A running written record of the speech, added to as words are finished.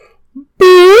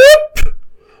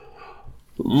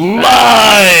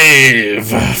Live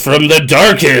from the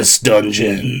darkest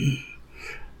dungeon,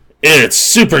 it's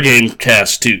Super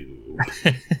Gamecast 2.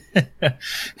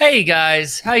 Hey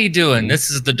guys, how you doing? This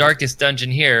is the darkest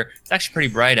dungeon here. It's actually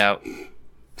pretty bright out.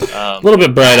 A little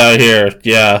bit bright out here,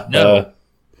 yeah. No,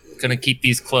 gonna keep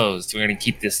these closed. We're gonna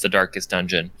keep this the darkest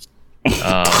dungeon.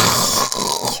 Yeah,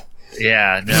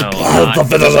 no. The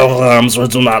feathers of arms we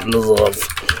do not love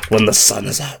when the sun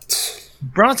is out.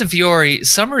 Bronson Fiore,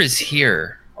 summer is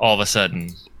here all of a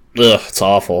sudden. Ugh, it's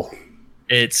awful.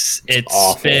 It's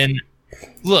awful. been.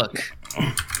 Look,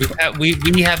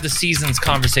 we have the seasons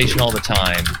conversation all the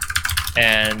time,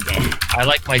 and I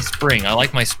like my spring. I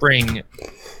like my spring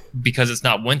because it's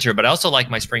not winter, but I also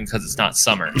like my spring because it's not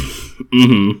summer.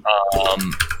 Mm-hmm.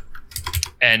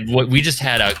 And what we just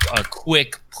had a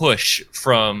quick push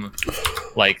from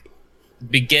like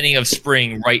beginning of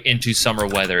spring right into summer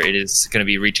weather. It is going to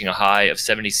be reaching a high of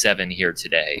 77 here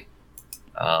today.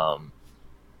 I'm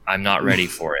not ready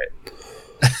for it.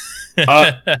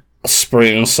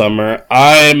 Spring and summer.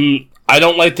 I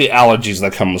don't like the allergies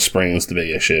that come with spring is the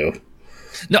big issue.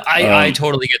 No, I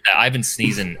totally get that. I've been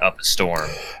sneezing up a storm.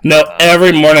 No,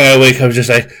 every morning I wake up just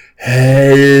like,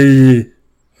 hey.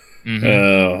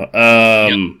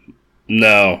 Mm-hmm.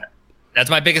 No. That's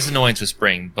my biggest annoyance with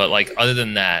spring, but like other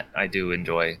than that, I do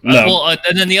enjoy. No.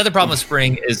 And then the other problem with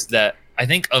spring is that I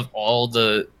think of all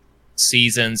the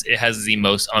seasons, it has the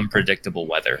most unpredictable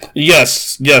weather.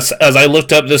 Yes. As I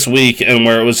looked up this week, and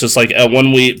where it was just like at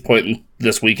one point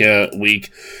this week,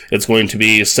 it's going to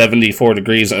be 74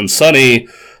 degrees and sunny,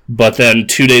 but then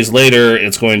 2 days later,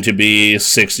 it's going to be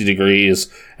 60 degrees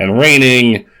and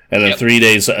raining, and then 3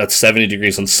 days at 70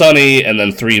 degrees and sunny, and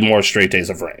then 3 more straight days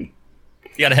of rain.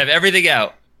 You gotta have everything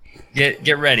out.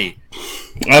 Get ready.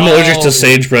 I'm allergic to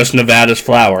sagebrush, Nevada's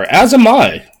flower, as am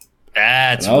I.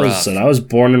 That's rough. And I was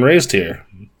born and raised here.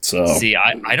 So see,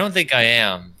 I don't think I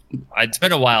am. It's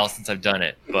been a while since I've done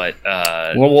it, but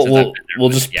we'll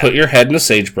just put your head in a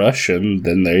sagebrush, and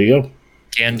then there you go.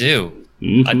 Can do.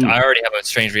 Mm-hmm. I already have a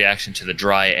strange reaction to the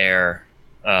dry air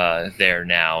there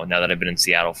now that I've been in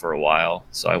Seattle for a while.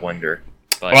 So I wonder.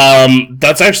 But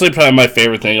that's actually probably my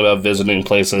favorite thing about visiting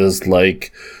places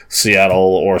like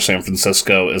Seattle or San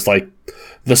Francisco is like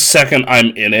the second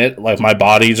I'm in it, like my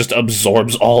body just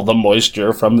absorbs all the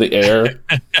moisture from the air.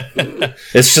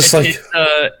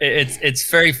 It's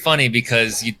very funny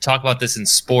because you talk about this in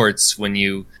sports when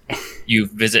you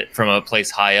visit from a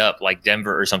place high up like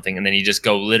Denver or something, and then you just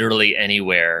go literally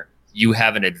anywhere. You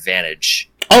have an advantage.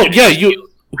 Oh yeah, great.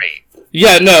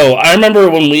 Yeah, no, I remember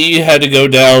when we had to go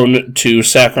down to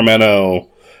Sacramento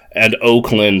and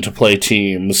Oakland to play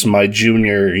teams my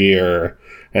junior year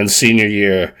and senior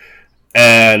year,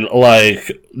 and,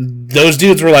 like, those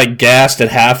dudes were, like, gassed at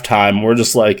halftime. We're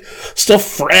just, like, still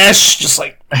fresh, just,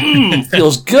 like,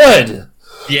 feels good.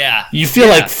 Yeah. You feel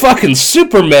like fucking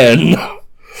Superman.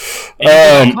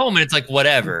 And you go home and it's like,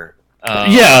 whatever.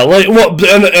 Yeah, like, well,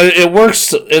 and it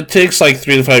works, it takes, like,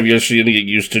 3 to 5 years for you to get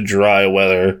used to dry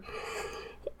weather.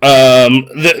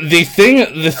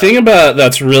 The thing about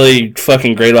that's really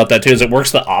fucking great about that too is it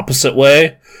works the opposite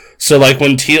way. So like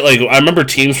when I remember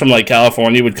teams from like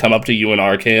California would come up to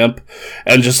UNR camp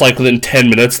and just like within 10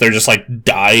 minutes they're just like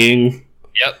dying.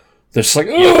 Yep. They're just like,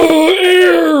 oh,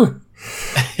 air.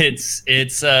 It's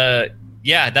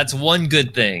that's one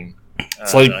good thing.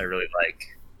 It's like that I really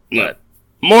like. But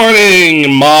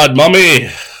morning, Mod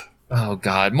Mummy. Oh,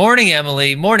 God. Morning,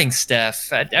 Emily. Morning,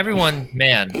 Steph. Everyone,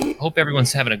 man, hope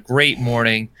everyone's having a great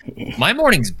morning. My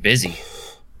morning's busy.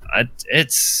 I'm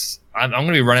going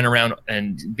to be running around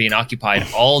and being occupied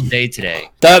all day today.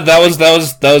 That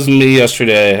was me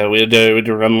yesterday. We had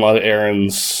to run a lot of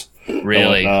errands.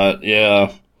 Really?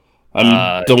 Yeah.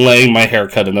 I'm delaying my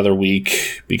haircut another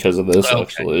week because of this,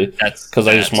 actually. Because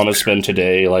I just want to spend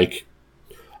today, like...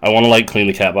 I want to, like, clean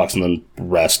the cat box and then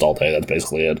rest all day. That's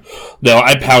basically it. No,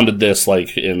 I pounded this,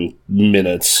 like, in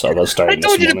minutes of us starting this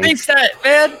morning. I told you to pace that,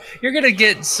 man. You're going to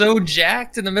get so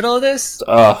jacked in the middle of this.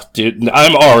 Dude,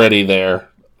 I'm already there.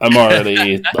 I'm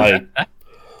already, like...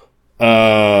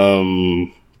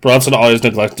 Bronson always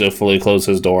neglected to fully close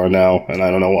his door now, and I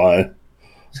don't know why.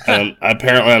 And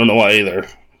apparently I don't know why either.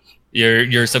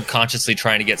 You're subconsciously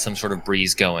trying to get some sort of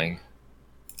breeze going.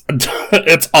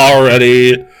 It's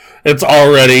already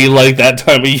like that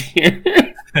time of year.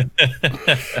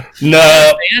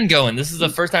 No fan going. This is the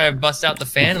first time I've busted out the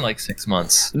fan in like 6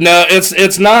 months. No,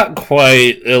 it's not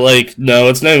quite like no,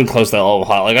 it's not even close to that level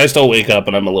hot. Like I still wake up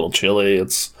and I'm a little chilly.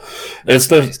 It's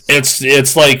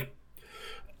like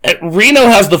Reno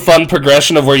has the fun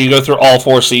progression of where you go through all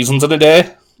 4 seasons in a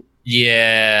day.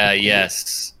 Yeah.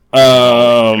 Yes.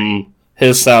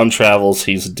 His sound travels.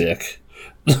 He's a dick.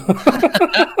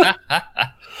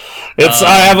 It's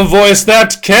I have a voice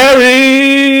that carries.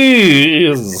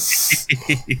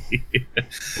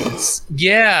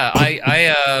 Yeah,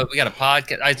 we got a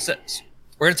podcast.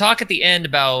 We're gonna talk at the end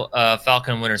about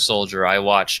Falcon and Winter Soldier. I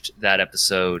watched that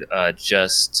episode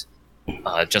just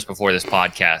before this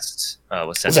podcast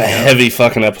was set. It's a heavy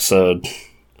fucking episode.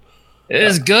 It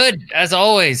is good as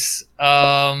always.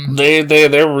 They're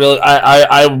really.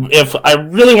 If I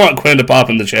really want Quinn to pop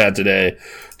in the chat today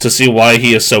to see why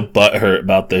he is so butthurt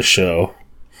about this show.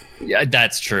 Yeah,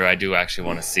 that's true. I do actually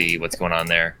want to see what's going on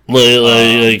there. This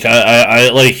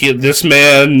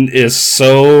man is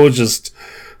so just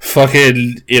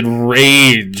fucking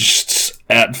enraged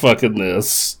at fucking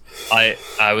this. I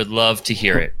would love to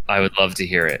hear it. I would love to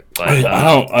hear it. But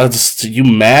you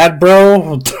mad,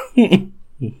 bro?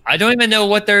 I don't even know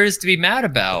what there is to be mad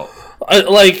about. All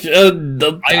the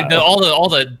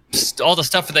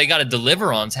stuff that they got to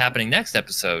deliver on is happening next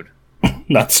episode.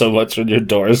 Not so much when your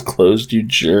door is closed, you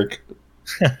jerk.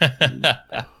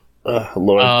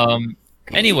 Lord.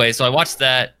 Anyway, so I watched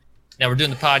that. Now we're doing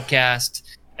the podcast,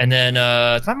 and then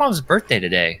it's my mom's birthday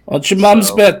today. Oh, it's your mom's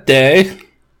birthday.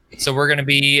 So we're gonna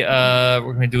be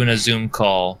doing a Zoom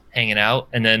call, hanging out,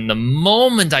 and then the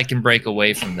moment I can break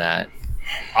away from that,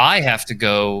 I have to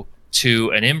go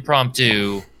to an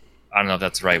impromptu. I don't know if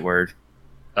that's the right word.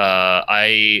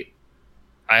 I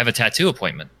have a tattoo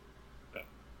appointment.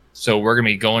 So we're going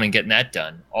to be going and getting that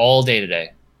done all day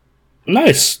today.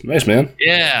 Nice, man.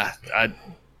 Yeah.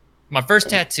 My first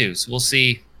tattoos. We'll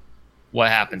see what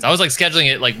happens. I was like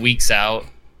scheduling it like weeks out.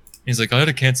 He's like, I had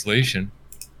a cancellation.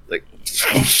 Like,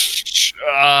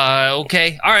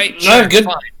 okay. All right. Sure,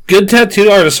 good tattoo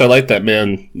artists are like that,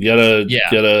 man. You gotta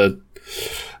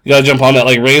jump on that.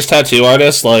 Like Ray's tattoo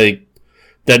artist, like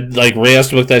that, like Ray has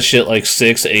to book that shit like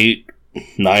 6, 8,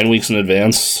 9 weeks in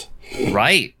advance.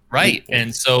 Right.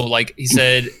 And so, like he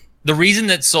said, the reason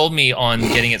that sold me on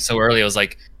getting it so early, I was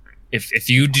like, if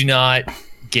you do not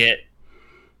get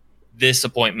this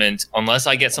appointment, unless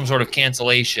I get some sort of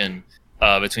cancellation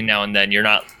between now and then, you're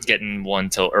not getting one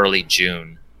till early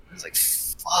June. I was like,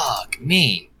 fuck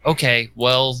me. Okay,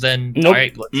 well then, nope. All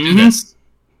right, let's do this.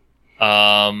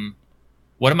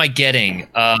 What am I getting?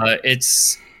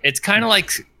 It's kind of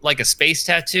like a space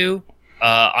tattoo.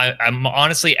 I'm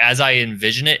honestly, as I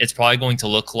envision it, it's probably going to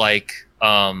look like,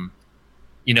 in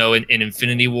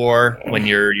Infinity War when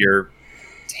your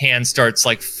hand starts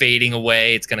like fading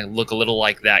away. It's going to look a little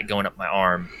like that going up my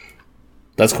arm.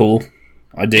 That's cool.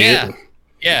 I dig it.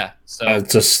 Yeah. So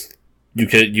you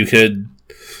could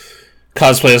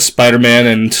cosplay as Spider-Man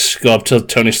and go up to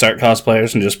Tony Stark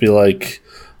cosplayers and just be like,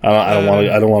 I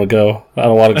don't want to go. I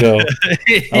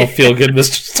don't feel good,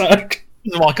 Mr. Stark.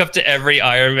 Just walk up to every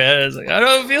Iron Man. It's like, I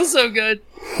don't feel so good.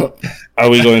 Are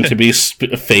we going to be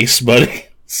face buddies?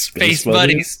 Space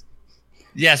buddies?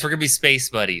 Yes, we're going to be space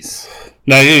buddies.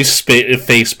 No, you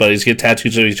face buddies. Get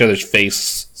tattoos of each other's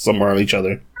face somewhere on each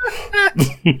other.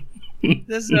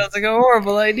 This sounds like a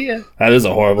horrible idea. That is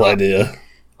a horrible idea.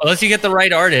 Unless you get the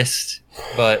right artist.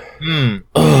 But,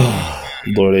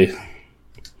 Lordy.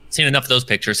 Seen enough of those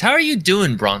pictures. How are you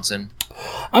doing, Bronson?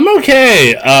 I'm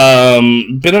okay.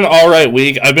 Been an alright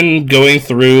week. I've been going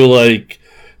through, like,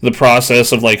 the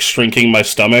process of, like, shrinking my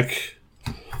stomach.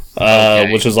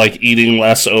 Which is, like, eating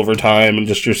less over time and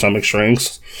just your stomach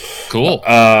shrinks. Cool.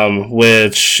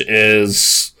 Which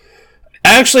is...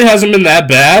 actually hasn't been that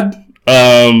bad.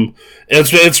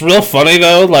 It's real funny,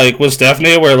 though, like, with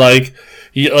Stephanie, where, like...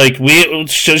 she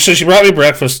brought me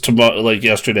breakfast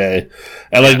yesterday,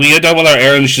 and like we get done with our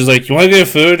errands. She's like, "You want to get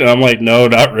food?" And I'm like, "No,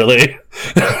 not really."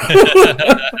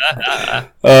 I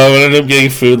ended up getting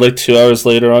food like 2 hours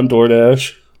later on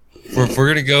DoorDash. If we're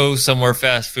gonna go somewhere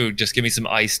fast food, just give me some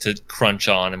ice to crunch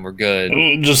on, and we're good.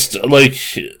 Just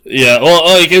like, yeah, well,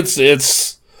 like it's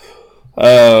like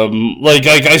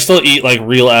I still eat like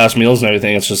real ass meals and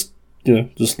everything. It's just.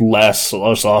 Just less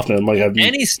often. Like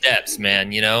any steps,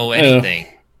 man. Anything.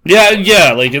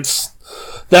 Yeah. Like that's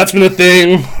been a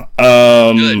thing.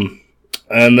 Good.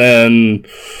 And then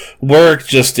work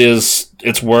just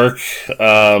it's work.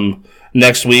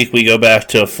 Next week we go back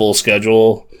to a full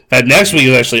schedule. And next week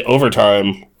is actually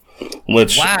overtime.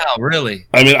 Which wow, really?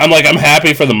 I mean, I'm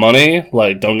happy for the money.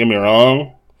 Like, don't get me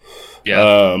wrong.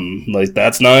 Yeah. Like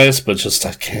that's nice, but just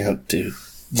I can't do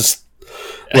just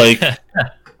like.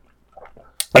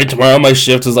 Like, tomorrow my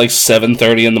shift is like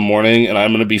 7:30 in the morning, and I'm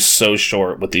going to be so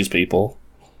short with these people.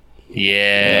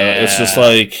 Yeah. It's just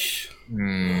like...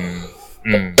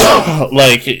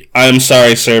 like, I'm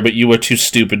sorry, sir, but you were too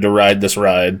stupid to ride this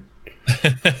ride.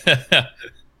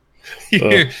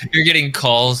 You're getting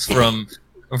calls from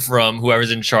from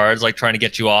whoever's in charge, like trying to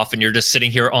get you off, and you're just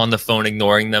sitting here on the phone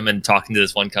ignoring them and talking to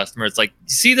this one customer. It's like,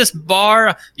 see this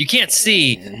bar? You can't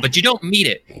see, but you don't meet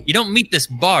it. You don't meet this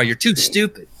bar. You're too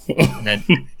stupid. And then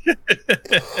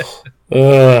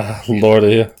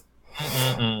Lordy.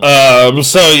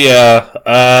 So yeah,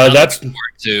 that's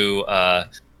to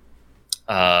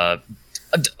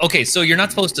okay, so you're not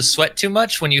supposed to sweat too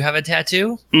much when you have a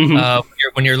tattoo.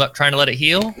 When you're trying to let it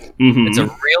heal. It's a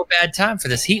real bad time for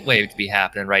this heat wave to be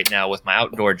happening right now with my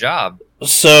outdoor job.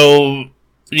 So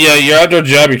yeah, your outdoor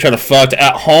job, you're trying to fuck.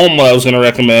 At home, what I was going to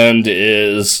recommend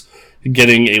is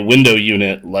getting a window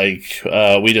unit like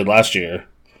we did last year.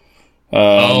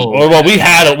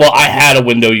 I had a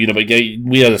window unit, but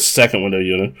we had a second window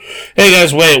unit. Hey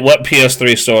guys, wait, what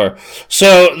PS3 store?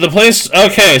 So the place,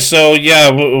 okay, so yeah,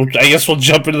 I guess we'll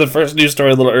jump into the first news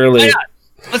story a little early. Yeah,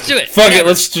 let's do it. Fuck it,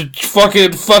 let's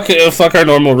fuck our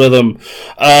normal rhythm.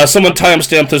 Someone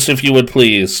timestamp this if you would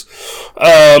please.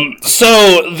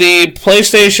 So the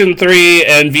PlayStation 3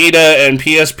 and Vita and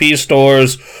PSP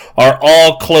stores are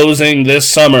all closing this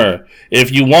summer. If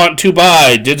you want to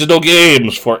buy digital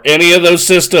games for any of those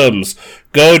systems,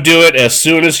 go do it as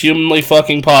soon as humanly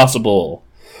fucking possible.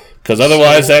 Because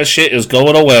otherwise that shit is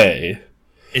going away.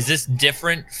 Is this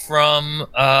different from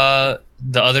the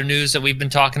other news that we've been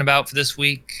talking about for this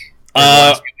week?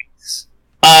 No,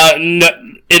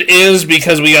 it is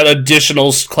because we got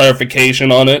additional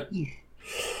clarification on it.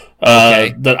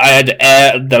 Okay. That I had to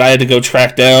add, that I had to go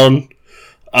track down.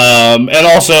 And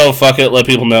also, fuck it, let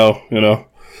people know, you know.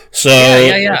 So,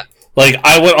 yeah. Like,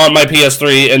 I went on my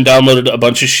PS3 and downloaded a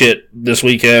bunch of shit this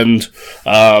weekend.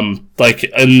 And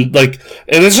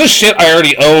it's just shit I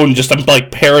already own. Just I'm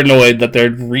like paranoid that their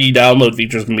re-download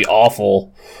feature is gonna be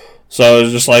awful. So I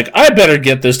was just like, I better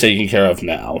get this taken care of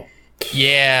now.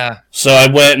 Yeah. So I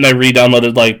went and I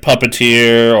re-downloaded like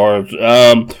Puppeteer or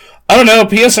I don't know.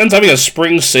 PSN's having a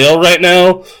spring sale right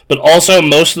now, but also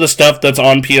most of the stuff that's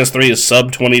on PS3 is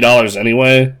sub $20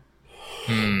 anyway.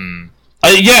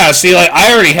 Yeah, see, like,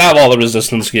 I already have all the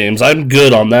Resistance games. I'm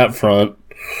good on that front.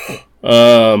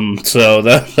 So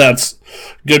that's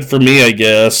good for me, I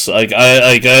guess.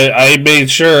 I made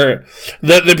sure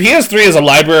that the PS3 as a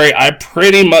library,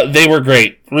 they were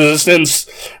great. Resistance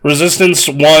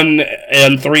 1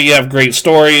 and 3 have great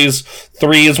stories.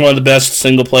 3 is one of the best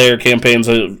single-player campaigns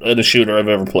in a shooter I've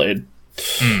ever played.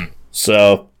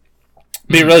 So, it'd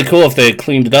be really cool if they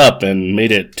cleaned it up and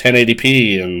made it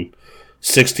 1080p and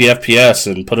 60 FPS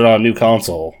and put it on a new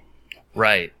console.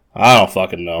 Right. I don't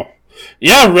fucking know.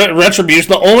 Yeah, Retribution.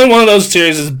 The only one of those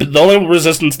series is the only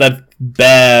Resistance that's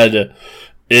bad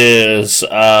is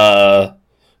the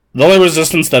only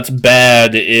Resistance that's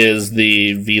bad is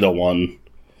the Vita one,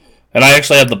 and I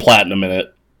actually have the Platinum in it.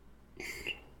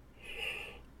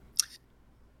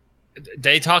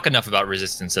 They talk enough about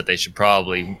Resistance that they should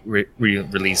probably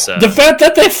release the fact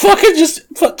that they fucking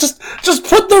just put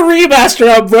the remaster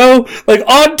out, bro. Like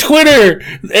on Twitter,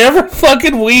 every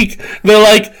fucking week they're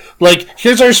like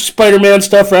here's our Spider-Man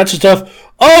stuff, Ratchet stuff.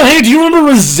 Oh, hey, do you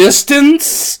remember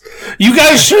Resistance? You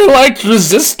guys sure liked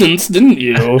Resistance, didn't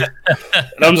you?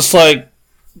 And I'm just like,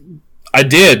 I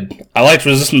did. I liked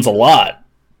Resistance a lot.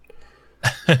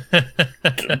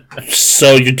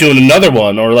 So you're doing another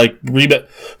one, or like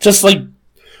just like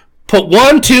put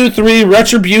 1, 2, 3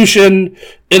 Retribution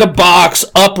in a box,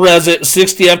 up-res it,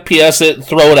 60 FPS it,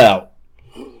 throw it out.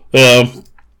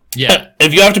 Yeah.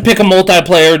 If you have to pick a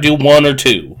multiplayer, do 1 or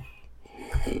 2.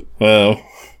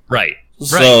 Right.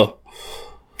 So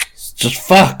just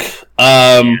fuck.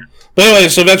 But anyway,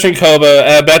 so Veteran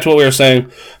Koba, back to what we were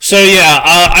saying. So yeah,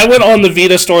 I went on the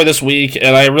Vita store this week,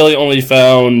 and I really only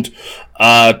found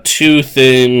 2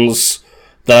 things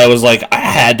that I was like, I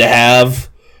had to have,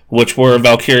 which were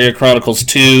Valkyria Chronicles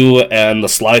 2 and the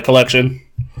Sly Collection.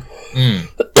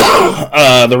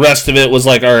 The rest of it was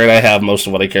like, alright, I have most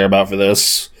of what I care about for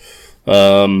this.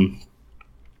 And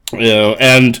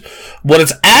what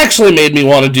it's actually made me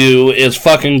want to do is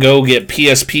fucking go get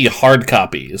PSP hard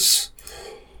copies.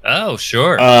 Oh,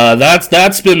 sure.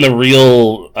 That's been the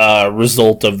real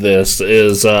result of this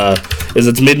is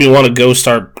it's made me want to go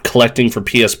start collecting for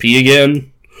PSP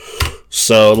again.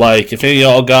 So like, if any of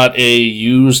y'all got a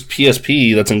used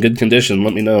PSP that's in good condition,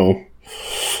 let me know.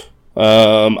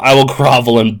 I will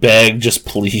grovel and beg, just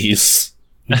please.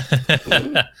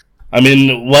 I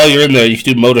mean, while you're in there, you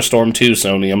can do MotorStorm too,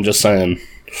 Sony. I'm just saying.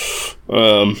 Do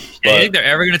you think they're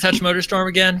ever going to touch MotorStorm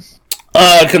again?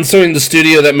 Considering the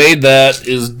studio that made that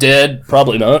is dead,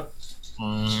 probably not.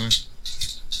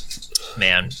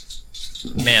 Man.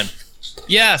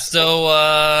 Yeah, so,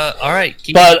 alright.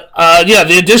 But, yeah,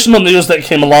 the additional news that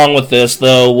came along with this,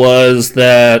 though, was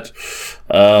that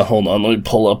Hold on, let me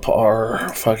pull up our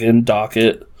fucking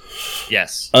docket.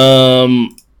 Yes. So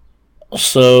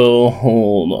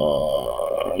hold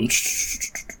on.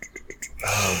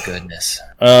 Oh goodness.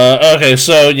 Okay,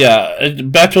 so yeah,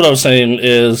 back to what I was saying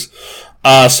is,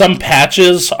 some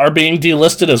patches are being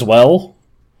delisted as well.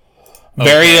 Okay.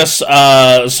 Various,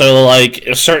 so like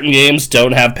certain games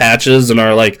don't have patches and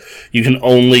are like you can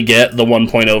only get the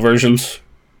 1.0 versions.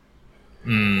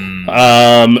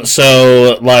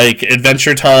 So like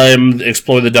Adventure Time,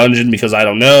 Explore the Dungeon because I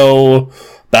don't know,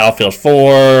 Battlefield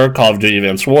 4, Call of Duty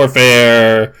Advanced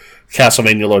Warfare,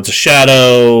 Castlevania Lords of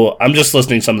Shadow. I'm just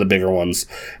listing some of the bigger ones.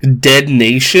 Dead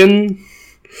Nation,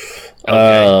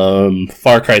 okay.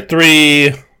 Far Cry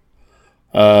 3,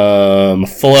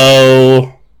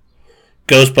 Flow,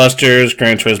 Ghostbusters,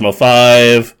 Gran Turismo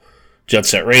 5, Jet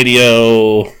Set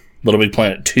Radio, Little Big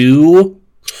Planet 2,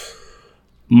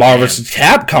 Marvel vs.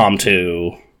 Capcom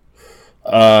 2,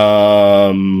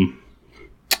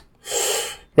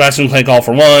 Ratchet & Clank All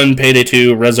for One, Payday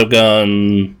 2,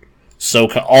 Resogun,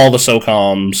 all the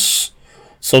SOCOMs,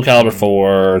 Soul Calibur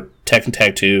 4, Tekken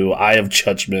Tag 2, Eye of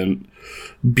Judgment,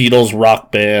 Beatles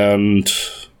Rock Band.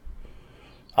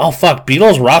 Oh fuck,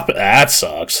 Beatles Rock Band. That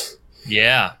sucks.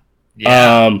 Yeah.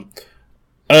 Yeah.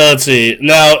 Let's see.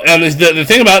 Now, and the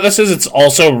thing about this is it's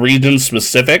also region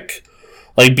specific.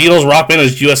 Like, Beatles Rock Band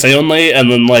is USA only,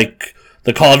 and then, like,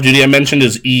 the Call of Duty I mentioned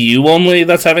is EU only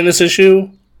that's having this issue.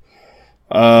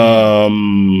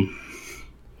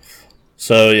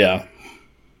 So, yeah.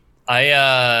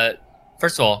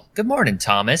 First of all, good morning,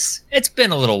 Thomas. It's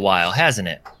been a little while, hasn't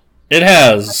it? It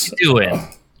has. How you doing?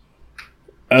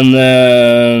 And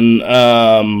then,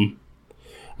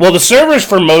 well, the servers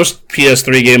for most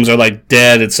PS3 games are, like,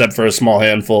 dead, except for a small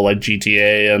handful, like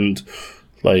GTA and,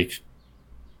 like,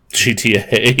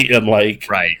 GTA and, like...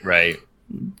 Right.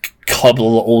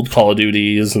 Couple of old Call of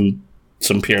Duties and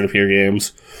some peer-to-peer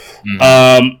games.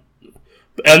 Mm-hmm.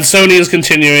 And Sony is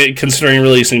considering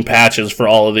releasing patches for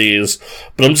all of these.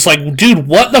 But I'm just like, dude,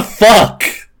 what the fuck?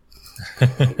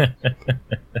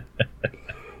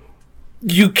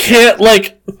 You can't,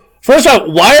 like... First off,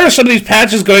 why are some of these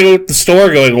patches going with the store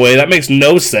going away? That makes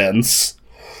no sense.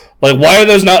 Like, why are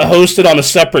those not hosted on a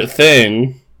separate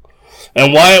thing?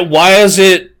 And why is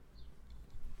it...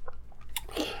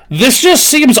 This just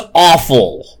seems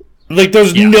awful. Like,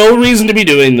 there's no reason to be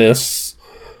doing this.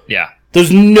 Yeah.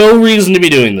 There's no reason to be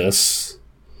doing this.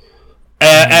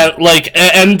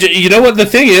 And you know what the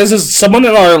thing is someone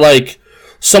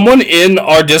in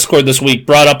our Discord this week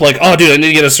brought up, like, oh, dude, I need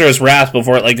to get a Asura's Wrath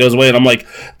before it, like, goes away. And I'm like,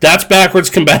 that's backwards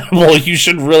compatible. You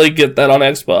should really get that on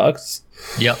Xbox.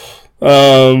 Yep.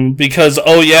 Because,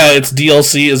 oh, yeah, its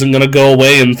DLC isn't going to go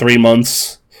away in 3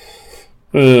 months.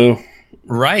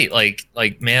 Right.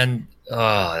 Like, man,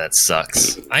 oh, that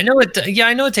sucks. I know it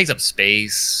takes up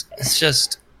space. It's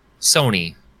just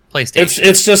Sony, PlayStation.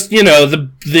 It's just, you know, the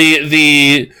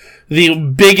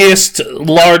biggest,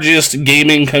 largest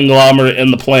gaming conglomerate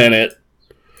in the planet,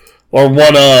 or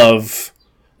one of,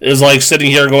 is like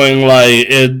sitting here going like,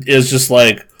 it is just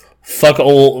like, fuck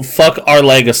our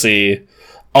legacy.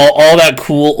 All that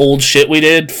cool old shit we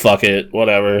did, fuck it,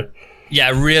 whatever. Yeah,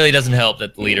 it really doesn't help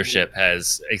that the leadership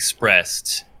has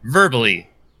expressed verbally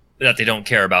that they don't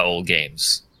care about old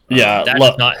games. Yeah. That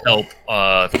does not help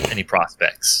any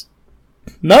prospects.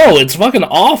 No, it's fucking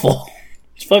awful.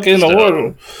 It's fucking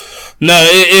horrible. No,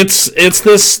 it's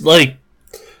this, like...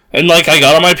 And, like, I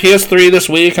got on my PS3 this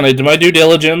week, and I did my due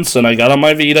diligence, and I got on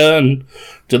my Vita, and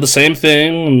did the same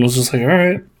thing, and was just like,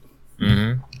 alright.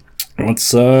 Mm-hmm.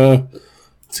 Let's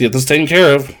get this taken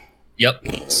care of.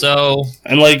 Yep. So...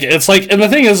 And, like, it's like... And the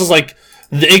thing is, like,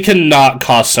 it cannot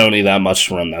cost Sony that much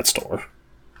to run that store.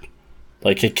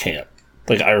 Like, it can't.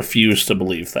 Like, I refuse to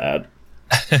believe that.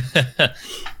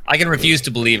 I can refuse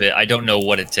to believe it. I don't know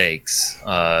what it takes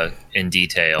in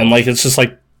detail. And, like, it's just,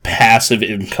 like, passive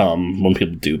income when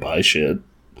people do buy shit.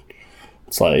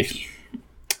 It's like...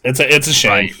 It's a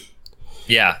shame. Right.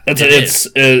 Yeah, it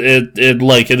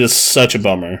is such a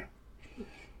bummer.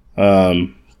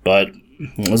 But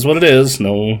that's what it is.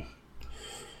 No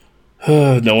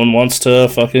one wants to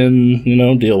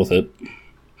fucking, deal with it.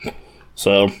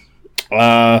 So,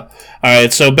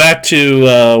 alright, so back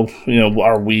to,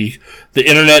 the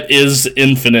internet is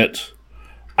infinite.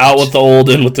 Out with the old,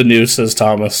 in with the new, says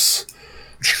Thomas.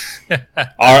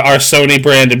 our Sony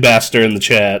brand ambassador in the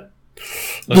chat.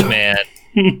 Look, man.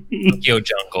 Tokyo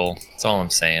Jungle. That's all I'm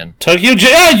saying. You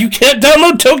can't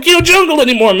download Tokyo Jungle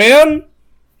anymore, man.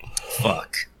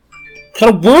 Fuck. What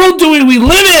kind of world do we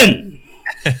live in?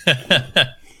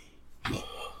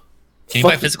 Can you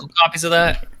buy physical copies of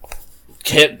that?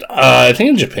 I think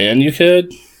in Japan you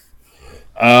could.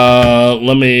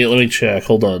 Let me check.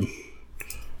 Hold on.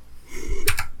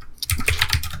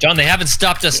 John, they haven't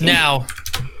stopped us now.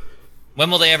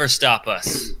 When will they ever stop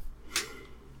us?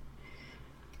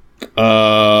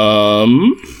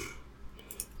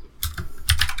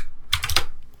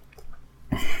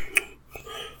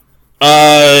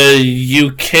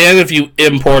 You can if you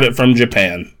import it from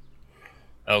Japan.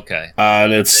 Okay.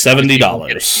 And it's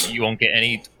 $70. You won't get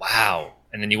any. Wow.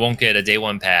 And then you won't get a day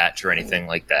one patch or anything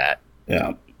like that.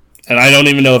 Yeah. And I don't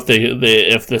even know if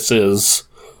if this is,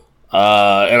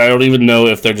 and I don't even know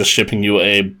if they're just shipping you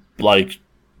a like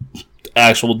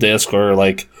actual disc or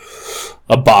like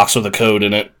a box with a code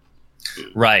in it.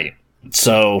 Right.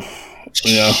 So,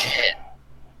 yeah. Shit,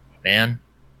 man.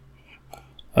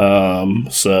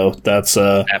 So that's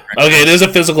okay. It is a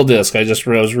physical disc. I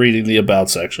was reading the about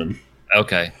section.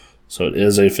 Okay. So it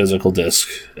is a physical disc,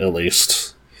 at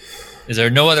least. Is there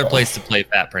no other place to play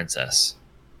Fat Princess?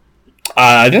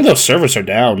 I think those servers are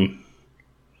down.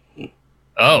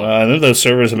 Oh. I think those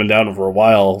servers have been down for a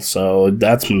while, so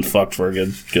that's been fucked for a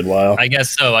good while. I guess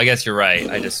so. I guess you're right.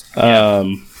 I just.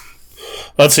 Yeah.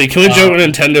 Let's see. Can we joke with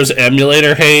Nintendo's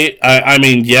emulator hate? I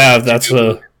mean, yeah, that's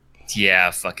a.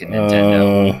 Yeah, fucking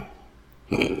Nintendo.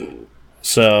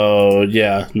 So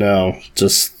yeah, no,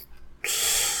 just.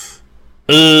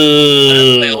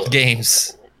 Play old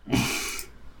games.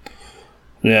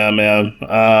 Yeah, man.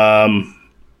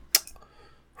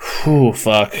 Whew,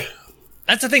 fuck.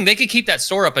 That's the thing. They could keep that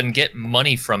store up and get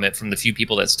money from it from the few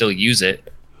people that still use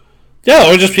it.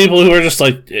 Yeah, or just people who are just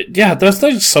like, yeah, there's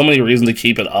like so many reasons to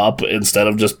keep it up instead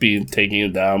of just taking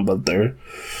it down. But they're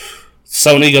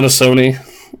Sony gonna Sony.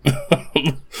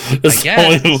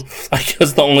 I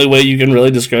guess the only way you can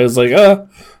really describe it is like,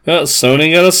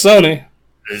 Sony gonna Sony.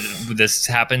 This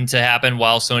happened to happen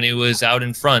while Sony was out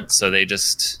in front, so they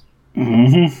just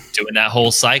doing that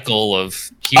whole cycle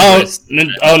of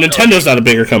Nintendo's not a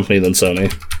bigger company than Sony.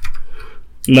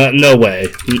 No way.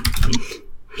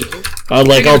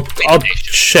 I'll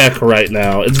check right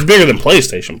now. It's bigger than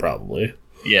PlayStation, probably.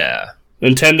 Yeah.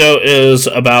 Nintendo is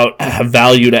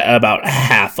valued at about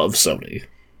half of Sony.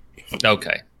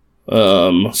 Okay.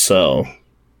 So,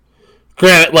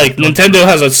 granted, like Nintendo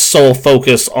has a sole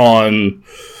focus on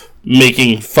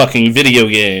making fucking video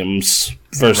games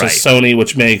versus Sony,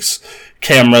 which makes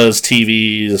cameras,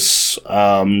 TVs,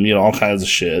 all kinds of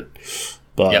shit.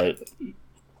 But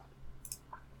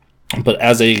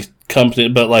as a company,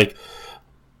 but like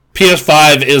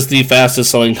PS5 is the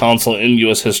fastest selling console in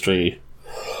U.S. history.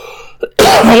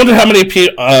 I wonder how many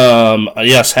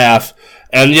half.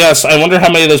 And yes, I wonder how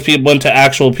many of those people went to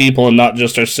actual people and not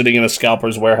just are sitting in a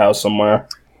scalper's warehouse somewhere.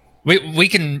 We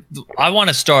can. I want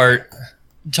to start.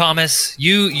 Thomas,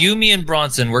 you, me, and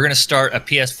Bronson. We're gonna start a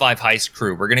PS5 heist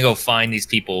crew. We're gonna go find these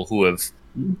people who have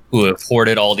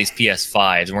hoarded all these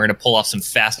PS5s, and we're gonna pull off some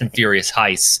Fast and Furious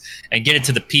heists and get it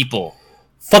to the people.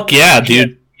 Fuck yeah,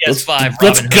 dude! PS5.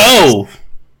 Let's go.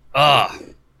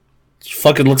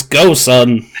 Fucking let's go,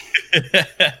 son.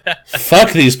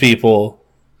 Fuck these people.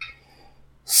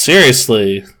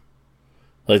 Seriously.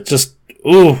 Like, just,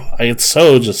 I get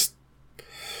so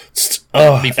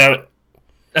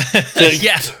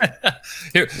yeah.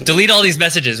 Here, delete all these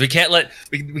messages. We can't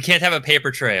have a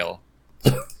paper trail.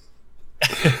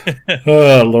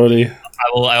 Oh, lordy.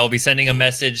 I will be sending a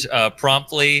message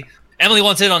promptly. Emily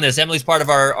wants in on this. Emily's part of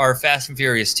our Fast and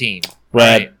Furious team.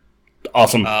 Rad. Right?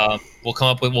 Awesome. We'll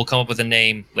come up with a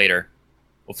name later.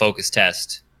 We'll focus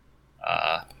test.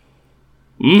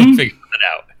 We'll figure that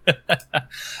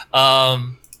out.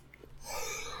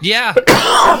 Yeah.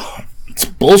 It's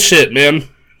bullshit, man.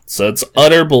 So it's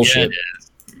utter bullshit. Yeah, it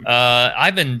is.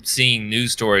 I've been seeing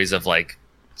news stories of like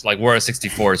War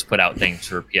 64 has put out things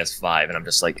for PS5, and I'm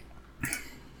just like,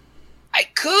 I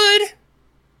could.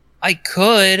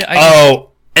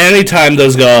 Anytime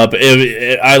those go up,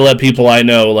 I let people I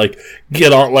know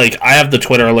get on. Like, I have the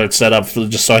Twitter alert set up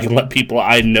just so I can let people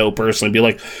I know personally be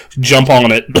like, jump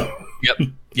on it.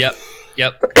 Yep.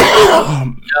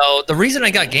 No, the reason I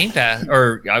got Game Pass,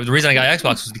 or the reason I got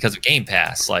Xbox, was because of Game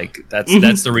Pass. Like, that's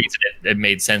the reason it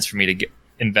made sense for me to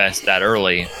invest that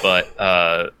early. But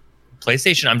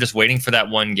PlayStation, I'm just waiting for that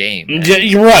one game. Yeah,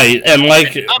 you're right, and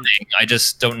it's coming, I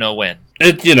just don't know when.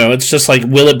 It's just like,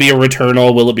 will it be a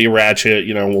Returnal? Will it be a Ratchet?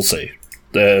 We'll see.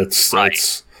 It's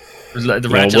the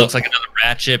Ratchet looks like another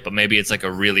Ratchet, but maybe it's like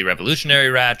a really revolutionary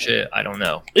Ratchet. I don't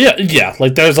know. Yeah.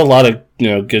 Like, there's a lot of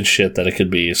good shit that it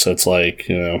could be. So it's like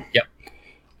Yep.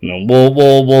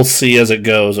 We'll see as it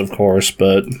goes, of course.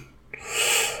 But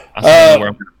I don't know where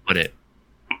I'm gonna put it.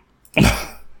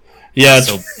 Yeah,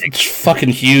 it's fucking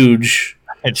huge.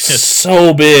 It's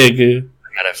so big.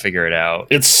 gotta figure it out.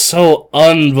 It's so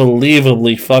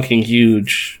unbelievably fucking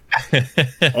huge.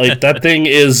 Like, that thing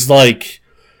is like,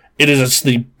 it is just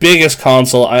the biggest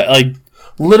console.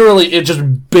 Literally, it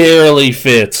just barely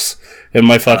fits in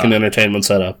my fucking entertainment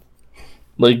setup.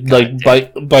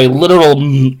 By literal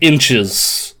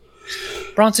inches.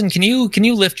 Bronson, can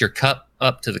you lift your cup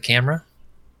up to the camera?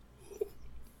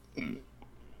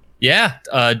 Yeah,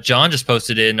 John just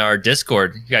posted in our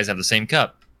Discord. You guys have the same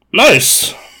cup.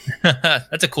 Nice.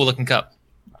 That's a cool looking cup.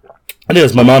 It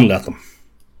is. My mom got them.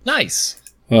 Nice.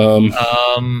 Well,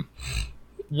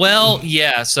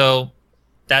 yeah. So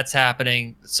that's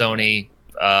happening. Sony.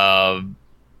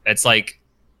 It's like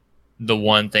the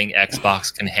one thing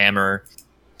Xbox can hammer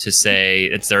to say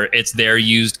it's their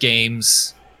used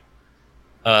games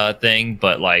thing,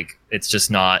 but like it's just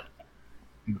may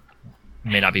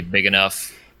not be big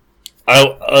enough.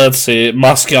 Let's see,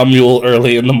 Moscow Mule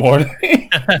early in the morning.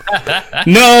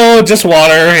 No, just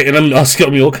water in a Moscow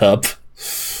Mule cup.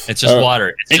 It's just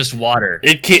water. It's just water.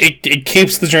 It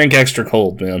keeps the drink extra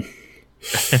cold, man.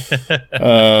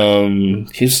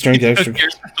 Keeps the drink extra cold.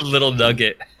 Here's a little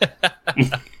nugget.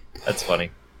 That's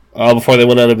funny. Before they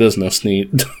went out of business, neat.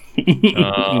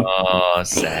 Oh,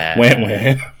 sad. Wah.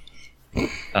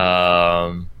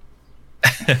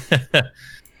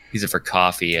 Use it for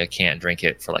coffee. I can't drink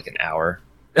it for like an hour.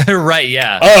 Right?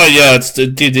 Yeah. Oh yeah,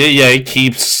 it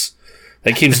keeps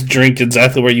drink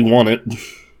exactly where you want it.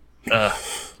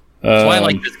 That's why I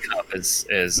like this cup is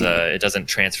it doesn't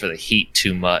transfer the heat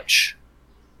too much.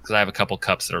 Because I have a couple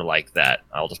cups that are like that.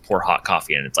 I'll just pour hot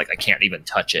coffee in. It's like I can't even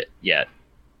touch it yet.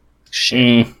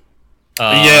 Shit.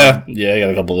 Yeah, I got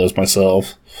a couple of those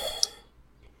myself.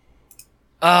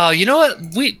 You know what?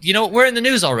 We're in the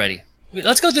news already.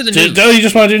 Let's go through the news. Oh, you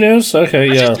just want to do news? Okay,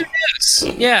 Let's do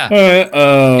news. Yeah. All right.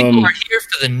 People are here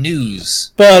for the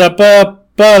news.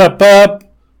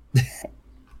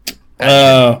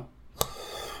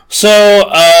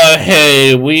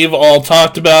 Hey, we've all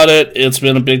talked about it. It's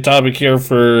been a big topic here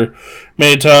for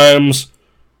many times.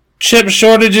 Chip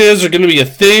shortages are going to be a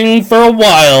thing for a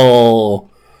while.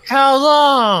 How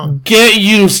long? Get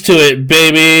used to it,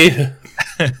 baby.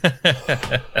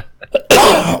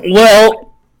 Well,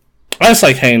 I just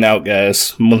like hanging out,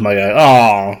 guys, with my guy.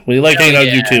 Aw, we like hanging out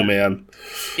with you too, man.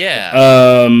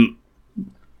 Yeah.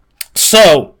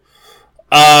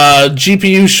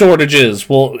 GPU shortages.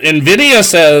 Well, NVIDIA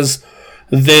says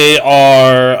they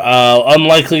are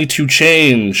unlikely to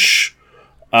change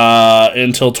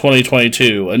until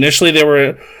 2022. Initially, they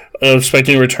were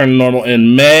expecting a return to normal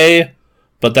in May,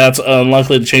 but that's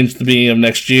unlikely to change at the beginning of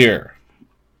next year.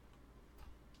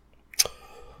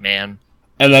 Man.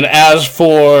 And then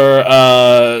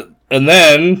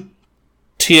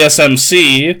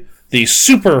TSMC, the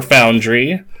super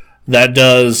foundry that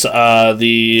does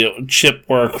the chip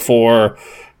work for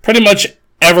pretty much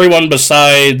everyone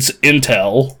besides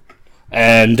Intel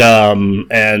and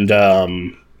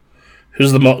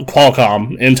who's the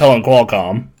Qualcomm, Intel and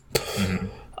Qualcomm. Mm-hmm.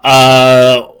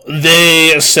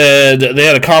 They said they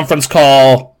had a conference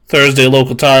call Thursday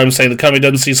local time saying the company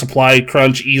doesn't see supply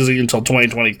crunch easing until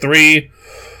 2023.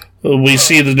 We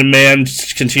see the demand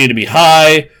continue to be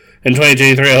high. In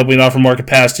 2023, I hope we can offer more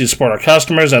capacity to support our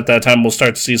customers. At that time, we'll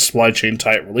start to see supply chain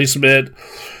tight release a bit.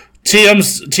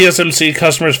 TSMC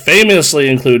customers famously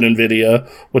include NVIDIA,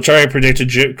 which already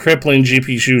predicted crippling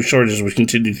GPU shortages would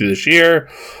continue through this year.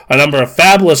 A number of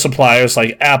fabless suppliers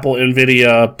like Apple,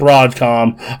 NVIDIA,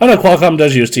 Broadcom. I know Qualcomm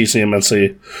does use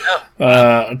TSMC.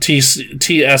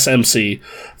 TSMC.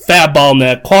 Fab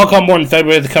bottleneck. Qualcomm warned in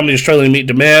February the company is struggling to meet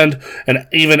demand, and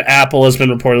even Apple has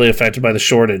been reportedly affected by the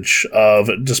shortage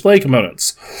of display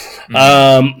components.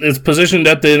 It's positioned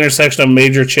at the intersection of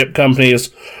major chip companies.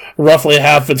 Roughly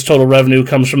half of its total revenue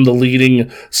comes from the leading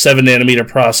 7-nanometer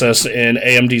process in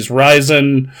AMD's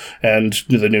Ryzen and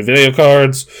the new video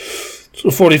cards. So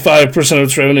 45% of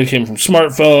its revenue came from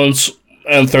smartphones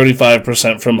and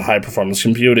 35% from high-performance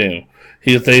computing.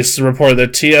 They report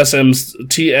that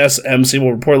TSMC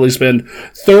will reportedly spend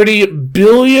 $30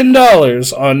 billion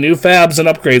on new fabs and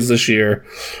upgrades this year,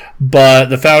 but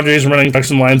the foundry is running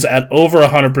production lines at over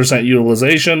 100%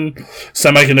 utilization.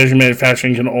 Semiconductor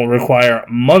manufacturing can only require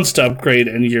months to upgrade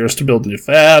and years to build new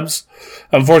fabs.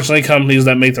 Unfortunately, companies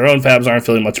that make their own fabs aren't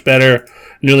feeling much better.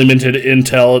 Newly minted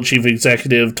Intel chief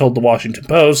executive told the Washington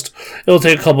Post it'll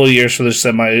take a couple of years for the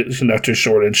semiconductor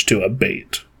shortage to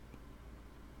abate.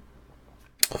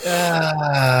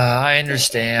 I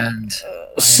understand.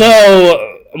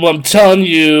 So, I'm telling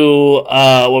you,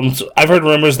 I've heard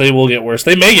rumors they will get worse.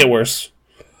 They may get worse.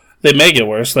 That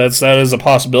is a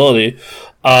possibility.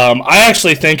 I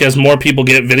actually think as more people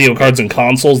get video cards and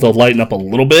consoles, they'll lighten up a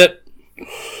little bit.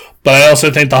 But I also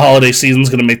think the holiday season's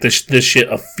going to make this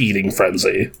shit a feeding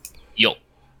frenzy. Yup.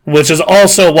 Which is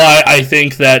also why I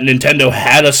think that Nintendo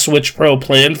had a Switch Pro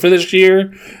planned for this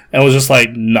year, and was just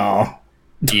like, nah.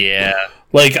 Yeah.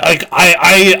 Like,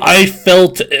 I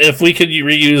felt if we could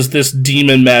reuse this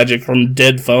demon magic from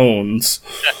dead phones.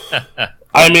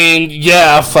 I mean,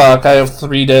 yeah, fuck, I have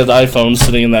 3 dead iPhones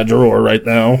sitting in that drawer right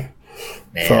now.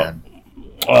 Man.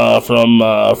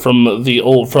 From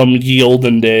ye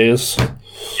olden days.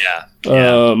 Yeah.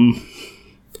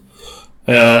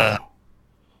 Yeah.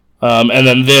 And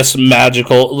then this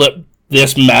magical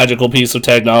piece of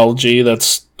technology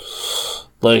that's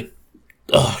like,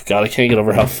 oh god, I can't get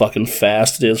over how fucking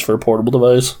fast it is for a portable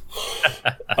device.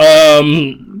 But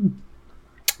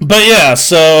yeah,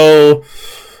 so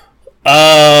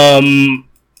boom,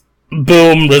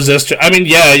 resistor. I mean,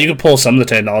 yeah, you can pull some of the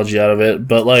technology out of it,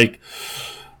 but like,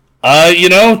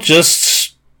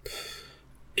 just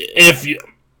if you.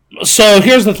 So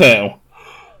here's the thing.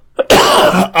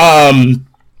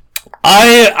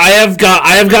 I have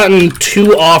gotten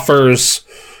 2 offers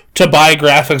to buy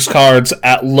graphics cards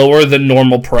at lower than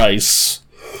normal price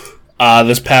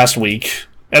this past week.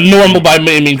 And normal by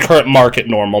me, I mean current market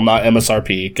normal, not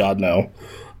MSRP, god no.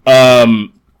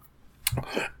 And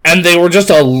they were just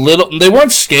they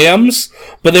weren't scams,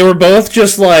 but they were both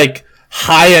just like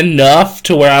high enough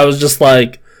to where I was just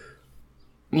like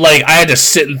I had to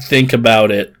sit and think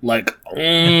about it. Like,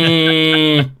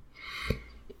 do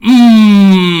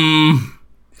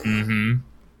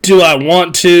I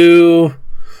want to?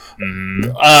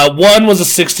 One was a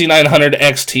 6900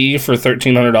 XT for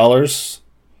 $1,300.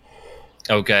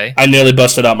 Okay. I nearly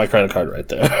busted out my credit card right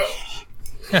there.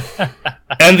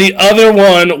 And the other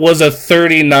one was a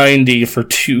 3090 for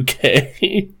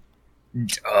 $2K.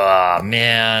 Oh,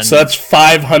 man. So that's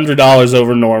 $500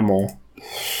 over normal.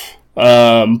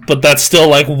 But that's still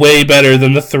like way better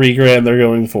than the $3,000 they're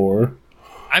going for.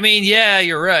 I mean, yeah,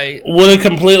 you're right. Would have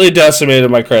completely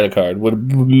decimated my credit card.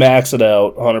 Would max it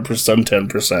out 100%,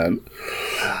 10%.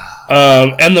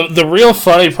 And the real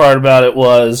funny part about it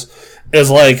is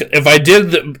like, if I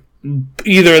did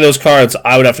either of those cards,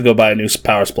 I would have to go buy a new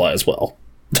power supply as well.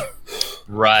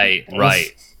 Right. And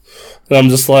I'm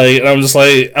just like,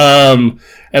 and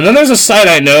then there's a site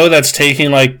I know that's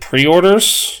taking like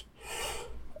pre-orders.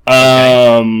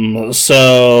 Okay.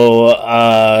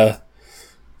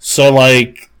 So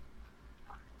like,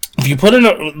 if you put in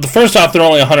the first off, they're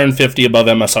only 150 above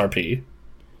MSRP.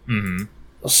 Mm-hmm.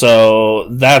 So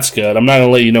that's good. I'm not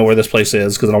gonna let you know where this place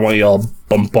is because I don't want you all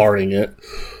bombarding it.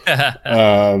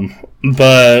 But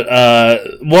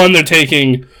one, they're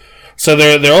taking, so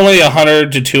they're only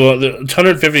 100 to 200,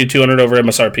 150 to 200 over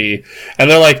MSRP, and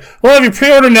they're like, well, if you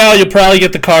pre-order now, you'll probably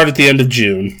get the card at the end of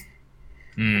June.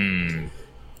 And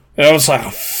I was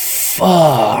like,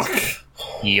 fuck.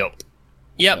 Yep.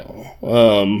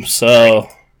 So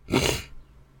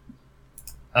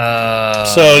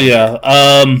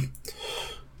yeah.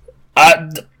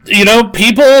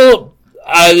 People,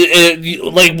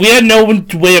 like, we had no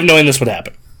way of knowing this would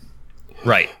happen.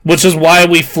 Right. Which is why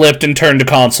we flipped and turned to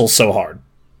consoles so hard.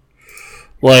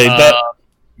 Like, that.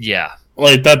 Yeah.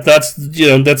 Like, that's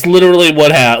literally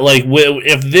what happened. Like,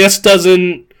 if this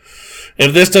doesn't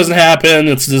happen,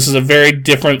 this is a very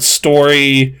different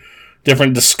story,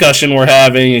 different discussion we're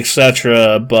having,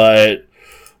 etc. But,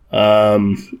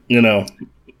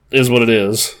 is what it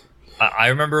is. I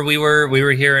remember we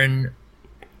were hearing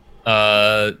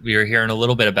a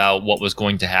little bit about what was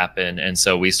going to happen, and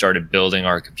so we started building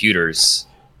our computers.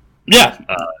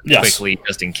 Quickly,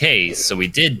 just in case. So we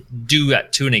did do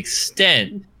that to an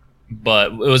extent,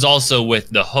 but it was also with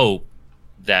the hope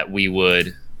that we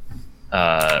would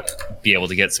be able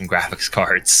to get some graphics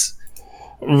cards.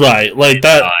 Right, like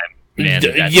that. Man,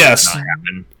 that yes, did not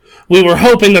happen. We were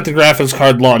hoping that the graphics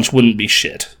card launch wouldn't be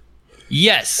shit.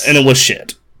 Yes, and it was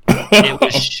shit. It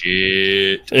was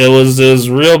shit. It was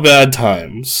real bad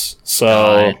times.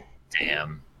 So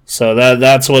damn. So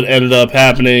that's what ended up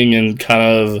happening, and kind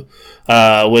of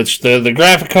which the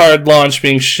graphic card launch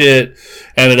being shit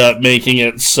ended up making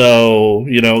it so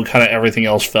kind of everything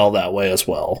else fell that way as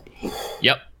well.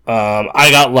 Yep. I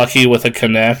got lucky with a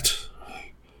Kinect.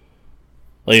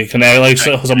 Like a Kinect, like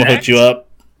someone hooked you up.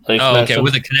 Like okay,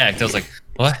 with a Kinect. I was like,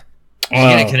 what? You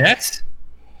get a Kinect?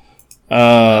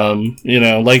 And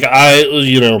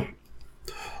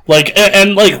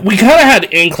we kind of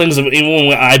had inklings of even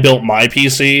when I built my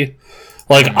PC.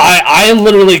 Like, I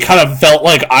literally kind of felt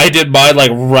like I did mine,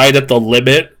 like, right at the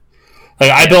limit.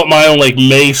 Like, I built mine on, like,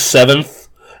 May 7th,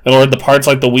 and ordered the parts,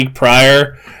 like, the week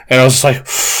prior, and I was just like,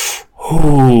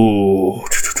 ooh.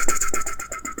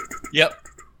 Yep.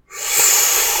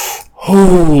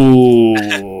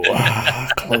 Ooh.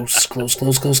 Close.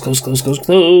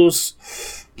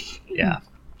 Yeah.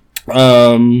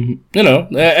 And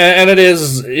it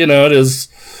is,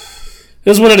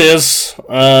 what it is.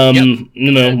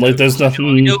 Like there's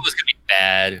nothing. We knew it was gonna be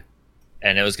bad,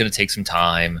 and it was gonna take some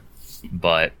time,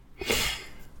 but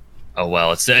oh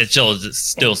well. It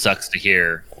still sucks to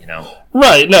hear.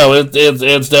 Right? No,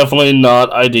 it's definitely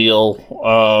not ideal.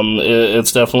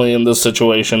 It's definitely in this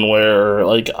situation where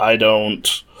like I don't.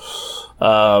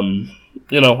 I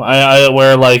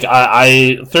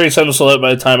 37 salute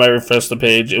by the time I refreshed the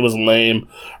page, it was lame.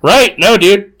 Right? No,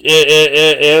 dude.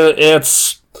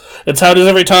 It's how it is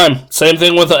every time. Same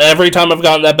thing with every time I've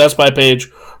gotten that Best Buy page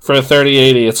for a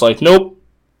 3080. It's like, nope.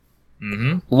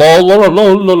 It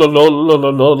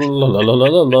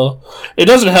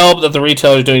doesn't help that the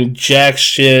retailer's doing jack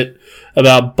shit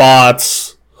about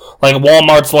bots. Like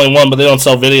Walmart's only one, but they don't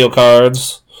sell video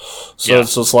cards. So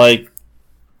it's just like,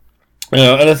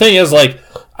 and the thing is, like,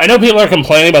 I know people are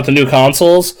complaining about the new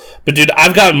consoles, but dude,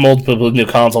 I've gotten multiple new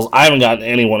consoles. I haven't gotten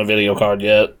anyone a video card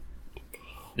yet.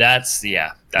 That's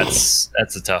a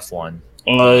tough one.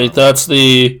 Like, that's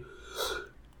the...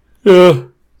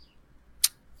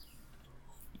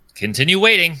 Continue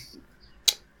waiting.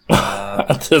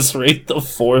 At this rate,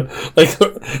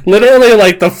 literally,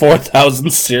 like, the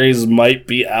 4000 series might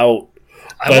be out.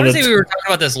 I want to say we were talking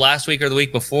about this last week or the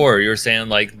week before. You were saying,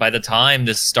 like, by the time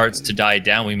this starts to die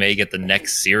down, we may get the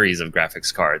next series of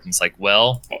graphics cards. And it's like,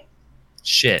 well,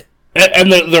 shit.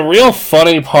 And the real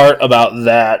funny part about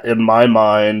that, in my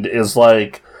mind, is,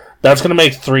 like, that's going to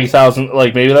make 3,000...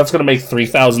 Like, maybe that's going to make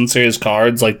 3,000 series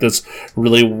cards, like, this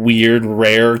really weird,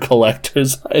 rare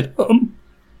collector's item.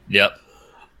 Yep.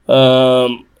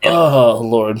 Oh,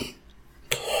 Lord.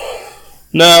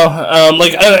 No,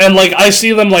 I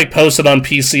see them, like, posted on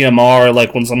PCMR,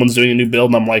 like, when someone's doing a new build,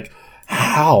 and I'm like,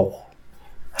 how?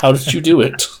 How did you do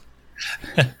it?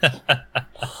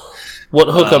 What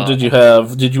hookup did you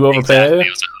have? Did you overpay? Exactly.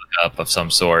 It was a hookup of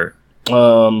some sort.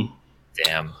 Damn.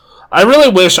 I really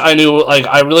wish I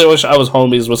was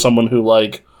homies with someone who,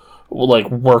 like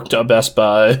worked at Best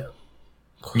Buy.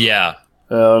 Yeah.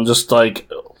 Just, like,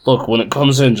 look, when it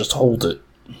comes in, just hold it.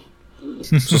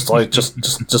 Just, like, just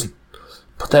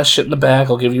put that shit in the bag.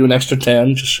 I'll give you an extra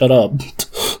 10. Just shut up.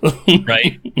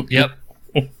 Right? Yep.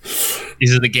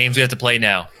 These are the games we have to play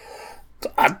now.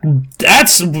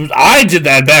 I did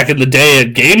that back in the day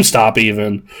at GameStop,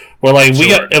 even where like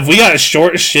if we got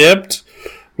short shipped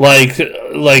like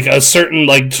certain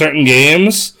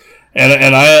games,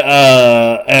 and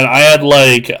I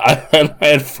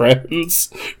had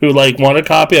friends who like want a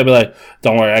copy. I'd be like,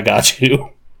 don't worry, I got you.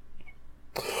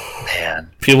 Man,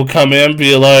 people come in,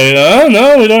 be like, oh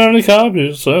no, we don't have any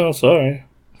copies, so sorry.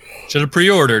 Should have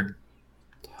pre-ordered.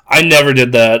 I never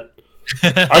did that.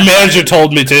 Our manager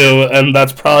told me to, and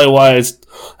that's probably why I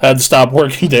had to stop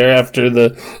working there after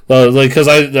because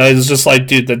I was just like,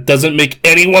 dude, that doesn't make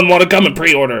anyone want to come and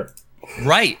pre-order.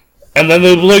 Right. And then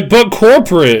they're like, but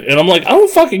corporate. And I'm like, I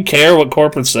don't fucking care what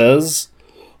corporate says.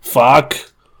 Fuck.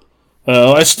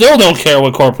 I still don't care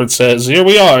what corporate says. Here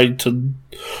we are.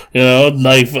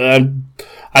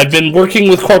 I've been working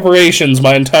with corporations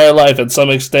my entire life at some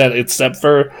extent, except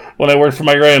for when I worked for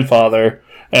my grandfather.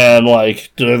 And,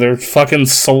 like, they're fucking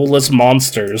soulless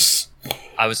monsters.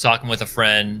 I was talking with a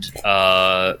friend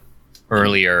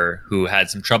earlier who had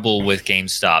some trouble with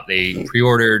GameStop. They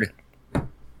pre-ordered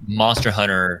Monster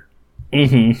Hunter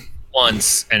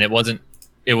once, and it wasn't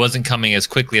coming as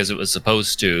quickly as it was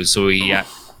supposed to. So he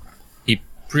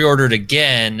pre-ordered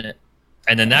again,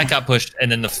 and then that got pushed, and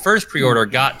then the first pre-order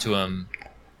got to him.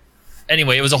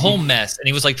 Anyway, it was a whole mess, and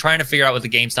he was like trying to figure out with the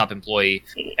GameStop employee,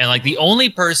 and like the only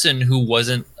person who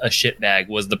wasn't a shitbag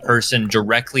was the person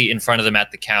directly in front of them at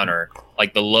the counter,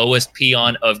 like the lowest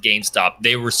peon of GameStop.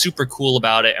 They were super cool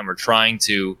about it and were trying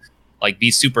to like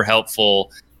be super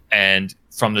helpful. And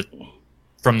from the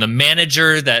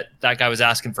manager that guy was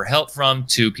asking for help from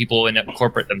to people in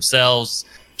corporate themselves,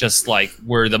 just like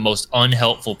were the most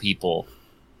unhelpful people.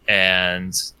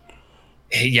 And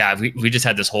yeah, we just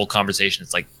had this whole conversation.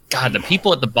 It's like, God, the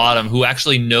people at the bottom who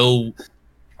actually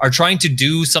are trying to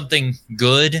do something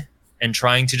good and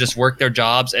trying to just work their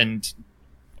jobs and,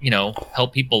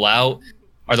 help people out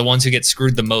are the ones who get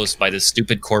screwed the most by this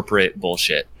stupid corporate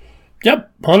bullshit.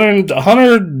 Yep,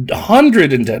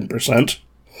 110%.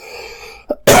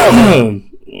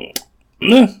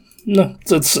 No,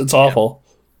 it's awful.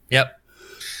 Yep.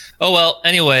 Oh, well,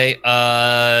 anyway,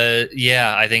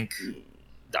 yeah, I think...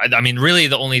 I mean, really,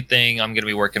 the only thing I'm going to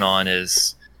be working on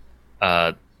is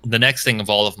the next thing of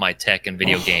all of my tech and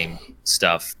video game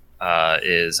stuff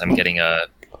is I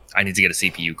need to get a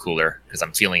CPU cooler because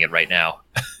I'm feeling it right now.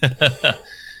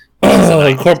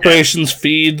 Corporations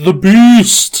feed the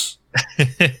beast.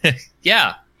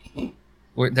 Yeah.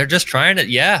 They're just trying to...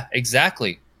 Yeah,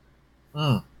 exactly.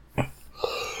 And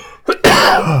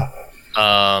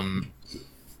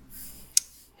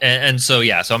so,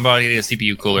 yeah, so I'm probably getting a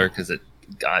CPU cooler because it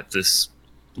got this...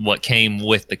 What came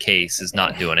with the case is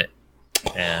not doing it.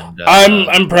 And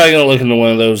I'm probably going to look into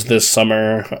one of those this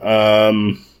summer.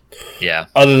 Yeah.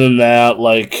 Other than that,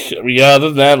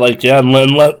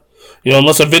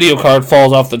 unless a video card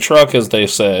falls off the truck, as they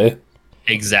say.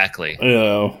 Exactly.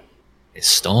 It's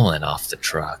stolen off the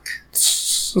truck.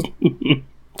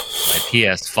 My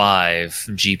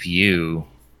PS5 GPU,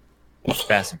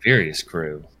 Fast and Furious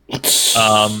crew.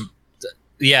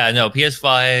 Yeah, no,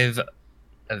 PS5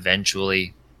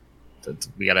 eventually.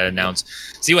 We gotta announce.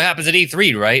 See what happens at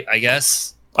E3, right? I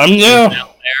guess. Yeah.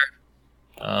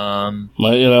 That's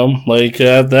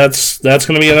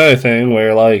gonna be another thing where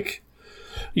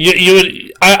you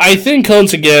would. I think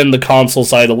once again the console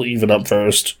side will even up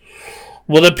first.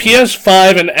 Will the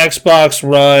PS5 and Xbox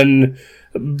run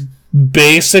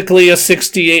basically a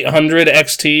 6800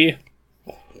 XT?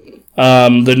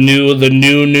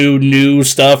 The new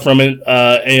stuff from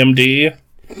AMD.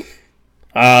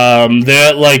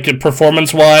 They're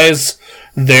performance wise,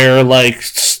 they're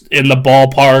in the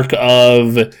ballpark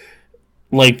of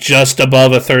just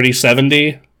above a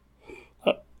 3070.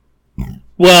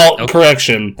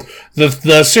 Correction.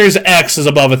 The Series X is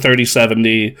above a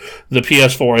 3070. The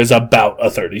PS4 is about a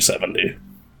 3070.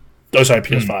 Oh, sorry,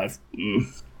 PS5.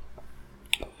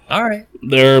 All right.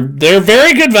 They're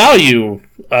very good value,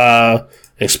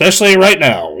 especially right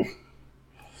now.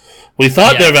 We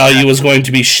thought their value was going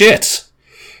to be shit,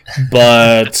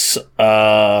 but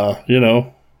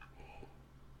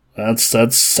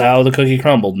that's how the cookie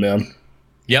crumbled, man.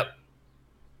 Yep.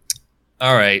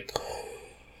 All right.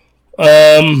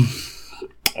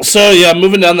 So yeah,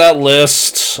 moving down that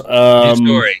list.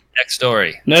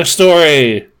 Next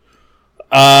story.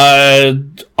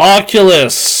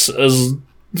 Oculus is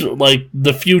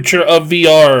the future of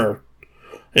VR.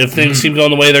 If things keep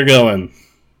going the way they're going.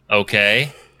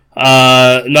 Okay. So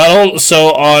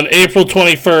on April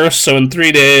 21st, so in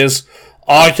 3 days,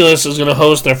 Oculus is going to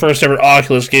host their first ever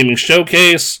Oculus Gaming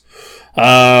Showcase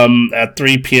at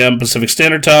 3 p.m. Pacific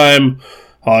Standard Time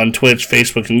on Twitch,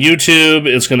 Facebook, and YouTube.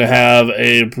 It's going to have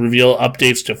reveal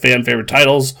updates to fan favorite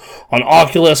titles on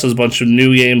Oculus, as a bunch of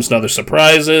new games and other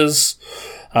surprises.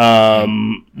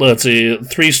 Let's see.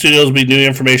 3 studios will be new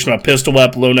information on Pistol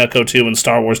Whip, Lone Echo 2, and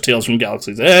Star Wars Tales from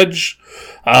Galaxy's Edge.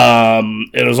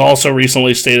 It was also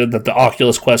recently stated that the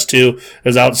Oculus Quest 2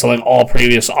 is outselling all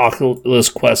previous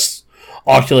Oculus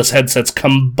headsets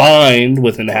combined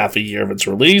within half a year of its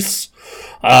release.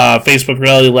 Facebook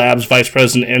Reality Labs Vice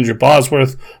President Andrew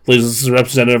Bosworth believes this is a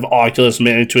representative of Oculus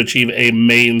managed to achieve a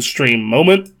mainstream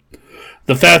moment.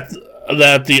 The fact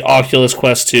that the Oculus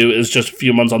Quest 2 is just a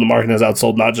few months on the market and has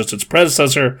outsold not just its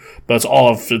predecessor, but it's all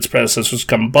of its predecessors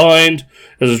combined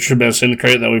is a tremendous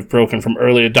indicator that we've broken from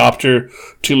early adopter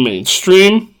to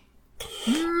mainstream.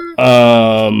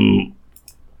 I'm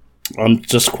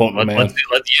just quoting a man.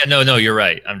 No, you're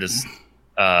right. I'm just...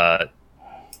 I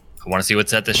want to see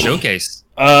what's at the showcase.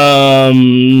 Yeah.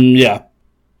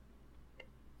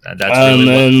 That's really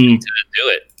what's going to do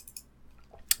it.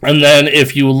 And then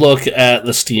if you look at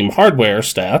the Steam hardware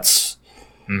stats,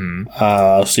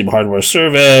 Steam hardware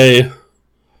survey,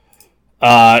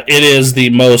 it is the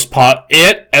most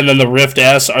it and then the Rift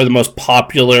S are the most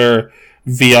popular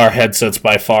VR headsets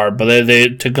by far, but they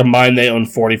to combine they own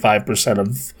 45%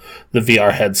 of the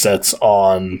VR headsets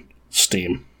on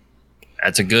Steam.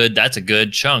 That's a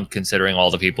good chunk considering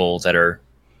all the people that are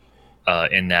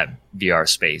in that VR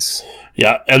space.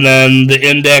 Yeah, and then the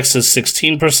Index is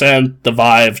 16%, the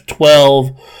Vive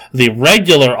 12%, the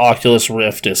regular Oculus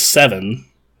Rift is 7%.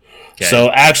 Okay. So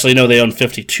actually, no, they own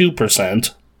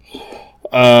 52%.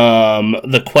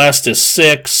 The Quest is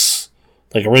 6%,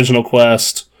 original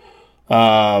Quest.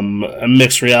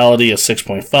 Mixed Reality is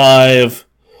 6.5%.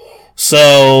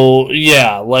 So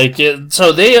yeah,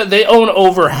 so they own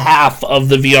over half of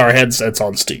the VR headsets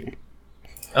on Steam.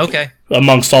 Okay.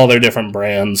 Amongst all their different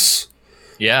brands.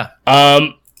 Yeah.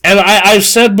 And I've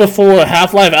said before,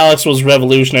 Half-Life Alyx was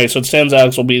revolutionary, so it stands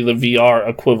Alyx will be the VR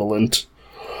equivalent.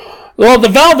 Well, the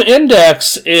Valve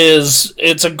Index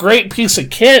it's a great piece of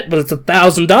kit, but it's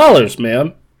 $1,000,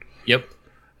 man. Yep.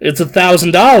 It's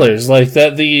 $1,000.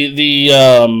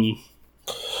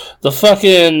 The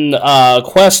fucking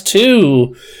Quest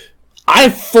 2, I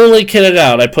fully kitted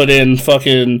out. I put in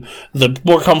fucking the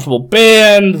more comfortable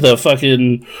band, the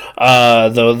fucking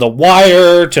the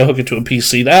wire to hook it to a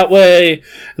PC that way,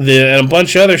 and a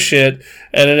bunch of other shit,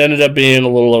 and it ended up being a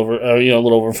little over a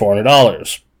little over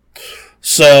 $400.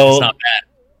 So It's not bad.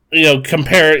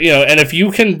 Compare, and if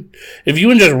you can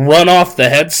just run off the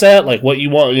headset, like what you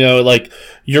want, like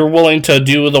you're willing to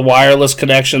do the wireless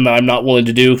connection that I'm not willing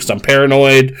to do because I'm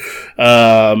paranoid,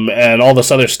 and all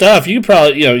this other stuff, you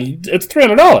probably, it's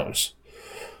 $300.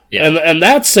 Yeah. And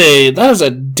that is a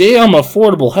damn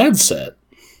affordable headset.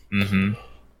 Mm-hmm.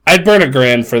 I'd burn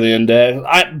 $1,000 for the Index.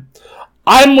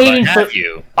 I'm waiting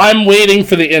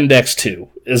for the Index 2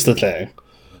 is the thing.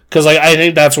 Because I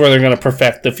think that's where they're going to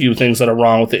perfect the few things that are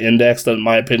wrong with the Index that, in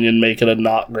my opinion, make it a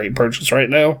not great purchase right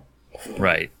now.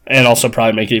 Right. And also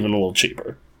probably make it even a little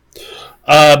cheaper.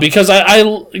 Because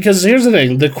here's the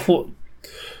thing, the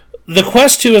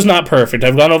Quest 2 is not perfect.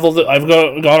 I've gone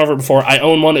over it before. I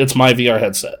own one. It's my VR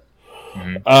headset.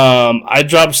 Mm-hmm. I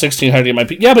dropped $1,600 to get my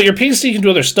PC. Yeah, but your PC can do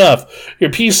other stuff. Your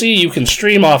PC, you can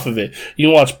stream off of it. You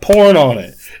can watch porn on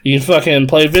it. You can fucking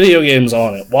play video games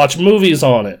on it. Watch movies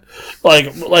on it.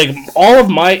 Like all of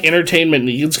my entertainment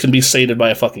needs can be sated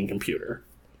by a fucking computer.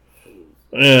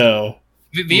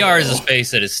 VR is a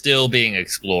space that is still being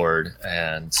explored,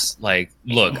 and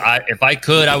look, if I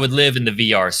could, I would live in the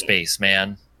VR space,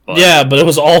 man. But it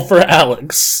was all for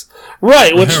Alex,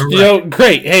 right? Which right.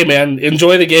 Great. Hey, man,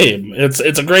 enjoy the game. It's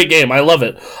a great game. I love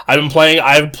it. I've been playing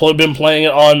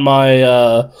it on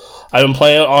my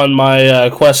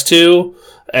Quest 2,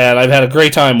 and I've had a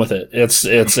great time with it.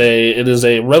 It is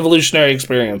a revolutionary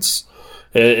experience.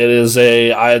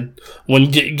 GameSpot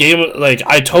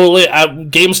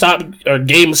or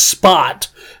GameSpot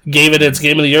gave it its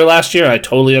Game of the Year last year, and I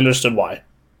totally understood why.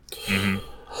 Mm-hmm.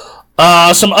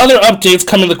 Some other updates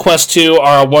coming to Quest 2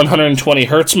 are 120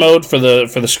 hertz mode for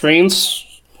the screens.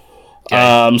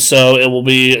 Okay. So it will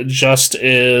be just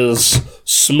as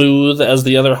smooth as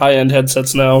the other high-end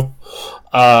headsets now.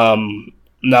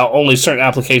 Now only certain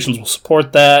applications will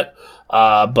support that,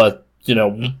 but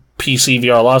PC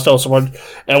VR lost all support.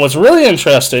 And what's really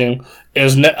interesting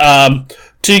is to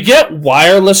get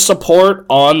wireless support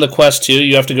on the Quest 2,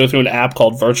 you have to go through an app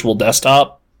called Virtual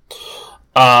Desktop.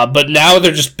 But now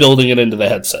they're just building it into the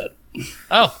headset.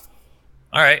 Oh,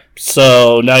 all right.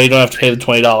 So now you don't have to pay the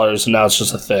 $20, and now it's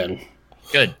just a thing.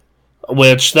 Good.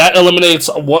 Which that eliminates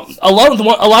a lot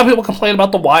of people complain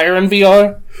about the wire in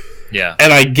VR. Yeah,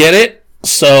 and I get it.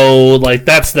 So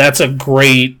that's a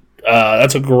great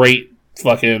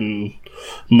fucking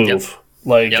move.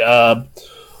 Yep.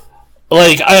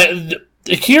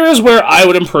 Here is where I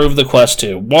would improve the Quest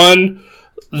 2. One,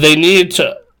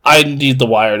 I need the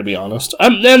wire, to be honest.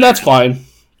 And that's fine.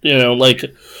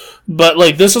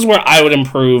 But this is where I would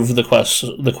improve the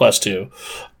Quest 2.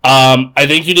 I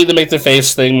think you need to make the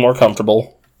face thing more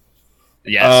comfortable.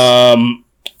 Yes.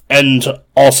 And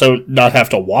also not have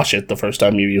to wash it the first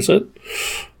time you use it.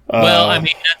 Well, I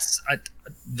mean, that's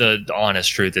the honest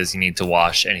truth is you need to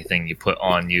wash anything you put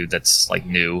on you that's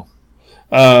new.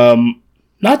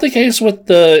 Not the case with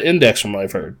the Index, from what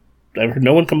I've heard. I've heard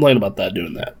no one complain about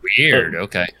doing that. Weird.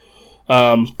 Okay.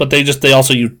 But they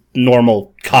also use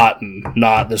normal cotton,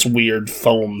 not this weird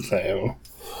foam thing.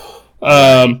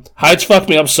 Heights fucked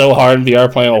me up so hard in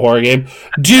VR playing a horror game.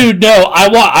 Dude, no,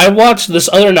 I watched this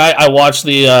other night, I watched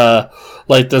the,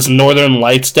 this Northern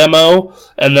Lights demo,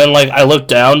 and then, I looked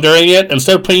down during it,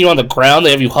 instead of putting you on the ground,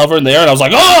 they have you hover in the air, and I was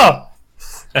like, oh!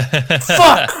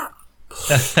 Fuck!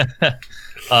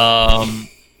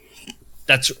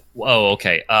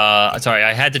 Okay. Sorry,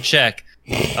 I had to check.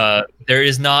 There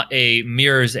is not a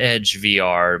Mirror's Edge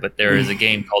VR, but there is a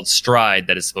game called Stride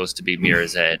that is supposed to be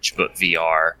Mirror's Edge, but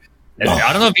VR. And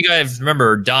I don't know if you guys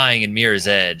remember dying in Mirror's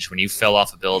Edge when you fell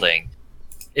off a building.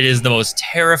 It is the most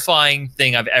terrifying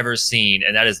thing I've ever seen,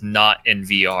 and that is not in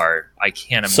VR. I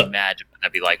can't imagine what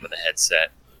that'd be like with a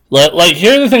headset.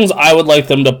 Here are the things I would like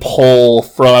them to pull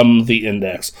from the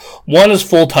Index. One is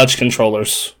full touch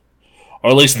controllers,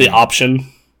 or at least the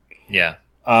option. Yeah.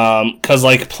 Because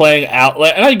playing out,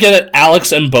 and I get it,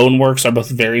 Alex and Boneworks are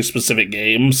both very specific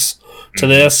games to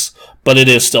this, but it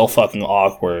is still fucking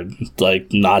awkward,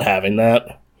 not having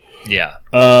that. Yeah.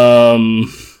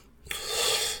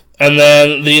 And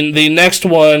then the next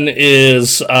one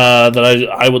is that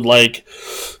I would like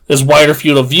is wider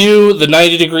field of view. The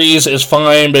 90 degrees is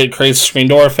fine, but it creates a screen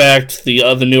door effect.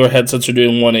 The newer headsets are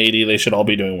doing 180. They should all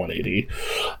be doing 180.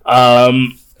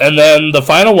 And then the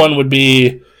final one would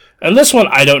be, and this one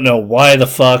I don't know why the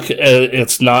fuck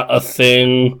it's not a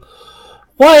thing.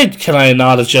 Why can I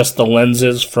not adjust the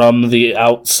lenses from the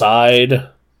outside?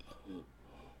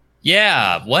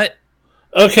 Yeah, what?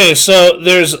 Okay, so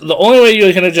there's the only way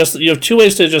you can adjust. You have two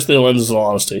ways to adjust the lenses. In all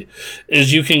honesty,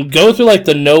 is you can go through like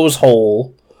the nose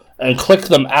hole and click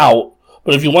them out.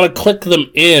 But if you want to click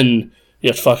them in, you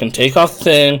have to fucking take off the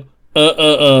thing.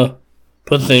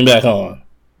 Put the thing back on.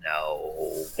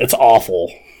 No. It's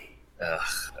awful. Ugh.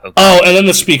 Okay. Oh, and then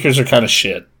the speakers are kind of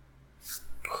shit.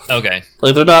 Okay.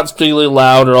 Like they're not particularly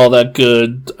loud or all that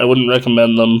good. I wouldn't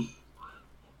recommend them.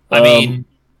 I mean,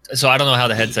 so I don't know how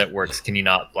the headset works. Can you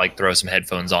not like throw some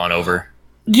headphones on over?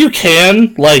 You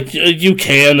can, you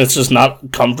can. It's just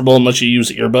not comfortable unless you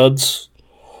use earbuds.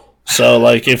 So,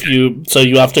 like, you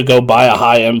have to go buy a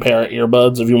high-end pair of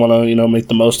earbuds if you want to, make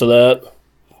the most of that.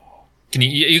 Can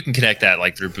you can connect that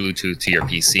like through Bluetooth to your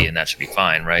PC and that should be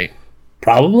fine, right?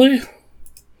 Probably.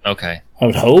 Okay. I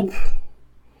would hope.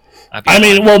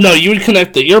 Well, no, you would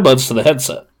connect the earbuds to the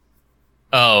headset.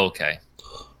 Oh, okay.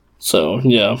 So,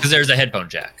 yeah. Because there's a headphone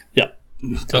jack. Yeah.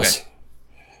 Okay.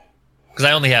 Because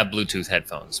I only have Bluetooth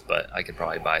headphones, but I could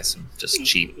probably buy some just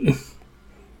cheap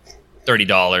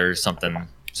 $30 something.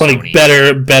 Like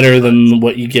better than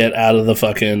what you get out of the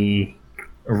fucking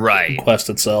Quest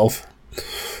itself.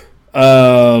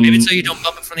 Maybe so you don't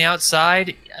bump it from the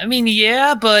outside. I mean,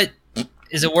 yeah, but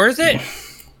is it worth it?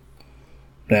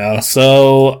 Yeah.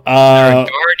 So Is there a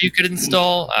guard you could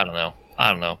install? I don't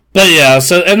know. But yeah,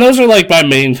 and those are like my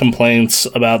main complaints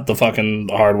about the fucking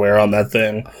hardware on that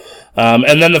thing.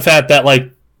 And then the fact that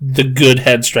like the good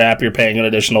head strap you're paying an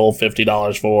additional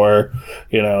 $50 for,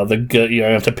 the good you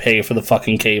have to pay for the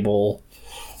fucking cable,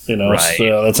 right.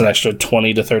 So that's an extra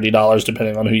 $20 to $30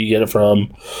 depending on who you get it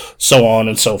from, so on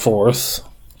and so forth.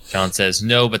 John says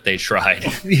no, but they tried.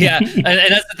 Yeah, and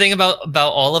that's the thing about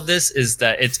all of this is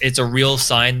that it's a real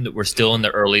sign that we're still in the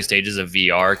early stages of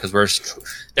VR because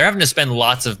they're having to spend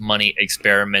lots of money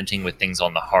experimenting with things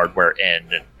on the hardware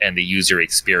end and the user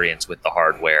experience with the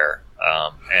hardware,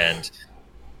 and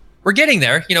we're getting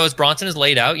there. As Bronson has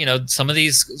laid out, some of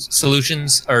these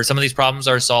solutions or some of these problems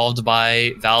are solved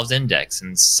by Valve's Index,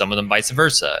 and some of them vice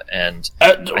versa, and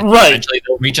eventually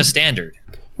they'll reach a standard.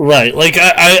 Right, like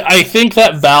I think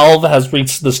that Valve has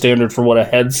reached the standard for what a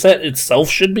headset itself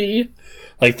should be.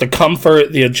 Like the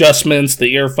comfort, the adjustments,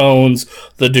 the earphones,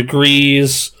 the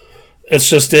degrees. It's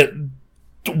just cables.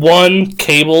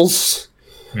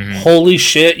 Mm-hmm. Holy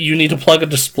shit, you need to plug a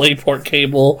DisplayPort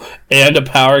cable and a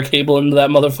power cable into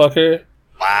that motherfucker.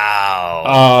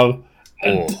 Wow.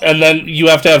 And then you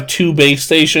have to have two base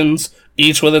stations,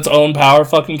 each with its own power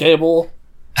fucking cable.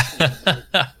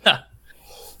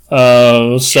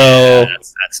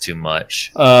 That's too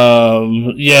much.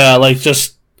 Like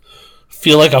just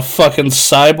feel like a fucking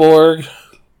cyborg.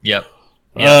 Yep.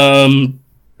 So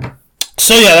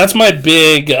yeah, that's my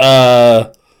big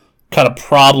kind of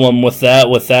problem with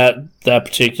that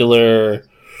particular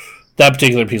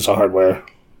piece of hardware.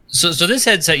 So this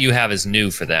headset you have is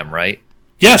new for them, right?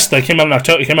 Yes, that came out in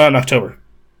October. It came out in October.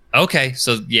 Okay,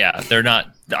 so yeah, they're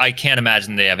not. I can't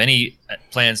imagine they have any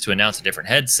plans to announce a different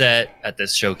headset at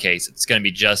this showcase. It's going to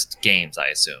be just games, I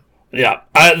assume. Yeah,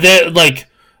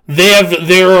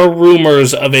 there are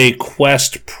rumors of a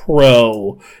Quest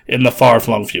Pro in the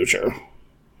far-flung future.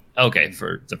 Okay,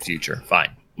 for the future,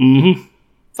 fine. Mm-hmm.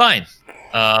 Fine.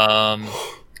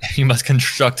 You must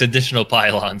construct additional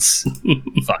pylons.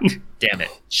 Fuck. Damn it.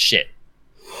 Shit.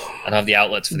 I don't have the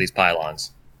outlets for these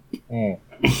pylons. One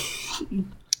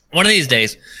of these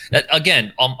days,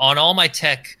 again, on all my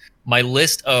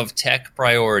list of tech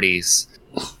priorities,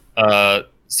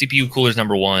 CPU coolers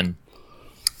number one.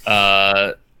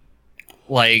 The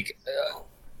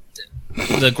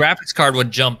graphics card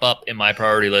would jump up in my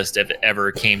priority list if it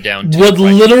ever came down to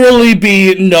literally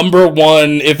be number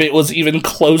one if it was even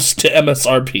close to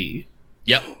MSRP.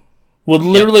 Yep. Would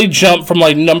literally jump from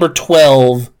like number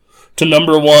 12 to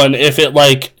number one if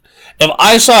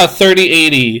I saw a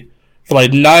 3080 for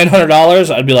like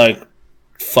 $900, I'd be like,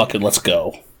 fuck it, let's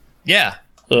go. Yeah.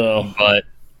 But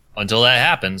until that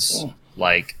happens,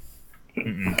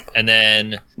 and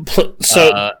then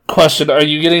question, are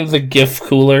you getting the GIF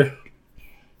cooler?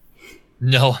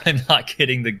 No, I'm not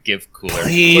getting the GIF cooler.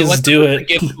 Please do it. What's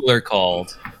the GIF cooler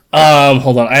called?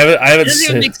 Hold on. I haven't. It doesn't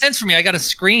even make sense for me. I got a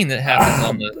screen that happens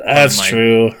on the. That's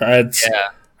true. I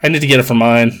need to get it for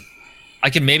mine. I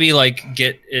can maybe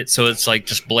get it so it's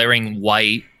just blaring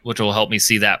white, which will help me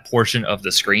see that portion of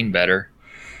the screen better.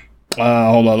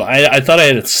 Hold on. I thought I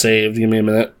had it saved. Give me a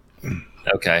minute.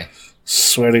 Okay.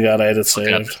 Swear to God, I had it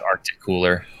saved. Arctic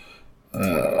cooler.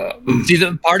 See,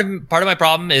 the part of my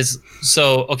problem is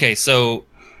so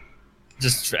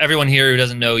just for everyone here who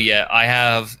doesn't know yet, I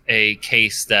have a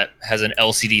case that has an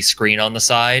LCD screen on the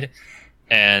side,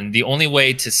 and the only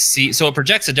way to see, so it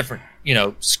projects a different,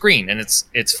 screen, and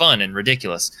it's fun and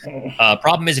ridiculous.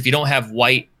 Problem is, if you don't have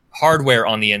white hardware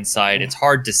on the inside, it's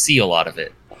hard to see a lot of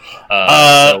it.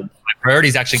 So my priority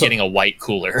is actually getting a white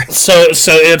cooler. So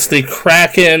it's the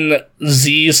Kraken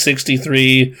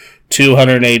Z63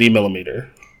 280 millimeter.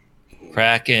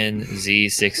 Kraken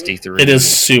Z63. It is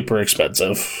super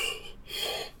expensive.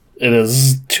 It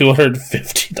is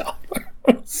 $250.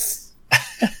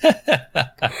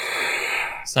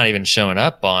 It's not even showing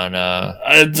up on.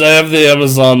 I have the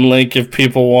Amazon link if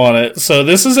people want it. So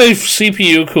this is a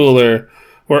CPU cooler.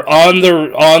 We're on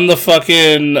the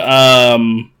fucking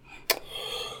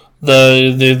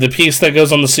the piece that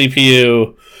goes on the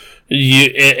CPU.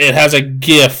 It has a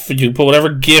GIF. You put whatever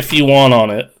GIF you want on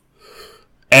it.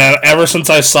 And ever since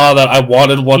I saw that, I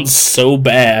wanted one so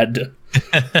bad.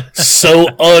 So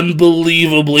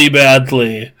unbelievably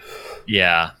badly.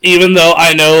 Yeah. Even though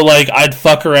I know, like, I'd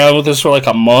fuck around with this for, like,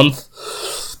 a month.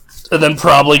 And then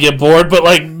probably get bored. But,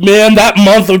 like, man, that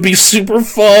month would be super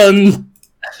fun.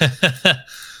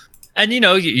 And,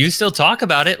 you still talk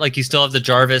about it. Like, you still have the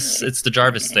Jarvis. It's the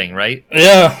Jarvis thing, right?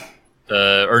 Yeah.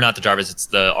 Or not the Jarvis, it's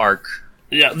the Arc.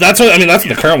 Yeah, that's what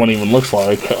the current one even looks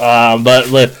like.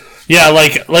 Yeah,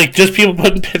 like just people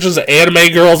putting pictures of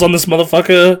anime girls on this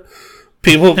motherfucker.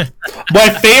 People, my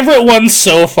favorite one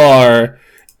so far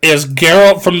is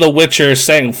Geralt from The Witcher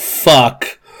saying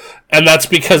 "fuck," and that's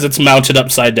because it's mounted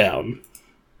upside down.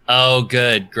 Oh,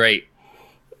 good, great,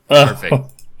 perfect.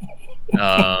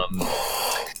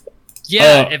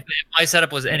 If my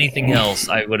setup was anything else,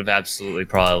 I would have absolutely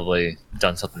probably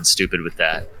done something stupid with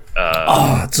that.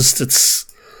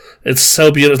 It's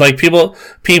so beautiful. Like people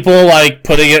like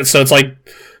putting it so it's like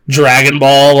Dragon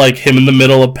Ball, like him in the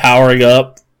middle of powering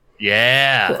up.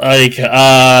 Yeah. Like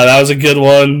that was a good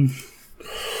one.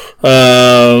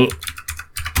 Oh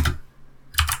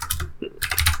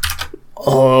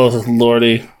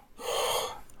lordy.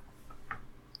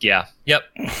 Yeah. Yep.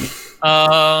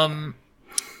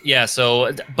 Yeah.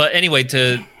 So, but anyway,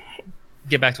 to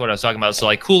get back to what I was talking about, so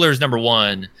like coolers number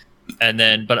one, and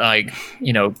then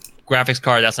graphics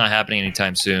card, that's not happening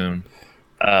anytime soon.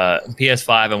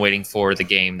 PS5, I'm waiting for the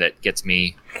game that gets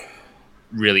me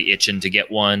really itching to get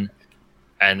one.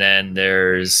 And then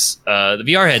there's the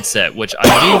VR headset, which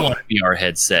I do want a VR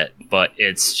headset, but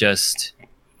it's just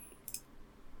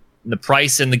the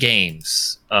price and the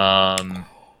games.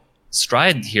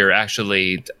 Stride here,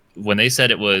 actually, when they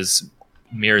said it was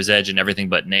Mirror's Edge and everything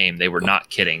but name, they were not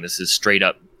kidding. This is straight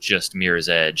up just Mirror's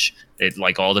Edge. It,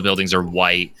 like, all the buildings are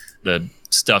white. The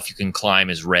stuff you can climb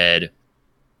is red.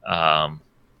 Wow.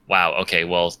 Okay.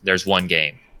 Well, there's one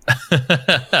game.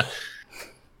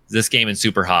 This game is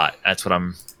super hot. That's what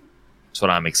I'm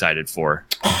excited for.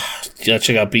 Yeah,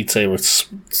 check out Beat Saber. It's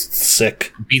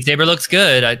sick. Beat Saber looks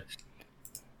good.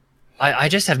 I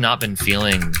just have not been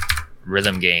feeling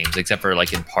rhythm games except for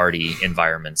like in party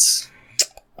environments.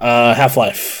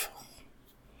 Half-Life.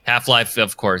 Half-Life,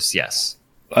 of course. Yes.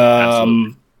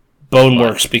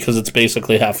 Boneworks, because it's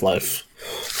basically Half-Life.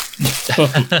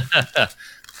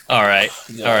 All right.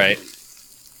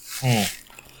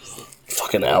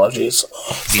 Fucking allergies.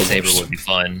 Beat Saber would be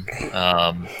fun.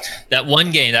 That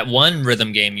one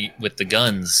rhythm game with the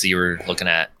guns you were looking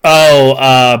at.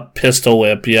 Oh, Pistol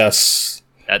Whip, yes.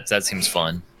 That seems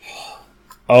fun.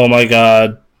 Oh my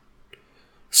god.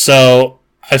 So,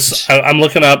 I'm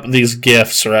looking up these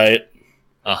GIFs, right?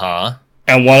 Uh-huh.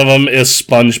 And one of them is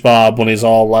SpongeBob when he's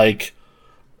all like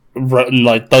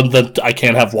the I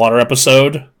can't have water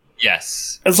episode.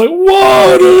 Yes. It's like,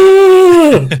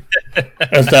 water!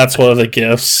 And that's one of the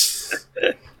GIFs.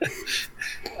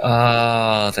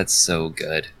 Oh, that's so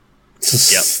good.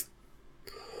 Just,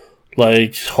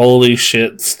 like, holy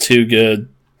shit, it's too good.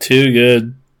 Too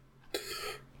good.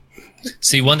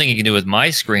 See, one thing you can do with my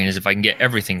screen is if I can get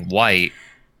everything white,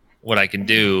 what I can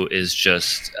do is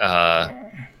just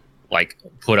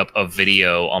put up a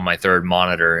video on my third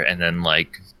monitor and then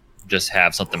just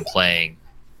have something playing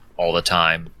all the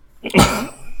time.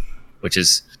 Which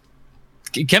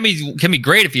can be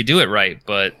great if you do it right,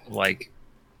 but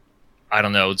I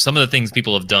don't know, some of the things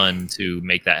people have done to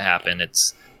make that happen,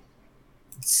 it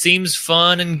seems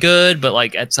fun and good,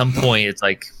 but at some point it's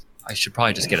like I should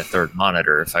probably just get a third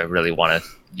monitor if I really want to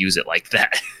use it like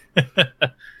that.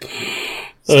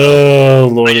 Oh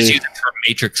lordy. I just use it for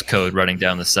matrix code running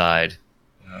down the side.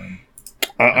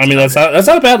 I mean, that's not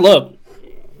a bad look.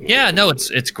 Yeah, no,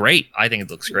 it's great. I think it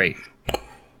looks great.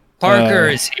 Parker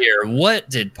is here. What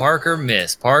did Parker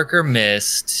miss? Parker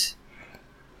missed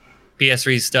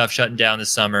PS3 stuff shutting down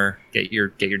this summer. Get your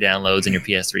downloads and your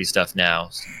PS3 stuff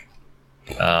now.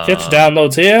 Get your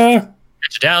downloads here.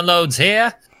 Get your downloads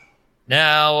here.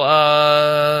 Now,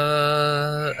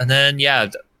 and then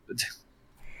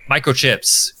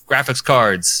microchips, graphics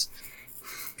cards,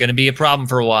 gonna be a problem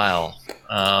for a while.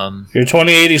 Your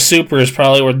 2080 Super is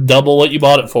probably worth double what you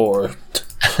bought it for.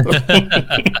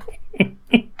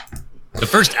 The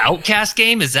first Outcast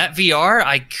game, is that VR?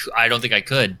 I don't think I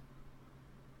could.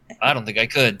 Fuck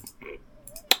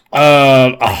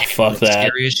that.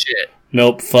 Scary as shit.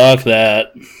 Nope, fuck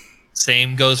that.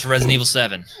 Same goes for Resident Evil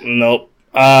 7. Nope.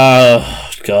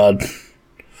 God.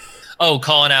 Oh,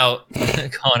 calling out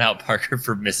Parker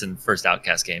for missing first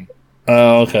Outcast game.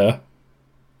 Oh, okay.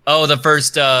 Oh, the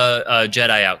first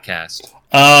Jedi Outcast.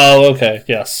 Oh, okay.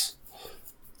 Yes.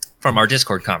 From our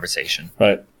Discord conversation.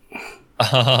 Right.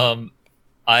 I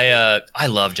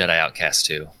love Jedi Outcast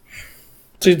 2.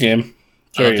 It's a good game.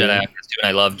 I love Jedi Outcast 2, and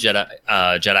I love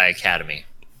Jedi Academy.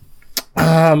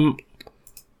 My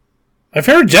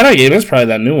favorite Jedi game is probably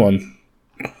that new one.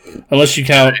 Unless you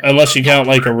count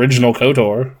like original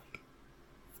KOTOR.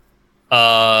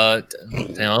 I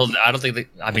don't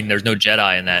think there's no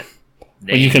Jedi in that.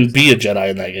 But you can be a Jedi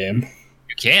in that game.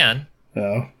 You can.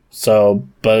 Yeah. So,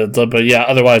 but yeah.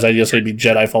 Otherwise, I guess it'd be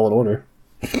Jedi Fallen Order.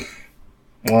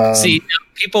 See,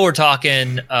 people were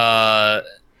talking.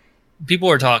 People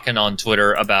were talking on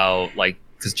Twitter about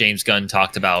because James Gunn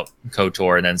talked about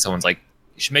KOTOR, and then someone's like,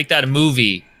 "You should make that a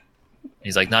movie." And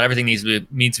he's like, "Not everything needs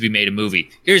to be made a movie."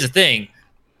 Here's the thing: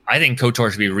 I think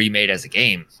KOTOR should be remade as a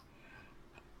game.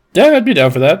 Yeah, I'd be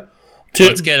down for that.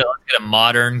 Let's get a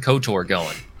modern KOTOR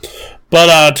going.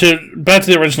 But back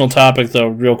to the original topic, though,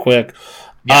 real quick.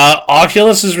 Yeah.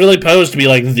 Oculus is really posed to be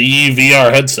like the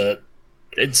VR headset.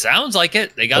 It sounds like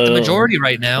it. They got the majority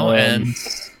right now, and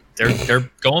they're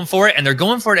going for it, and they're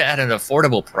going for it at an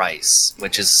affordable price,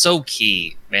 which is so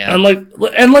key, man. And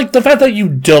like the fact that you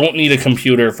don't need a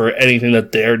computer for anything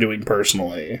that they're doing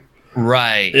personally,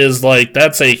 right, is like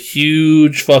that's a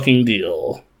huge fucking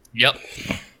deal. Yep.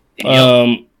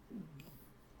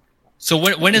 So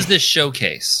when is this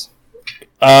showcase?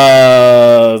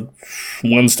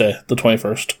 Wednesday, the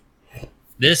 21st.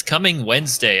 This coming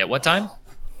Wednesday at what time?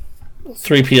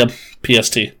 3 p.m.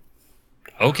 PST.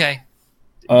 Okay.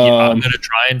 I'm gonna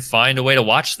try and find a way to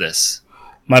watch this.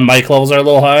 My mic levels are a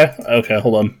little high. Okay,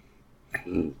 hold on.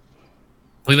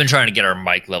 We've been trying to get our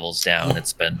mic levels down.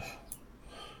 It's been.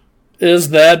 Is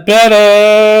that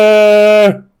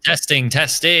better? Testing.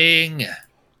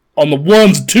 On the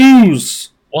ones, twos.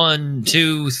 1,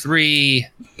 2, 3.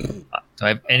 Do I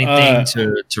have anything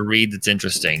to read that's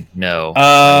interesting? No.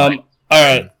 All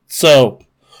right. So,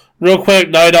 real quick,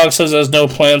 Naughty Dog says there's no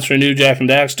plans for new Jak and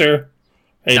Daxter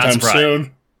anytime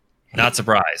soon. Not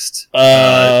surprised.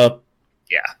 Yeah.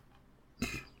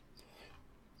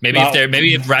 Maybe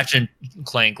if Ratchet and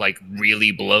Clank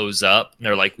really blows up, and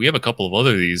they're like, we have a couple of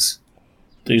other these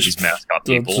mascot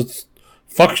people.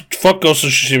 Fuck Ghost of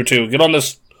Tsushima 2. Get on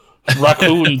this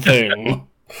raccoon thing.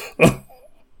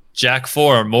 Jak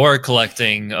 4, more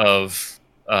collecting of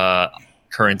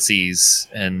currencies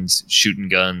and shooting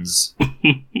guns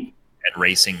and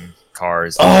racing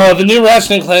cars. Oh, the new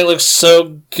Ratchet and Clank looks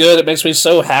so good. It makes me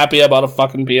so happy about a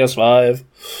fucking PS5.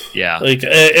 Yeah.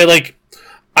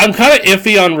 I'm kind of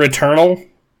iffy on Returnal.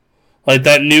 Like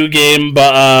that new game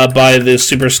by the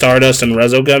Super Stardust and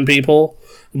Resogun people.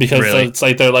 Because it's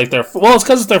it's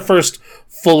because it's their first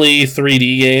fully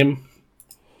 3D game.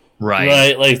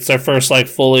 Right? Like it's their first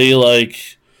fully big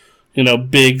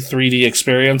 3D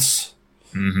experience.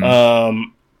 Mm-hmm.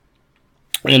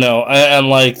 And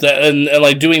like that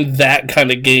and doing that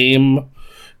kind of game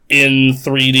in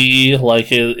 3D,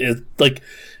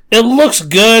 it looks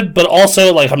good, but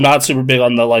also I'm not super big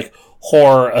on the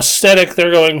horror aesthetic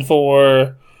they're going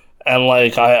for. And I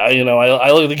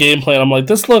look at the gameplay and I'm like,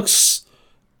 this looks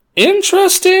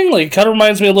interesting. It kind of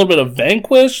reminds me a little bit of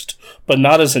Vanquished, but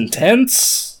not as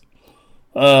intense.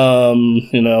 So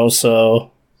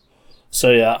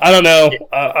yeah, I don't know.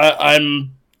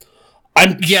 I'm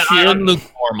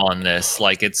lukewarm on this.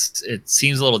 It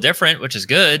seems a little different, which is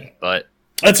good, but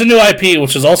it's a new IP,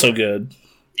 which is also good.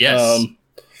 Yes.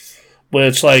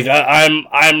 Which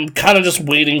I'm kind of just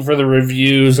waiting for the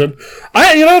reviews, and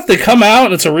if they come out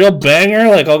and it's a real banger,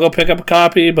 I'll go pick up a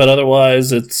copy. But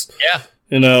otherwise, it's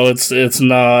it's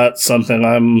not something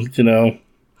I'm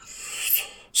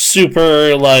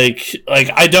super I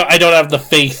don't have the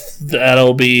faith that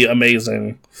it'll be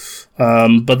amazing.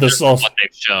 But this is also what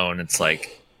they've shown. It's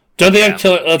don't they have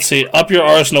Killing? Let's see. Up Your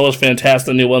Arsenal is fantastic.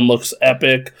 The new one looks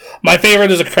epic. My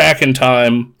favorite is A Crack in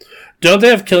Time. Don't they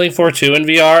have Killing Floor 2 in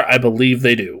VR? I believe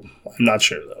they do. I'm not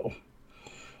sure though.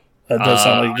 That does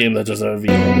sound like a game that doesn't have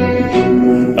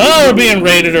VR. Oh, we're being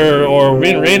rated or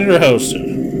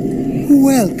hosted.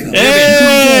 Welcome.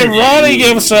 Hey, Ronnie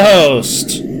gave us a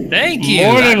host. Thank you.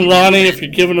 Morning, Ronnie, if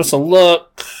you're giving us a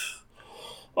look.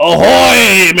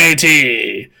 Ahoy,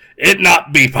 matey! It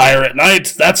not be pirate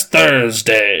night, that's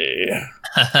Thursday.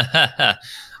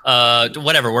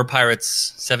 Whatever, we're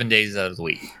pirates 7 days out of the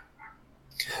week.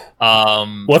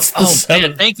 What's the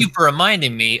seventh? Thank you for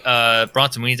reminding me.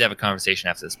 Bronson, we need to have a conversation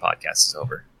after this podcast is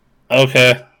over.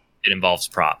 Okay. It involves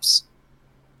props.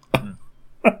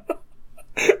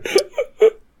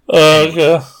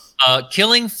 Okay.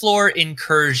 Killing Floor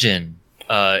Incursion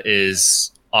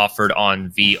is offered on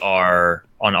VR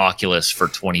on Oculus for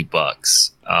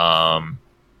 $20.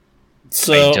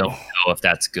 So I don't know if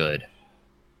that's good.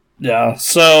 yeah.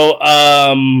 So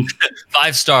 5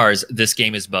 stars. This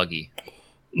game is buggy.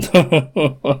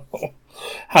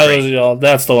 how is y'all?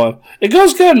 That's the one. It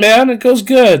goes good, man. It goes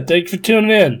good. Thanks for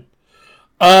tuning in.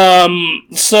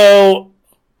 So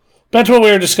back to what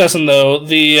we were discussing, though.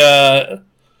 The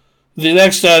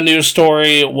next news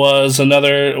story was so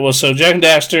Jack and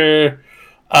Daxter.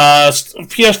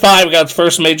 PS5 got its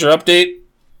first major update.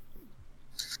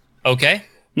 Okay.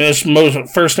 First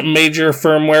major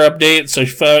firmware update. So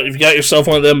if you got yourself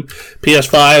one of them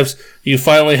PS5s, you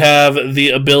finally have the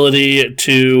ability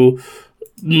to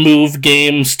move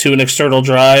games to an external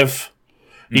drive.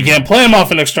 You can't play them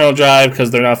off an external drive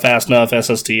because they're not fast enough,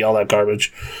 SSD, all that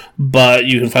garbage. But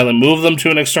you can finally move them to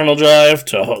an external drive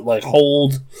to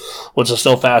hold, which is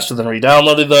still faster than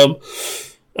re-downloading them.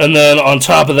 And then on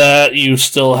top of that, you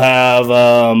still have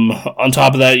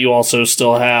you also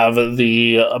still have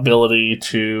the ability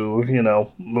to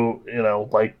move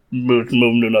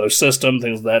to another system,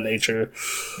 things of that nature.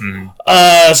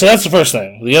 So that's the first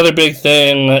thing. The other big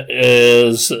thing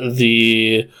is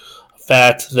the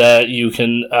fact that you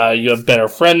have better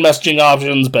friend messaging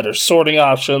options, better sorting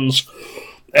options,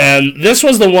 and this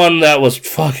was the one that was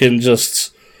fucking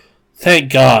just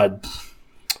thank God.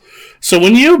 So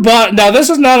when you buy... Now, this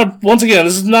is not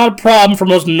a problem for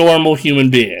most normal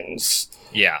human beings.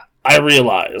 Yeah. I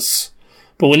realize.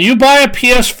 But when you buy a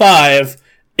PS5,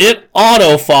 it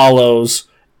auto-follows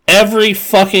every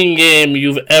fucking game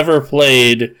you've ever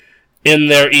played in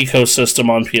their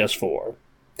ecosystem on PS4.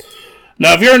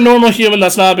 Now, if you're a normal human,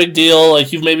 that's not a big deal.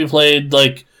 Like, you've maybe played,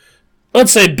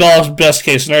 let's say best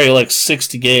case scenario,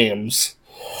 60 games.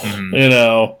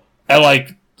 And,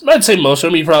 I'd say most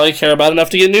of them you probably care about enough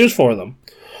to get news for them.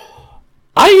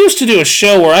 I used to do a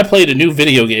show where I played a new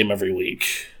video game every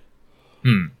week.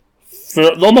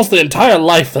 For almost the entire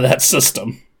life of that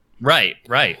system. Right.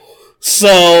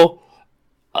 So,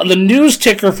 the news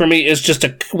ticker for me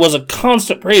was a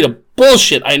constant parade of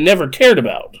bullshit I never cared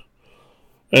about.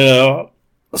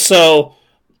 So,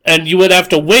 and you would have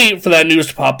to wait for that news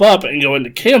to pop up and go in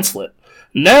to cancel it.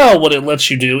 Now, what it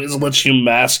lets you do is it lets you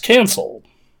mass cancel.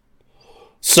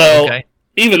 So,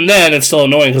 even then, it's still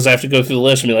annoying because I have to go through the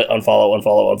list and be like, unfollow.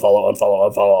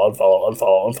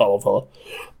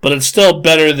 But it's still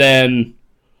better than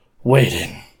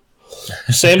waiting.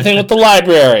 Same thing with the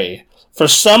library. For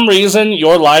some reason,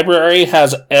 your library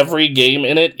has every game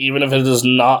in it, even if it is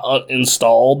not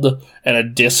installed and a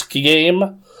disc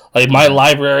game. Like, my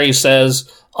library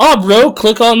says, oh, bro,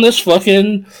 click on this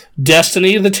fucking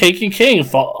Destiny the Taken King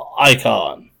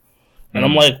icon. And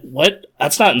I'm like, what?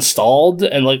 That's not installed?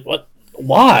 And what?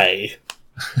 Why?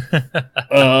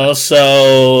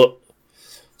 So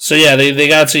yeah, they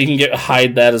got so you can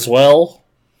hide that as well.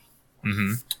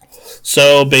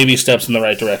 So baby steps in the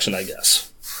right direction, I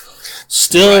guess.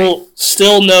 Still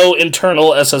no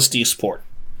internal SSD support.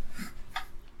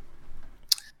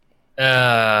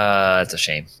 That's a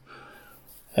shame.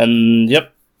 And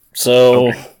yep.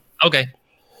 So okay.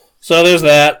 So there's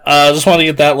that. Just want to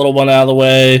get that little one out of the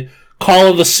way.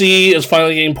 Call of the Sea is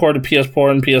finally getting ported to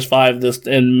PS4 and PS5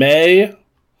 in May.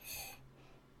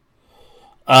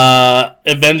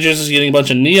 Avengers is getting a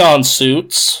bunch of neon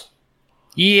suits.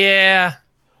 Yeah.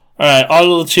 All right, on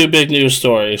to the two big news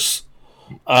stories.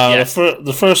 Yes.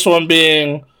 The first one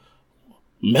being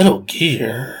Metal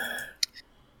Gear.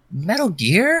 Metal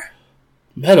Gear?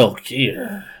 Metal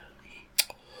Gear.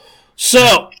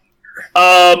 So,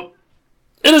 it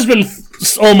has been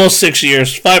almost 6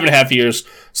 years, 5.5 years,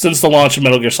 since the launch of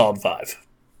Metal Gear Solid 5.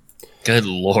 Good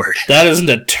lord. That is an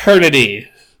eternity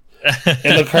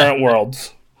in the current world.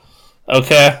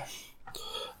 Okay?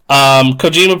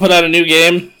 Kojima put out a new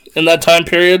game in that time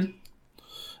period.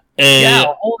 A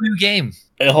whole new game.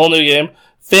 A whole new game.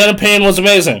 Phantom Pain was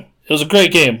amazing. It was a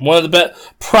great game. One of the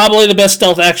best, probably the best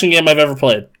stealth action game I've ever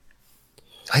played.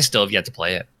 I still have yet to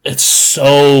play it. It's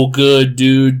so good,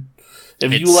 dude.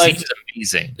 It seems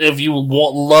amazing. If you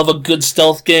love a good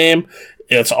stealth game,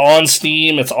 It's on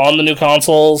Steam. It's on the new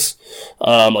consoles.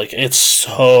 Like, it's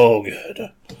so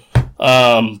good.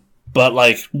 But,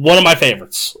 like, one of my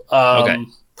favorites. Okay.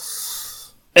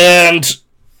 And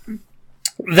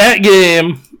that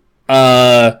game,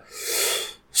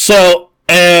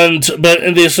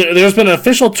 there's been an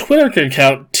official Twitter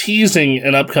account teasing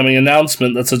an upcoming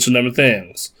announcement that such a number of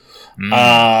things.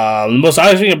 The most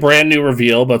obviously a brand new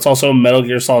reveal, but it's also Metal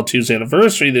Gear Solid 2's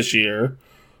anniversary this year,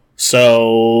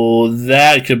 so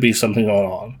that could be something going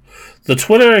on. The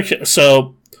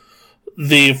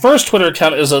first Twitter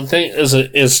account is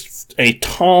a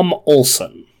Tom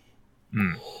Olsen.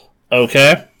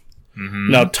 Okay?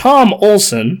 Mm-hmm. Now, Tom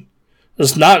Olsen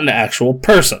is not an actual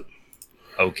person.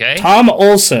 Okay. Tom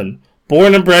Olsen,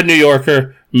 born and bred New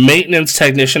Yorker, maintenance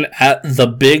technician at The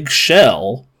Big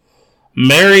Shell,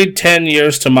 married 10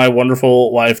 years to my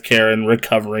wonderful wife, Karen,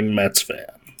 recovering Mets fan.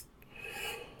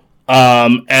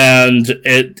 And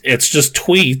it's just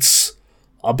tweets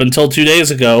up until 2 days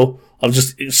ago of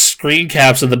just screen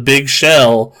caps of The Big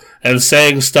Shell and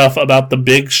saying stuff about The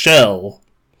Big Shell,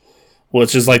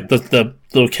 which is like the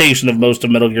location of most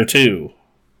of Metal Gear 2.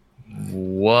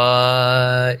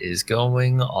 What is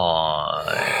going on?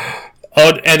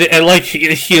 Oh, and like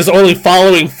he is only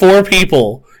following 4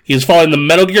 people. He is following the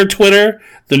Metal Gear Twitter,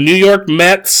 the New York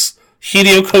Mets,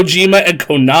 Hideo Kojima, and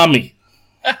Konami.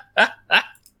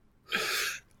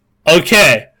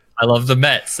 Okay. I love the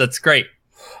Mets. That's great.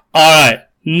 All right.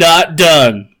 Not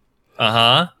done.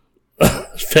 Uh-huh.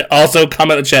 Also,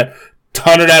 comment in the chat.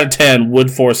 100 out of 10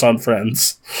 would force on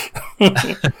friends.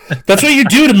 That's what you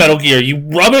do to Metal Gear. You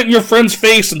rub it in your friend's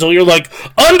face until you're like,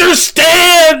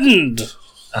 understand!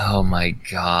 Oh my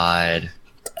god.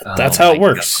 That's how it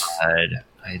works. God.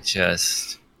 I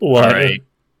just... What? All right.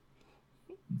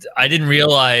 I didn't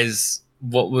realize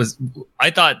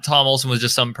I thought Tom Olsen was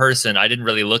just some person. I didn't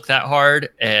really look that hard,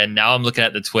 and now I'm looking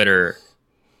at the Twitter.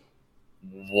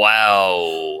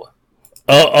 Wow.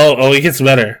 Oh, it gets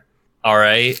better. All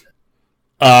right.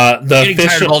 I'm getting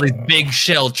tired of all these Big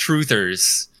Shell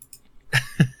truthers.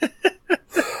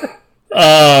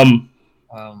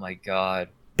 Oh my god.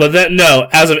 But then, no,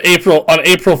 as of April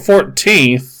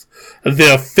 14th,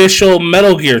 the official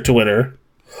Metal Gear Twitter,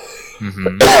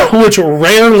 which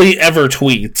rarely ever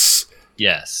tweets.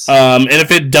 Yes. And if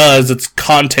it does, it's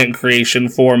content creation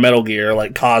for Metal Gear,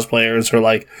 like cosplayers, or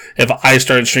like if I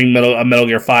started streaming a Metal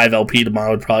Gear 5 LP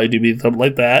tomorrow, it'd probably do something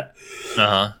like that.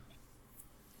 Uh-huh.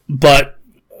 But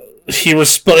they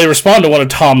respond to one of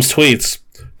Tom's tweets.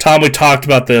 Tom, we talked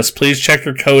about this. Please check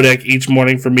your codec each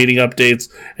morning for meeting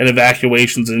updates and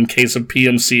evacuations in case of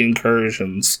PMC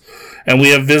incursions. And we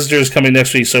have visitors coming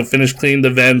next week, so finish cleaning the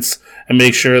vents and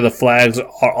make sure the flags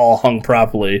are all hung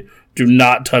properly. Do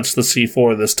not touch the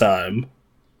C4 this time.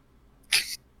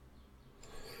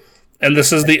 And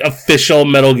this is the official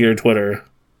Metal Gear Twitter.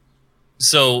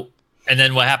 So, and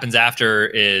then what happens after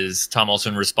is Tom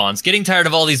Olsen responds, getting tired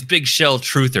of all these Big Shell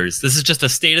truthers. This is just a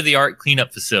state-of-the-art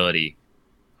cleanup facility.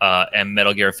 And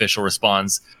Metal Gear official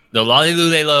responds, the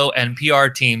Lalilulelo and PR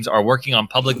teams are working on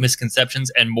public misconceptions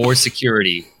and more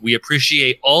security. We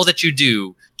appreciate all that you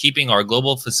do, keeping our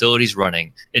global facilities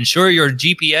running. Ensure your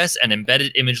GPS and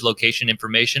embedded image location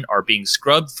information are being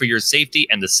scrubbed for your safety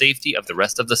and the safety of the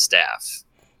rest of the staff.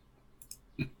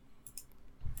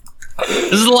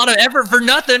 This is a lot of effort for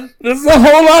nothing. This is a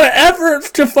whole lot of effort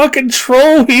to fucking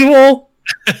troll people.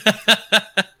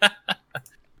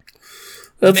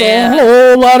 That's a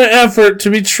whole lot of effort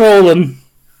to be trolling.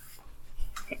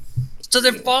 So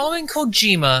they're following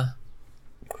Kojima,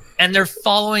 and they're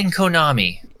following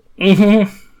Konami.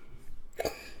 Mm-hmm.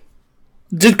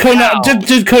 Did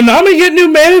Konami get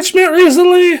new management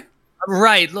recently?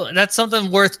 Right. Look, that's something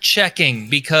worth checking,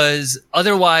 because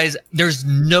otherwise, there's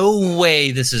no way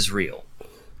this is real.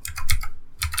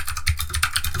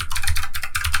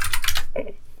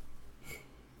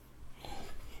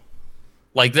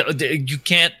 Like, you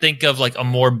can't think of like a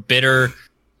more bitter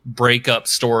breakup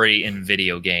story in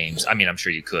video games. I mean, I'm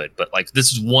sure you could, but like,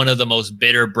 this is one of the most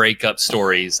bitter breakup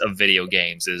stories of video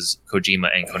games is Kojima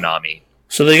and Konami.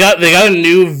 So they got a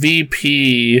new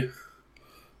VP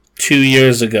 2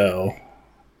 years ago.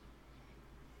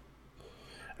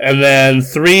 And then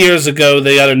 3 years ago,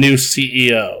 they got a new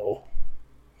CEO.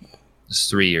 It's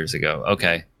 3 years ago.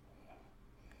 Okay.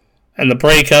 And the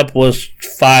breakup was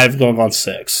 5 going on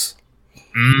 6.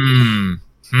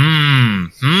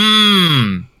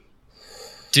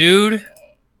 Dude.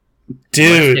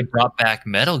 They brought back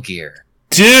Metal Gear.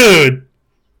 Dude,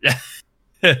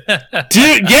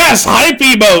 yes, hype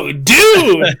emote.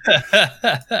 Dude.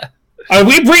 Are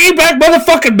we bringing back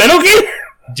motherfucking Metal Gear?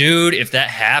 Dude, if that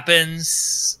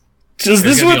happens,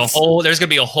 There's gonna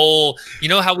be a whole. You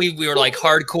know how we were like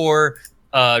hardcore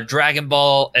Dragon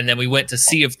Ball, and then we went to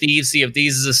Sea of Thieves. Sea of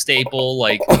Thieves is a staple.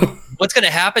 Like, what's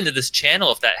gonna happen to this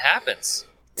channel if that happens?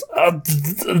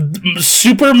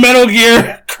 Super Metal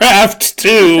Gear Craft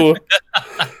 2.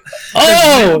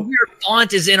 Metal Gear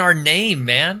font is in our name,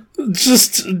 man.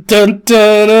 Just dun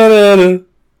dun dun dun.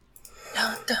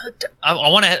 I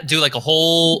want to do like a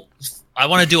whole. I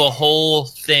want to do a whole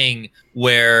thing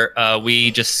where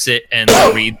we just sit and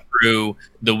read through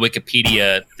the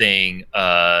Wikipedia thing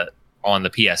on the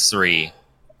PS3.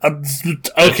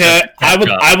 Okay,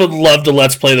 I would love to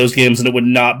let's play those games, and it would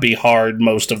not be hard,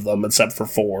 most of them, except for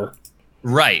 4.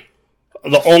 Right.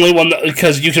 The only one,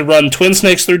 because you could run Twin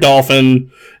Snakes through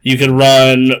Dolphin, you could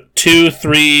run 2,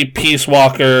 3, Peace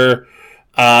Walker,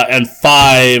 and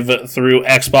 5 through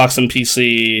Xbox and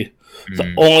PC.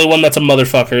 The only one that's a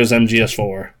motherfucker is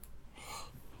MGS4.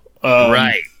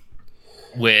 Right.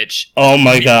 Which... Oh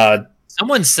my god.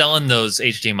 Someone's selling those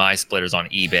HDMI splitters on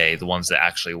eBay, the ones that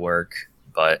actually work,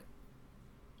 but...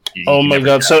 Oh my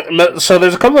god. So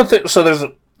there's a couple of things... So there's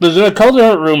a couple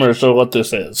different rumors of what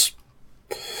this is.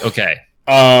 Okay.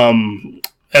 And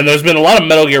there's been a lot of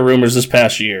Metal Gear rumors this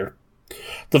past year.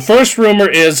 The first rumor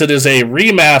is it is a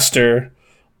remaster,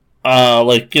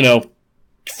 4K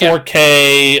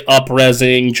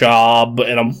up-resing job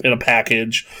in a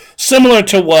package, similar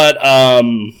to what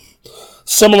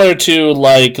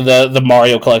like the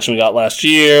Mario collection we got last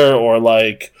year, or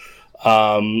like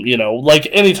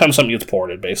anytime something gets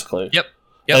ported, basically. Yep.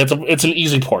 Like it's an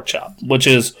easy port job, which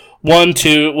is 1,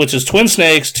 2, which is Twin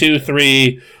Snakes, 2,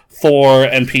 3, 4,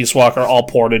 and Peace Walker all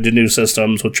ported to new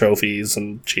systems with trophies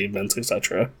and achievements,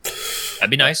 etc.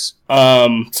 That'd be nice.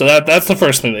 So that's the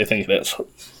first thing they think it is.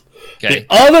 Okay. The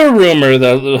other rumor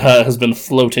that has been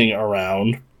floating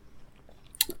around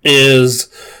is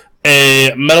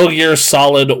a Metal Gear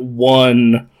Solid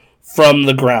 1 from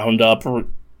the ground up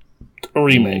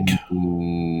remake.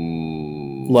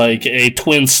 Ooh. Like a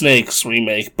Twin Snakes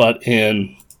remake, but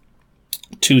in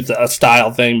a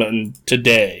style thing, but in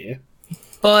today.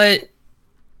 But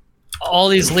all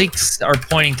these leaks are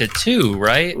pointing to 2,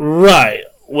 right? Right,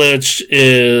 which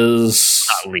is...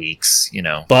 Not leaks,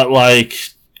 But like...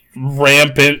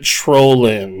 rampant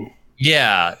trolling.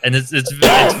 Yeah, and it's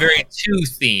very 2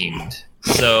 themed.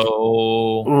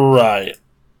 So right.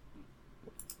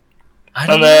 I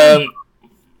don't know.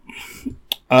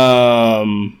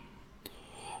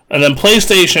 And then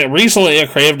PlayStation recently a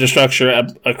creative director at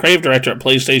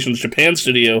PlayStation's Japan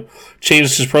studio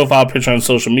changed his profile picture on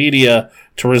social media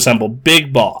to resemble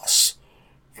Big Boss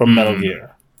from Metal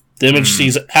Gear. The image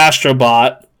sees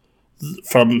Astrobot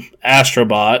from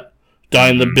Astrobot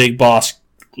dyeing the Big Boss,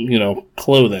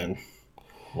 clothing.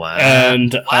 Wow.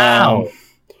 And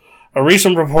a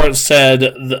recent report said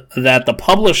that the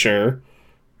publisher,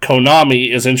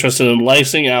 Konami, is interested in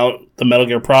licensing out the Metal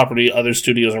Gear property to other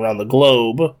studios around the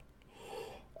globe.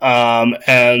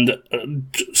 And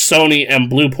Sony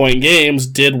and Bluepoint Games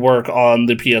did work on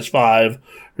the PS5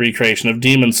 recreation of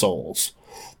Demon's Souls.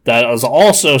 That was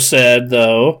also said,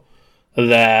 though,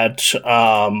 that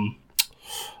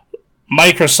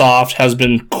Microsoft has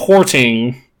been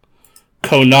courting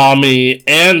Konami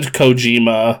and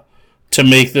Kojima to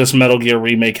make this Metal Gear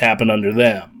remake happen under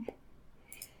them.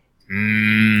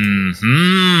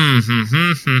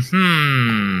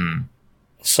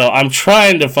 So I'm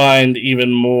trying to find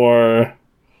even more...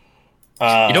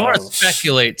 you don't want to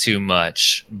speculate too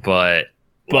much, but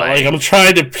I'm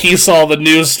trying to piece all the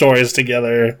news stories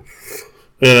together.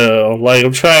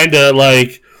 I'm trying to,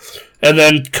 And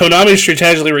then Konami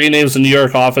strategically renames the New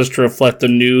York office to reflect the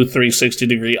new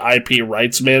 360-degree IP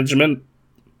rights management.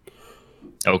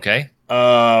 Okay.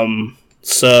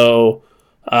 So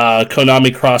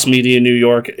Konami Cross Media New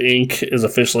York Inc. is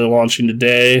officially launching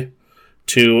today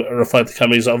to reflect the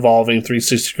company's evolving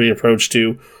 360-degree approach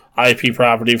to IP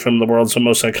property from the world's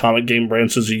most iconic game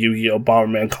branches of Yu-Gi-Oh!,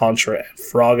 Bomberman, Contra, and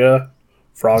Frogger.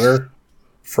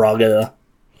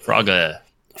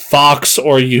 Fox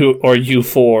or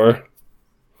U4.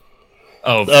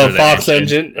 Fox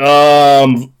engine.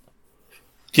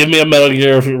 Give me a Metal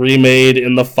Gear remade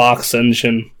in the Fox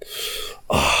engine.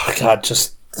 Oh god,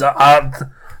 just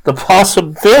the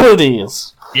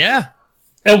possibilities. Yeah.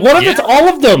 And what if it's all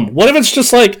of them? What if it's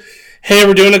just like, hey,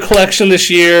 we're doing a collection this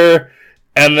year,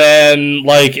 and then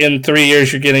in 3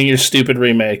 years you're getting your stupid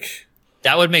remake?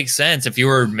 That would make sense. If you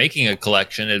were making a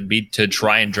collection, it'd be to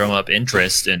try and drum up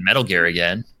interest in Metal Gear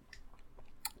again.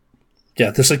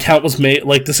 Yeah, this account was made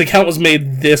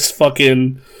this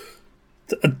fucking...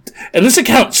 And this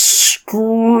account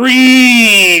screams.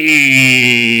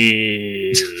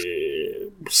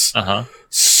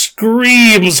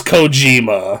 screams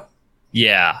Kojima.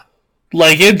 Yeah.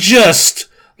 Like, it just...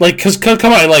 Like, because,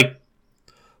 come on, like,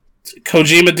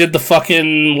 Kojima did the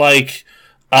fucking, like,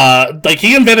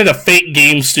 he invented a fake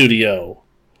game studio.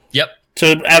 Yep.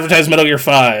 To advertise Metal Gear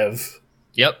 5.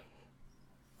 Yep.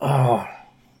 Oh.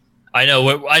 I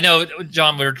know,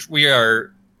 John, we're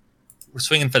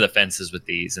swinging for the fences with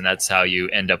these, and that's how you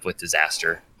end up with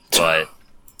disaster. But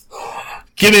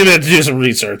give me a minute to do some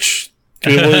research.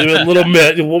 Give me a little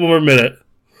minute, one more minute.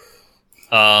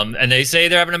 And they say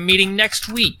they're having a meeting next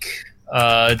week.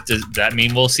 Does that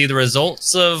mean we'll see the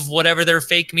results of whatever their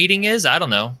fake meeting is? I don't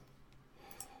know.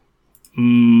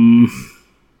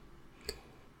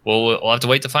 We'll have to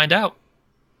wait to find out.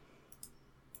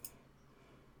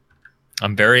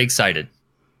 I'm very excited.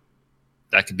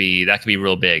 That could be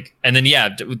real big. And then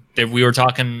we were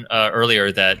talking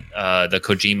earlier that the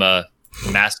Kojima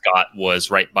mascot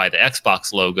was right by the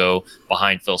Xbox logo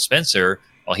behind Phil Spencer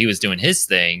while he was doing his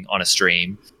thing on a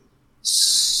stream.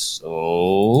 So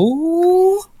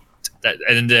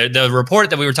the report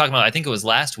that we were talking about, I think it was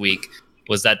last week,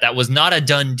 was that was not a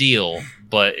done deal,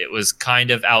 but it was kind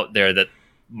of out there that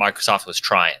Microsoft was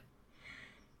trying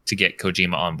to get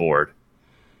Kojima on board.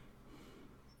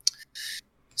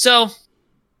 So,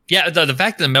 yeah, the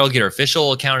fact that the Metal Gear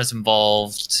official account is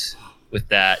involved with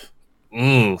that,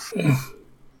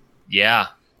 yeah.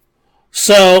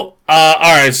 So,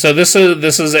 all right. So this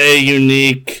is a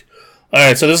unique. All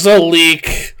right. So this is a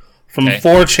leak from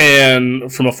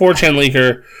 4chan, from a 4chan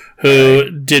leaker who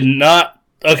did not.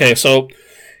 Okay, so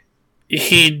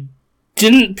he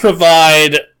didn't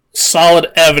provide solid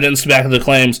evidence to back up the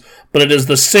claims, but it is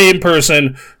the same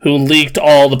person who leaked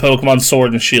all the Pokemon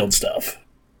Sword and Shield stuff.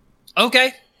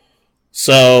 Okay.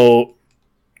 So,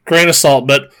 grain of salt,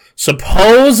 but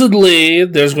supposedly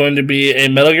there's going to be a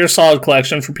Metal Gear Solid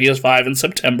collection for PS5 in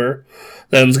September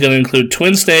that is going to include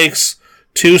Twin Snakes,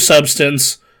 2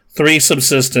 Substance, 3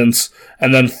 Subsistence,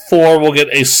 and then 4 will get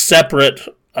a separate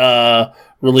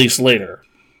release later.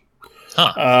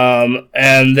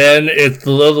 And then the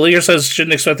leaker says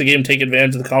shouldn't expect the game to take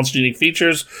advantage of the console's unique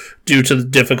features due to the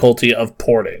difficulty of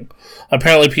porting.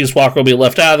 Apparently, Peace Walker will be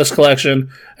left out of this collection,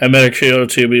 and Metacrio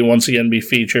 2 will once again be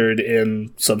featured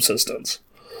in Subsistence.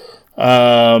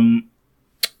 So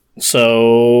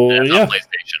that's yeah. on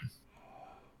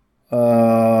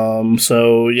PlayStation.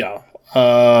 So yeah.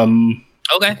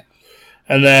 Okay.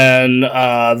 And then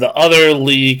the other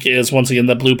leak is, once again,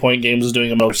 that Blue Point Games is doing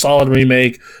a Metal Gear Solid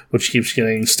remake, which keeps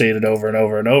getting stated over and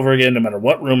over and over again, no matter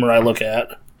what rumor I look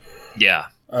at. Yeah.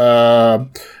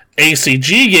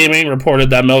 ACG Gaming reported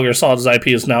that Metal Gear Solid's IP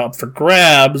is now up for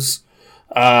grabs,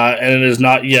 and it is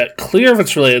not yet clear if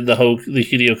it's related to the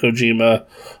Hideo Kojima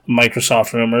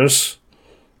Microsoft rumors.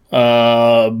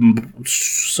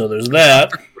 So there's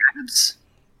that.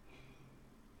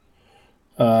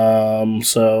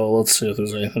 So let's see if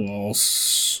there's anything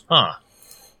else. Huh.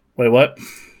 Wait, what?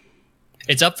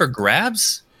 It's up for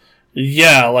grabs?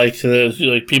 Yeah, like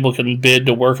people can bid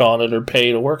to work on it or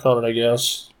pay to work on it, I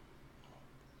guess.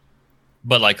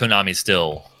 But like Konami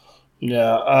still.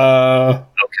 Yeah.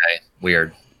 Okay.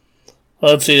 Weird.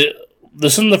 Let's see.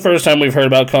 This isn't the first time we've heard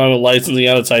about Konami licensing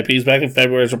out its IPs. Back in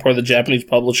February, it's reported the Japanese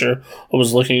publisher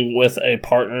was looking with a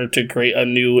partner to create a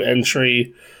new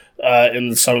entry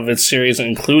in some of its series,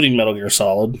 including Metal Gear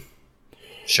Solid.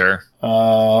 Sure.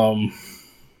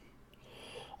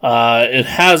 It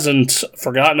hasn't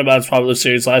forgotten about its popular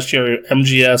series. Last year,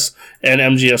 MGS and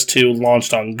MGS2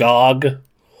 launched on GOG,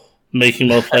 making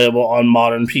them playable on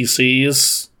modern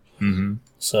PCs. Mm-hmm.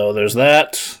 So there's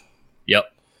that.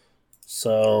 Yep.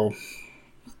 So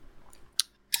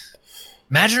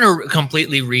imagine a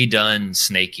completely redone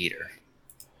Snake Eater.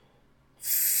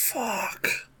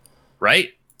 Fuck.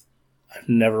 Right? I've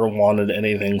never wanted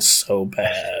anything so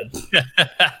bad.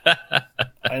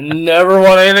 I never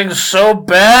want anything so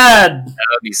bad. That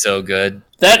would be so good.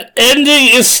 That ending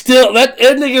is still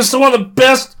one of the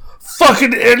best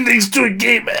fucking endings to a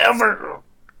game ever.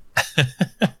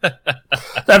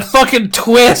 That fucking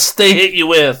twist they hit you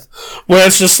with, where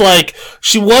it's just like,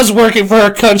 she was working for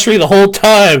her country the whole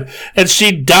time, and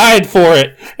she died for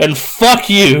it, and fuck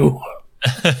you.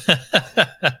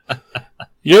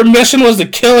 Your mission was to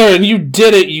kill her, and you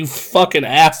did it, you fucking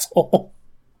asshole.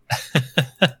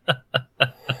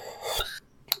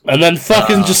 And then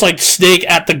fucking just like Snake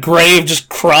at the grave just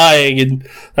crying, and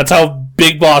that's how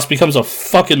Big Boss becomes a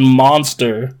fucking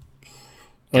monster.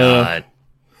 God.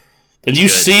 Then you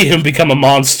see him become a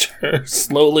monster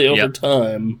slowly over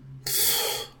time.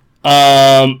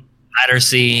 Ladder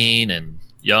scene and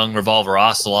young Revolver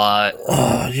Ocelot.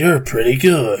 Oh, you're pretty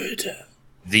good.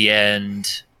 The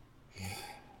end.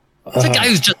 It's a guy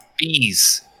who's just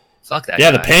bees. Fuck that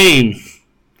Yeah, guy. the pain.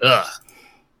 Ugh.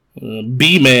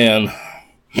 B-Man.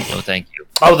 No, thank you.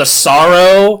 Oh, the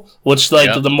sorrow, which,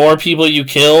 Yep. the more people you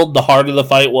killed, the harder the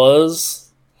fight was.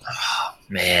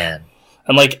 Man.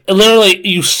 And, literally,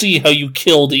 you see how you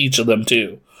killed each of them,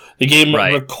 too. The game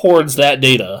Right. records that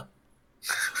data.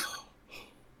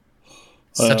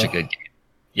 Such a good game.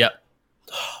 Yep.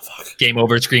 Game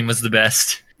over screen was the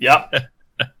best. Yep.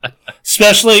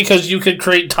 Especially because you could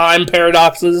create time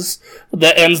paradoxes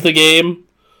that ends the game.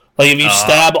 Like if you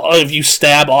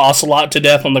stab Ocelot to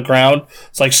death on the ground,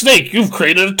 it's like, Snake, you've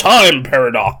created a time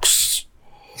paradox.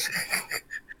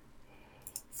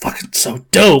 Fucking so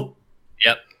dope.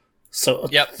 Yep. So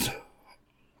Yep.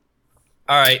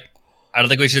 All right. I don't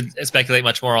think we should speculate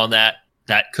much more on that.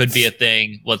 That could be a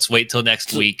thing. Let's wait till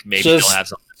next week. Maybe they'll have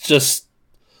something. Just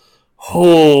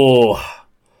oh,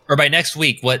 Or by next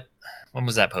week, when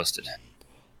was that posted?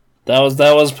 that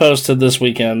was posted this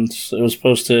weekend. It was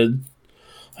posted.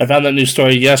 I found that news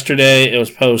story yesterday. It was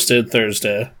posted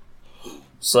Thursday.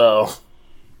 So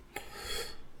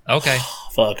Okay.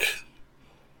 fuck.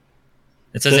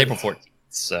 It says April 14th.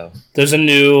 So There's a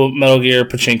new Metal Gear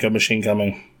Pachinko machine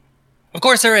coming. of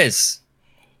course there is.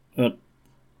 Yep.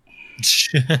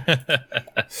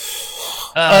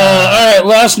 Alright,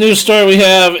 last news story we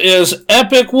have is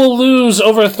Epic will lose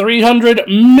over $300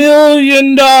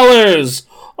 million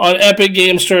on Epic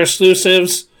Game Store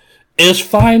exclusives. Is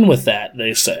fine with that,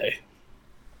 they say.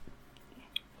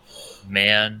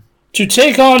 Man. To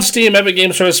take on Steam, Epic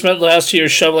Game Store spent last year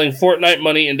shoveling Fortnite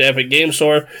money into Epic Game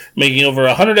Store, making over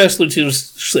 100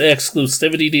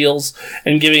 exclusivity deals,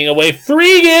 and giving away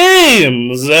free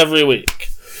games every week.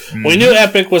 We knew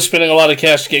Epic was spending a lot of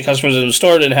cash to get customers in the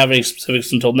store, didn't have any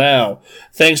specifics until now.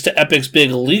 Thanks to Epic's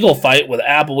big legal fight with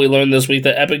Apple, we learned this week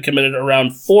that Epic committed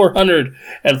around $444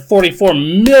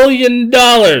 million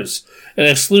in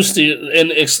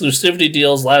exclusivity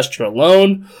deals last year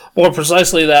alone. More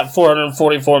precisely, that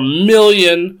 $444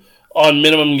 million on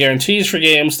minimum guarantees for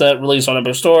games that release on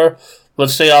Epic Store would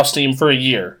stay off Steam for a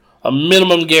year. A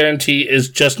minimum guarantee is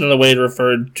just another way to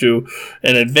refer to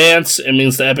an advance. It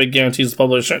means the Epic guarantees the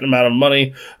publisher a certain amount of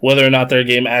money, whether or not their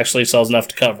game actually sells enough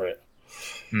to cover it.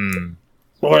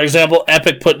 For example,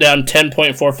 Epic put down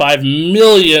 $10.45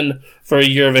 million for a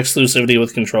year of exclusivity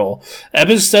with Control.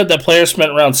 Epic said that players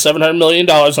spent around $700 million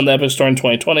on the Epic Store in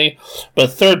 2020,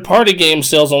 but third-party game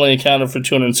sales only accounted for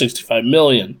 $265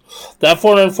 million. That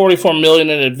 $444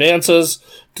 million in advances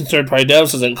to third-party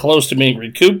devs isn't close to being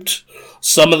recouped.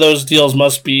 Some of those deals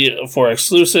must be for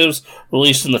exclusives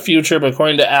released in the future, but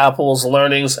according to Apple's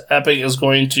learnings, Epic is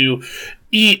going to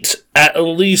eat at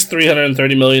least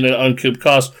 $330 million in uncouped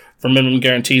costs for minimum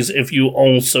guarantees if you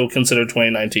also consider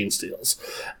 2019 deals.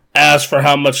 As for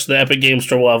how much the Epic Game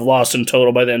Store will have lost in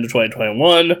total by the end of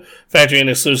 2021, factoring in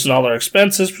exclusives and all their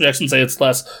expenses, projections say it's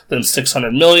less than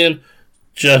 $600 million.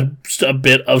 Just a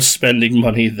bit of spending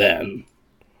money then.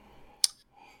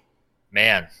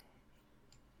 Man.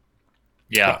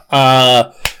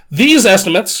 Yeah. These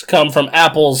estimates come from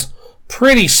Apple's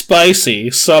pretty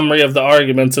spicy summary of the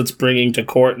arguments it's bringing to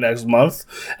court next month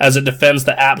as it defends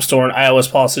the App Store and iOS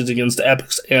policies against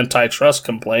Epic's antitrust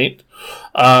complaint.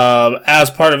 As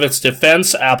part of its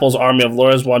defense, Apple's army of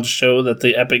lawyers want to show that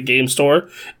the Epic Game Store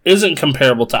isn't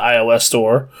comparable to iOS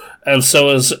Store, and so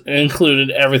has included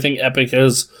everything Epic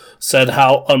has said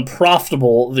how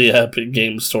unprofitable the Epic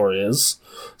Game Store is.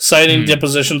 Citing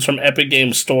depositions from Epic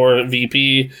Games Store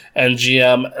VP and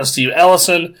GM Steve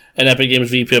Ellison and Epic Games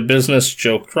VP of Business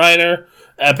Joe Kreiner,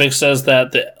 Epic says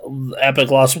that the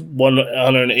Epic lost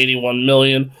 $181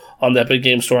 million on the Epic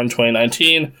Games Store in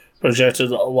 2019,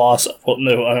 projected a loss of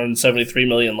 $173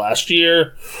 million last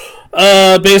year.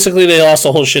 Basically, they lost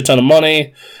a whole shit ton of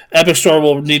money. Epic Store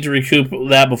will need to recoup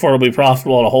that before it'll be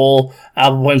profitable as a whole.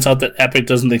 Apple points out that Epic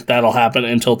doesn't think that'll happen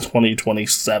until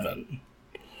 2027.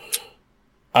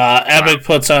 Epic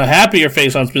puts a happier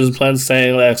face on its business plan,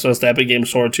 saying that expects the Epic Game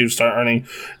Store to start earning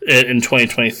it in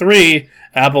 2023.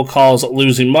 Apple calls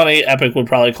losing money. Epic would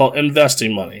probably call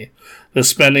investing money. This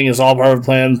spending is all part of a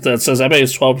plan that says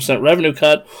Epic's 12% revenue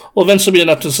cut will eventually be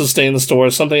enough to sustain the store,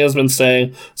 something has been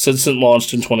saying since it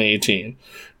launched in 2018.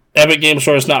 Epic Game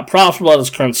Store is not profitable at its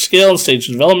current scale and stage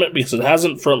of development because it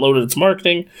hasn't front-loaded its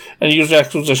marketing and user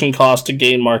acquisition costs to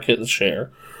gain market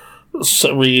share.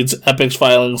 So reads Epic's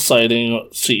filing citing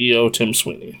CEO Tim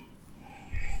Sweeney.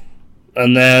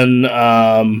 And then,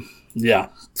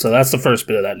 so that's the first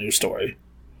bit of that news story.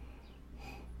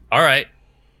 All right.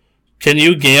 Can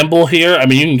you gamble here? I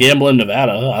mean, you can gamble in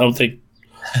Nevada.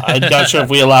 I'm not sure if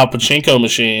we allow pachinko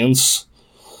machines.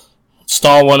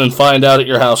 Install one and find out at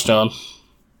your house, John.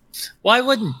 Why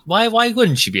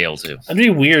wouldn't she be able to? That'd be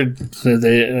weird.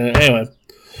 Anyway.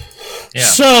 Yeah.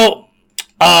 So,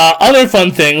 other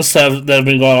fun things that have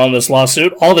been going on in this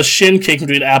lawsuit. All the shin kicking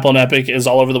between Apple and Epic is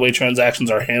all over the way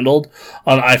transactions are handled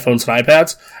on iPhones and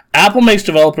iPads. Apple makes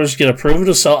developers get approved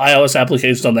to sell iOS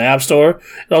applications on the App Store.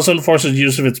 It also enforces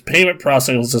use of its payment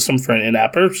processing system for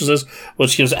in-app purchases,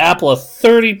 which gives Apple a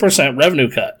 30%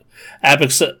 revenue cut.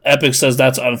 Epic says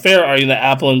that's unfair, arguing that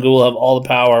Apple and Google have all the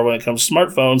power when it comes to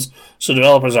smartphones, so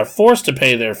developers are forced to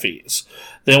pay their fees.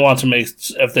 If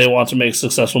they want to make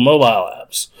successful mobile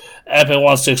apps. Epic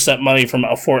wants to accept money from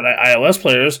Fortnite iOS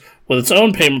players with its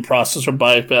own payment process for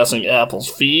bypassing Apple's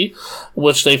fee,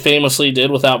 which they famously did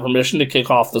without permission to kick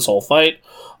off this whole fight.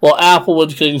 While Apple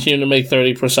would continue to make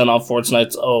 30% off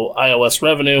Fortnite's iOS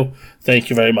revenue.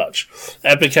 Thank you very much.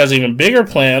 Epic has even bigger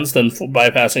plans than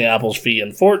bypassing Apple's fee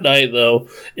in Fortnite, though.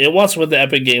 It wants to put the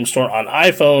Epic Game Store on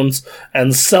iPhones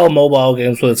and sell mobile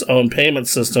games with its own payment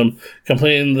system,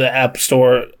 completing the App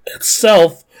Store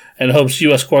itself, and hopes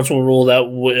U.S. courts will rule that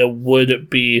it would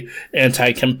be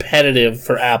anti-competitive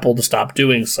for Apple to stop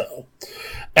doing so.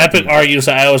 Epic argues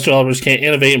that iOS developers can't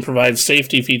innovate and provide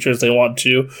safety features they want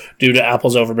to due to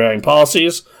Apple's overbearing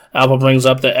policies. Apple brings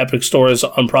up that Epic Store's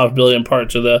unprofitability in part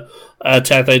to the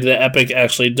attack that Epic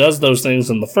actually does those things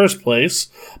in the first place.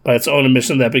 By its own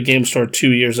admission, the Epic Game Store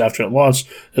 2 years after it launched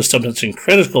is still missing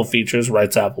critical features,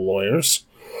 writes Apple lawyers.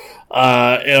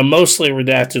 In a mostly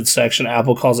redacted section,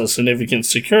 Apple calls it significant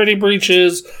security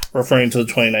breaches, referring to the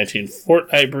 2019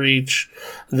 Fortnite breach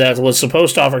that was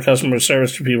supposed to offer customer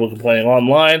service to people complaining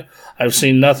online. I've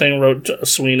seen nothing, wrote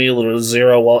Sweeney, little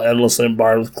zero, while endlessly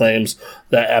bombarded with claims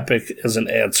that Epic isn't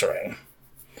answering.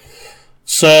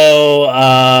 So,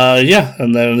 yeah,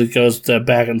 and then it goes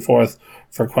back and forth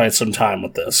for quite some time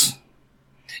with this.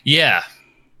 Yeah.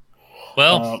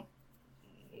 Well...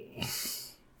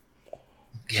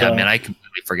 yeah, man, I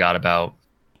completely forgot about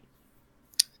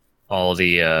all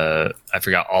the. I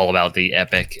forgot all about the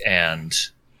Epic and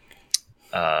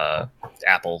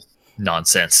Apple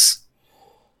nonsense.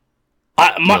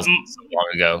 So long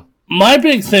ago. My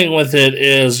big thing with it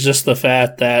is just the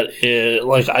fact that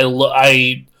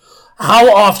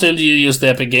how often do you use the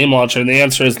Epic Game Launcher? And the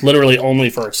answer is literally only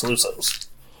for exclusives.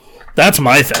 That's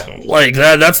my thing. Like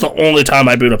that's the only time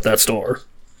I boot up that store.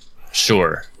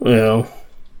 Sure. You know.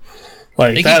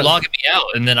 Like they keep logging me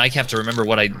out, and then I have to remember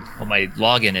what my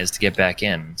login is to get back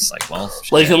in. It's like, well,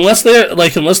 shit. unless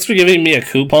they're giving me a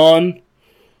coupon,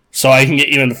 so I can get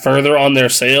even further on their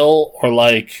sale, or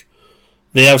like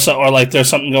they have some, or like there's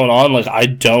something going on. Like I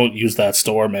don't use that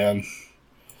store, man.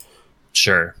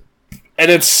 Sure. And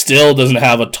it still doesn't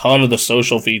have a ton of the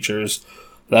social features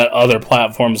that other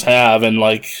platforms have, and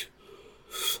like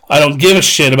I don't give a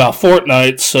shit about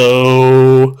Fortnite,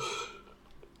 so.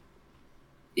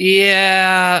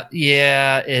 Yeah,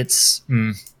 it's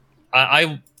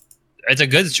it's a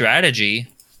good strategy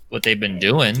what they've been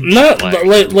doing. No,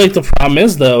 like the problem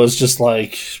is though is just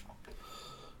like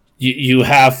you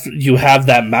have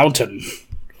that mountain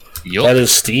that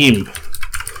is Steam,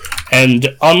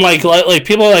 and unlike like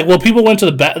people are like, well, people went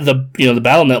to the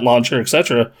BattleNet launcher,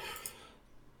 etc.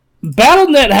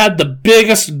 BattleNet had the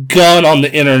biggest gun on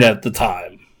the internet at the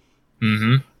time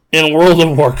in World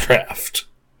of Warcraft.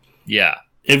 Yeah.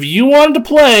 If you wanted to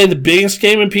play the biggest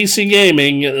game in PC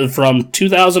gaming from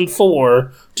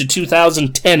 2004 to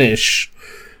 2010-ish,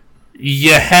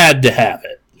 you had to have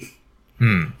it.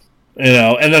 You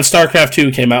know, and then StarCraft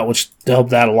 2 came out, which helped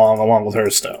that along with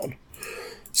Hearthstone.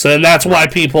 So then that's why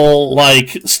people,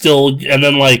 like, still... And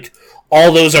then, like,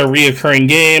 all those are reoccurring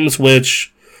games,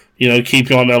 which, you know,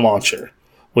 keep you on their launcher.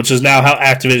 Which is now how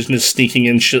Activision is sneaking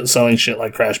in selling shit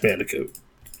like Crash Bandicoot.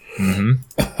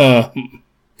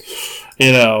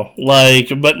 You know,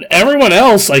 like, but everyone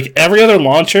else, like, every other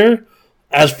launcher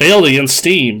has failed against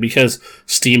Steam because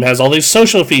Steam has all these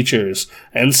social features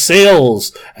and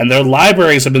sales, and their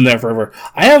libraries have been there forever.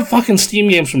 I have fucking Steam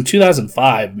games from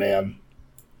 2005, man.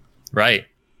 Right.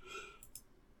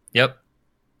 Yep.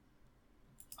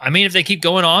 I mean, if they keep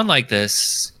going on like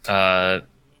this, they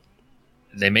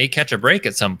may catch a break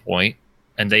at some point,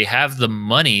 and they have the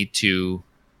money to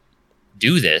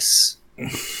do this.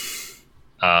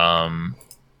 It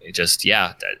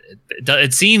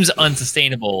seems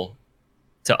unsustainable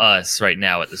to us right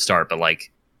now at the start, but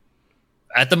like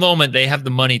at the moment they have the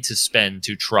money to spend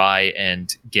to try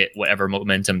and get whatever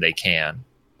momentum they can.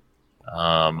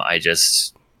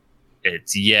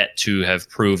 It's yet to have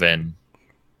proven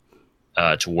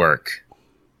to work.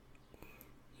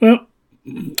 Well,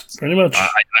 pretty much. I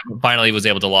finally was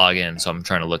able to log in, so I'm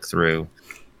trying to look through.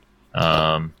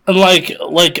 And like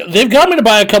they've got me to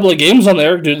buy a couple of games on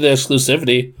there due to the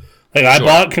exclusivity. Like, I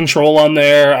bought Control on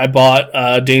there. I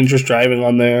bought Dangerous Driving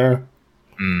on there.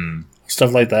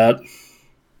 Stuff like that.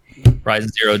 Horizon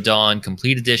Zero Dawn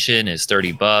Complete Edition is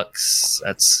 $30.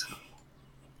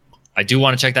 I do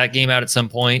want to check that game out at some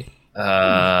point.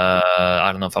 I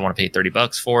don't know if I want to pay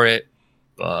 $30 for it,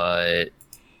 but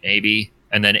maybe.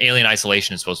 And then Alien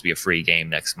Isolation is supposed to be a free game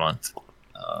next month.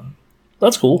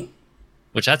 That's cool.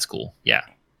 That's cool. Yeah.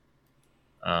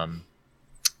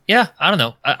 Yeah, I don't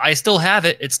know. I still have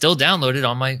it. It's still downloaded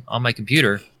on my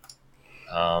computer.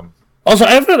 Also,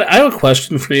 I have a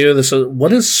question for you.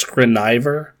 What is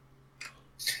Scrivener?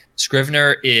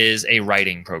 Scrivener is a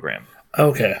writing program.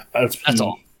 Okay, that's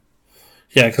all.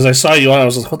 Yeah, because I saw you on. I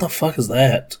was like, "What the fuck is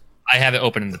that?" I have it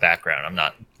open in the background. I'm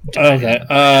not. Okay.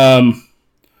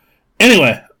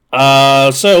 Anyway,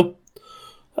 so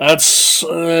that's.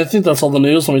 I think that's all the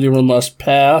news. Let me do one last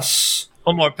pass.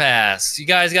 One more pass. You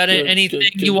guys got anything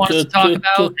you want us to talk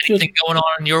about? Anything going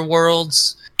on in your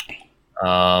worlds?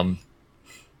 As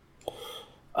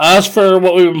for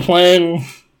what we've been playing,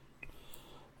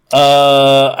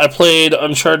 I played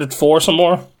Uncharted 4 some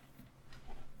more.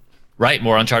 Right,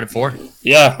 more Uncharted 4.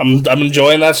 Yeah, I'm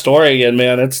enjoying that story again,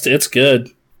 man. It's good.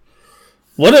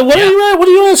 What are you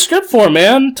on a script for,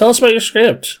 man? Tell us about your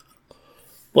script.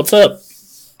 What's up?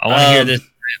 I want to hear this script.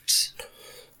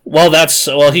 Well,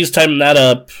 he's typing that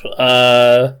up.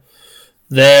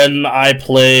 Then I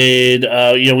played.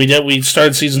 We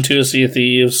started season 2 of Sea of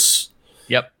Thieves.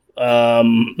 Yep.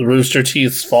 Rooster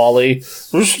Teeth's Folly.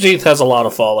 Rooster Teeth has a lot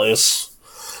of follies.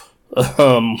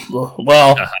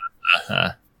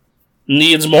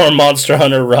 Needs more Monster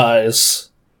Hunter Rise.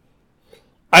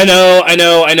 I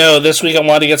know. This week I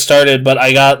wanted to get started, but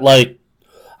I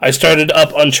started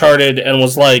up Uncharted and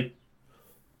was like,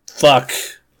 fuck.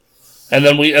 And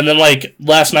then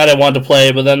last night I wanted to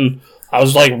play, but then I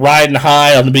was like riding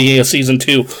high on the beginning of season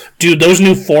 2. Dude, those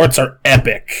new forts are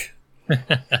epic.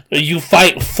 You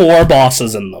fight 4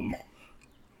 bosses in them.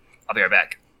 I'll be right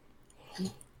back.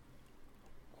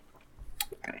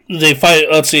 They fight.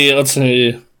 Let's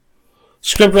see.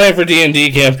 Script writing for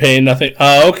D&D campaign. Nothing.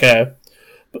 Oh, okay.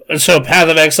 So Path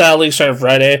of Exile leaks start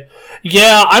Friday.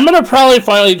 Yeah, I'm gonna probably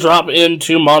finally drop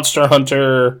into Monster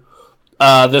Hunter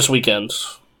this weekend.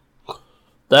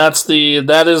 That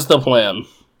is the plan.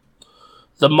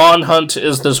 The Mon Hunt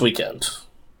is this weekend.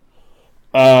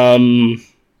 That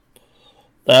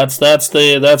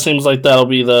seems like that'll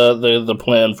be the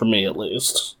plan for me at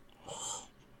least.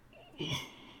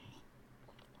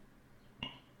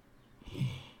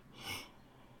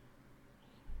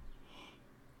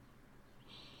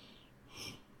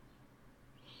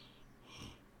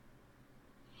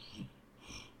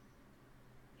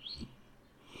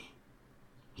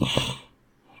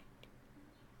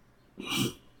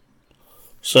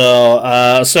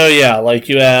 So yeah, like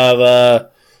you have.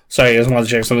 Sorry, I just wanted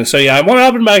to check something. So yeah, I want to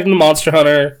hop back into Monster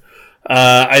Hunter.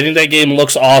 I think that game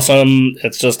looks awesome.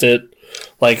 It's just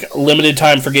limited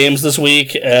time for games this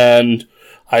week, and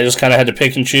I just kind of had to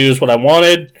pick and choose what I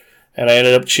wanted, and I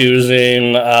ended up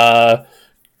choosing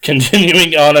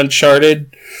continuing on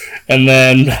Uncharted, and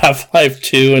then Half-Life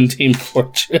 2 and Team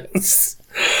Fortress.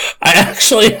 I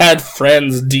actually had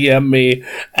friends DM me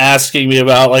asking me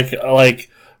about like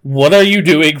what are you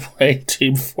doing playing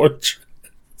Team Fortress?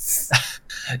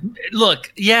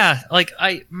 Look, yeah,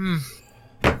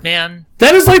 man,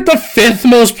 that is like the 5th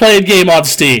most played game on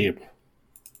Steam.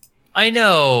 I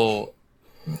know.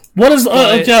 What is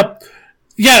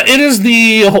yeah, it is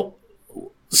the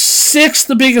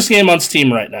 6th biggest game on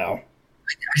Steam right now.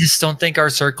 I just don't think our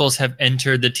circles have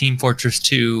entered the Team Fortress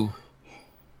 2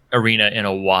 arena in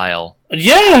a while.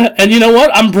 Yeah, and you know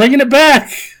what? I'm bringing it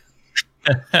back.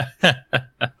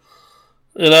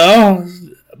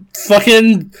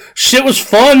 Fucking shit was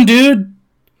fun, dude.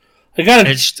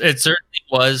 It certainly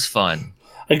was fun.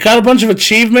 I got a bunch of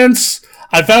achievements.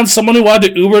 I found someone who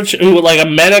wanted to a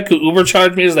medic who Uber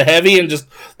charged me as the heavy, and just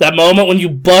that moment when you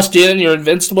bust in, you're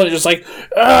invincible, and you're just like,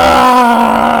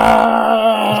 ah!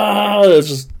 It's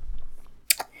just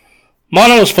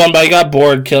Mono was fun, but I got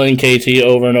bored killing KT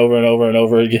over and over and over and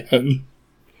over again.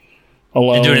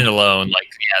 Alone. And doing it alone,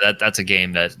 that's a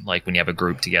game that when you have a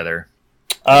group together.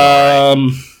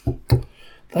 Then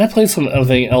I played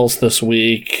something else this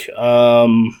week. We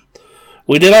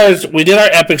did our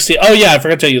epic sea. Oh yeah, I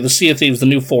forgot to tell you the Sea of Thieves, the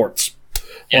new forts.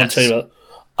 I want to tell you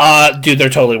about. Dude, they're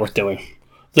totally worth doing.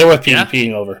 They're worth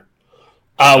PvPing over.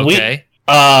 Okay.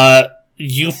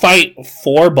 You fight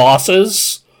 4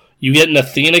 bosses. You get an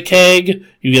Athena keg.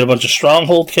 You get a bunch of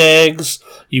Stronghold kegs.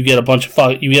 You get a bunch of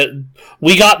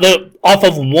We got off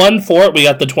of 1 fort. We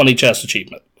got the 20 chest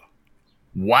achievement.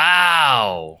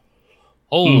 Wow!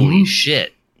 Holy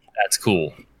shit, that's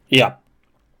cool. Yeah.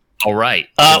 All right.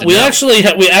 We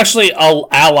actually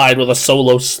allied with a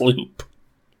solo sloop.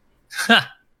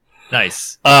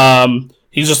 Nice.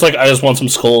 He's just like, I just want some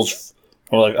skulls.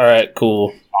 We're like, all right,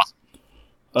 cool.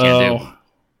 Can do.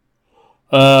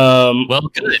 Well,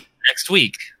 good. Next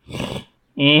week.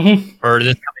 Mm-hmm. Or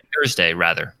this coming Thursday,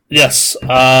 rather. Yes.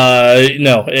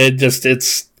 No,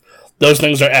 it's those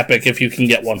things are epic if you can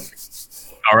get one.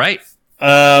 All right.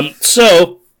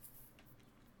 So,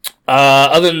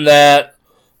 other than that,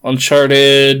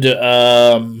 Uncharted,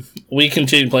 we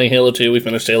continued playing Halo 2. We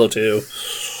finished Halo 2.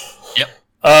 Yep.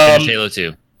 Finished Halo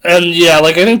 2. And yeah,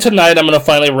 like, I think tonight I'm going to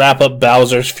finally wrap up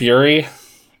Bowser's Fury.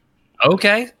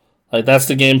 Okay. Like, that's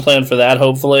the game plan for that,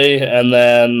 hopefully. And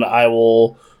then I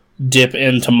will dip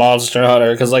into Monster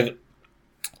Hunter. Because, like,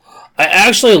 I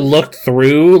actually looked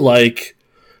through, like,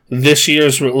 this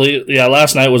year's release. Yeah,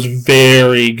 last night was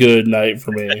very good night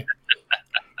for me.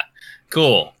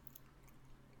 Cool.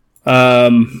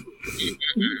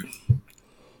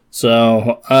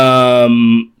 So,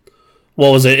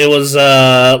 what was it? It was,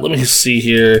 let me see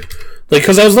here. Like,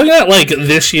 because I was looking at, like,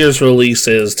 this year's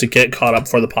releases to get caught up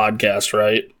for the podcast,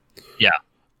 right? Yeah.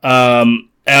 And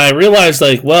I realized,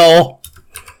 like, well,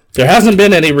 there hasn't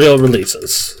been any real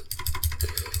releases.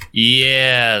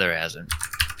 Yeah, there hasn't.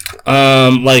 I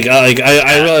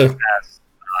really...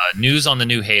 news on the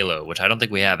new Halo, which I don't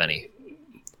think we have any.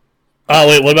 Oh,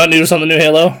 wait, what about news on the new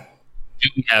Halo? Do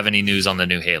we have any news on the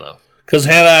new Halo? Because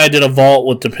Hannah and I did a vault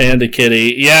with the Panda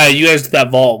Kitty. Yeah, you guys did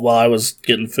that vault while I was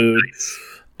getting food.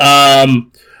 Nice.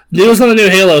 News on the new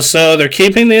Halo. So they're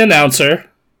keeping the announcer.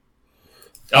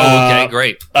 Oh, okay,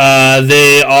 great.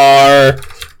 They're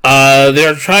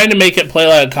trying to make it play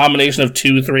like a combination of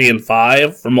 2, 3, and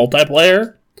 5 for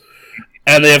multiplayer.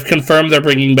 And they have confirmed they're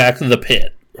bringing back the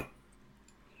pit.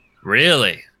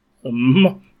 Really? Mm-hmm.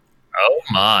 Oh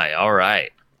my,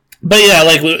 alright. But yeah,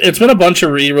 like, it's been a bunch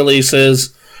of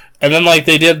re-releases. And then, like,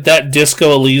 they did that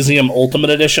Disco Elysium Ultimate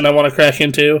Edition I want to crack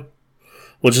into,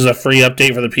 which is a free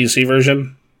update for the PC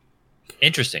version.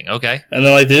 Interesting, okay. And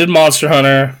then, like, they did Monster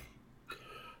Hunter.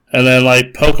 And then,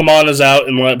 like, Pokemon is out,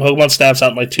 and like, Pokemon Snap's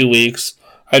out in, like, 2 weeks.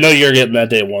 I know you're getting that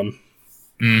day one.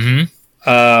 Mm-hmm.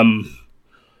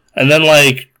 And then,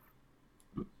 like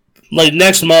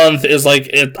next month is, like,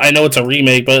 I know it's a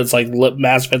remake, but it's, like,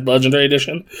 Mass Effect Legendary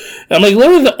Edition. And I'm like,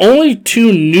 literally the only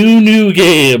 2 new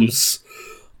games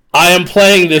I am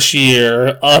playing this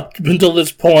year, up until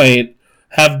this point,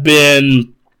 have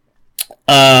been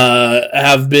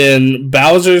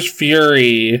Bowser's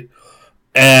Fury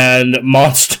and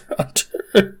Monster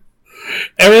Hunter.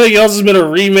 Everything else has been a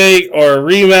remake or a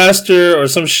remaster or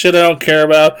some shit I don't care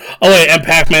about. Oh wait, and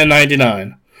Pac-Man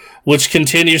 99, which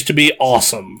continues to be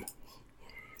awesome.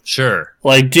 Sure.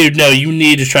 Like, dude, no, you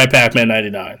need to try Pac-Man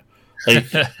 99. Like,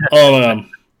 oh,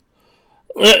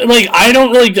 like,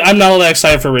 I'm not all that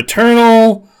excited for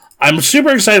Returnal. I'm super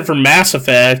excited for Mass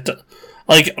Effect.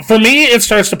 Like, for me, it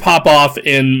starts to pop off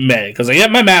in May, because I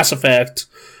get my Mass Effect,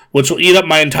 which will eat up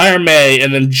my entire May,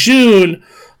 and then June,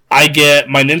 I get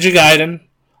my Ninja Gaiden,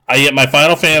 I get my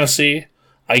Final Fantasy,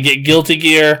 I get Guilty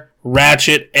Gear,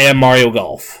 Ratchet, and Mario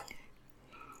Golf.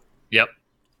 Yep.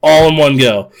 All in one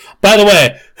go. By the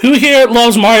way, who here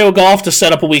loves Mario Golf to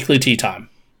set up a weekly tea time?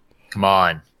 Come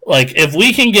on. Like, if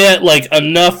we can get, like,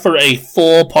 enough for a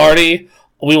full party,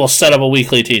 we will set up a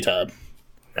weekly tea time.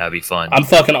 That'd be fun. I'm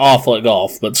fucking awful at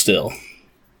golf, but still.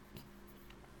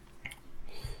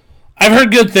 I've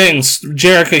heard good things.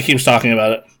 Jerica keeps talking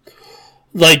about it.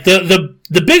 Like, the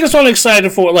biggest one I'm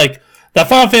excited for, like, that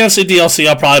Final Fantasy DLC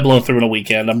I'll probably blow through in a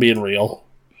weekend. I'm being real.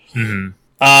 Mm-hmm.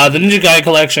 The Ninja Gaiden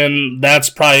collection, that's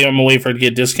probably I'm gonna wait for it to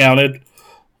get discounted.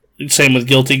 Same with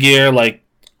Guilty Gear. Like,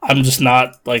 I'm just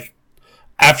not, like,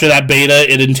 after that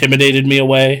beta, it intimidated me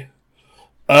away.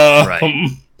 Right.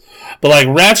 But, like,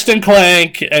 Ratchet and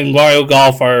Clank and Mario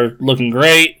Golf are looking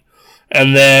great.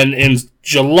 And then in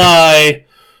July,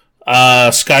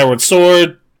 Skyward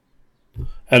Sword.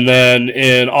 And then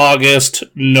in August,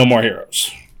 No More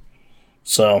Heroes.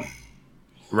 So.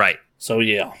 Right. So,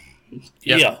 yeah.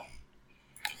 Yep. Yeah.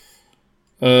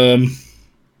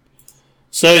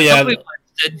 So, yeah.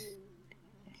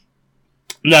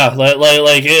 No,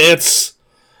 like it's...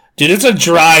 Dude, it's a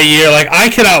dry year. Like, I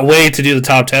cannot wait to do the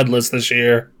top 10 list this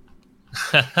year.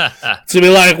 It's gonna be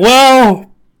like,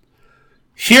 well,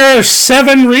 here are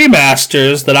 7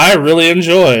 remasters that I really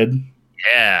enjoyed.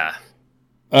 Yeah.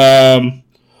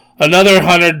 Another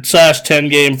 100/10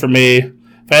 game for me.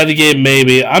 If I had the game,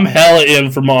 maybe. I'm hella in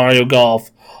for Mario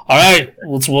Golf. Alright,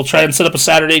 we'll try and set up a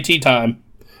Saturday tea time.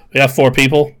 We have 4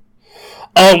 people.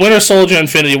 Oh, Winter Soldier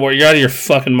Infinity War. You're out of your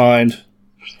fucking mind.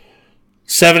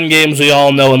 7 games we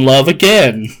all know and love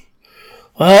again.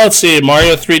 Well, let's see.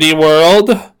 Mario 3D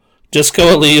World,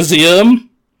 Disco Elysium,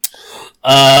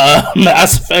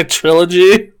 Mass Effect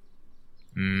Trilogy.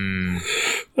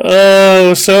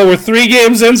 So we're 3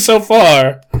 games in so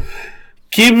far.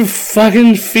 Keep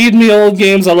fucking feed me old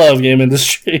games I love, game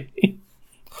industry.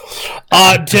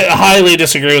 Highly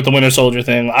disagree with the Winter Soldier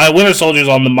thing. Winter Soldier's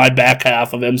on my back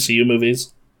half of MCU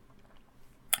movies.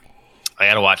 I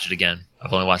gotta watch it again.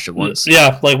 I've only watched it once.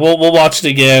 Yeah, like we'll watch it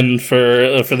again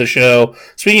for the show.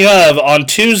 Speaking of, on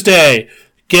Tuesday,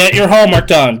 get your homework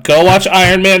done. Go watch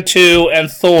Iron Man 2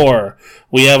 and Thor.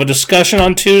 We have a discussion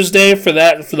on Tuesday for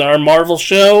our Marvel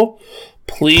show.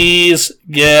 Please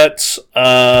get...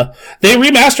 they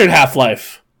remastered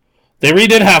Half-Life. They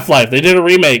redid Half-Life. They did a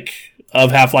remake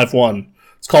of Half-Life 1.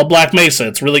 It's called Black Mesa.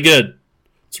 It's really good.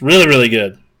 It's really, really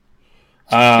good.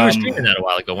 You were streaming that a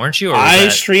while ago, weren't you? I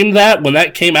streamed that when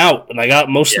that came out, and I got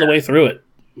most of the way through it.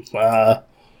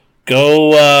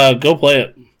 Go play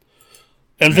it.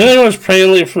 Infinity War was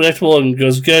pretty predictable and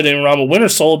was good in Rama. Winter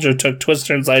Soldier took twists,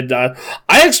 turns, I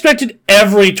expected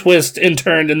every twist and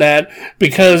turn in that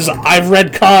because I've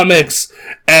read comics,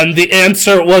 and the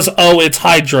answer was, it's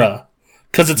Hydra.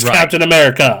 Because it's Captain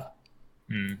America.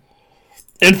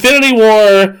 Infinity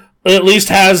War at least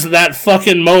has that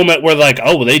fucking moment where they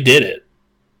did it.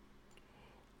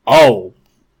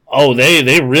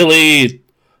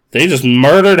 They just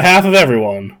murdered half of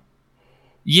everyone.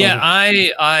 Yeah,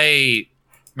 I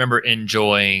remember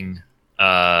enjoying.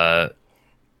 No,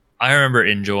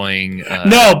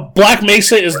 Black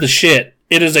Mesa is the shit.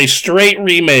 It is a straight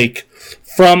remake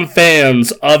from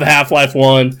fans of Half-Life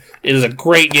 1. It is a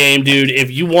great game, dude.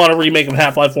 If you want a remake of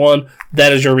Half-Life 1,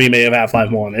 that is your remake of Half-Life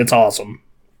 1. It's awesome.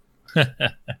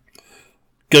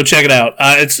 Go check it out.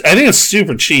 I think it's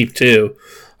super cheap, too.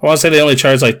 I want to say they only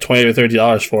charge like $20 or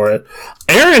 $30 for it.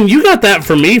 Aaron, you got that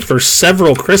for me for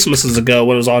several Christmases ago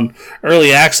when it was on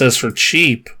early access for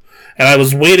cheap, and I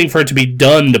was waiting for it to be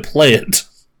done to play it.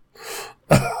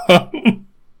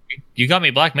 You got me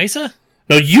Black Mesa?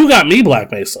 No, you got me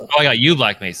Black Mesa. Oh, I got you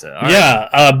Black Mesa. All yeah,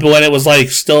 right. But when it was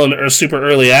still in super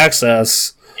early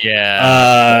access.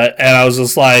 Yeah. And I was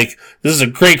just like, this is a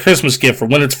great Christmas gift for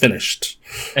when it's finished.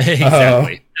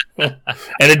 Exactly. And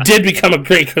it did become a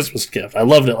great Christmas gift. I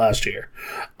loved it last year.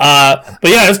 But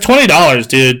yeah, it's $20,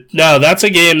 dude. No, that's a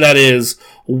game that is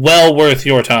well worth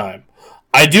your time.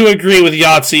 I do agree with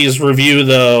Yahtzee's review,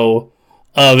 though,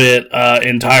 of it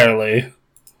entirely.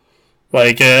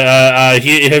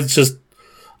 It's just...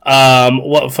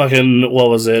 what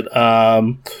was it?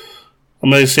 I'm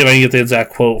going to see if I can get the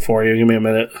exact quote for you. Give me a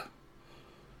minute.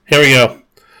 Here we go.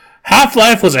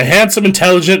 Half-Life was a handsome,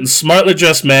 intelligent, and smartly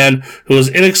dressed man who was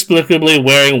inexplicably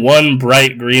wearing one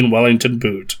bright green Wellington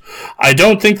boot. I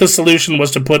don't think the solution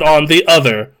was to put on the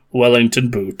other Wellington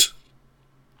boot.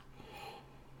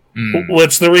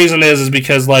 Which the reason is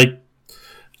because,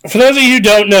 for those of you who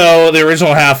don't know, the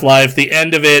original Half-Life, the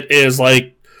end of it is,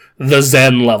 the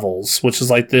Zen levels, which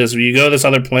is like this, where you go to this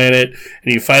other planet,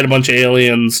 and you fight a bunch of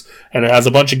aliens, and it has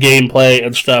a bunch of gameplay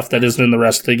and stuff that isn't in the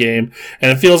rest of the game, and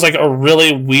it feels like a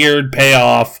really weird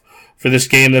payoff for this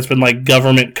game that's been,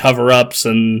 government cover-ups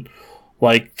and,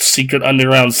 secret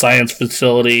underground science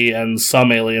facility and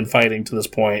some alien fighting to this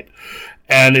point.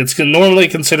 And it's normally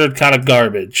considered kind of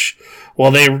garbage. Well,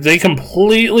 they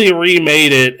completely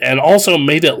remade it, and also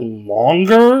made it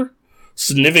longer,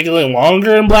 significantly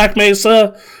longer in Black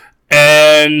Mesa,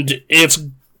 and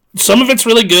some of it's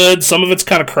really good, some of it's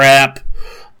kind of crap,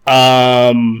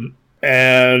 and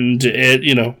it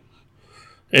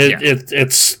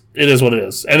is what it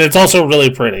is, and it's also really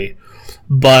pretty,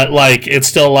 but it's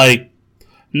still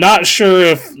not sure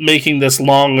if making this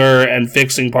longer and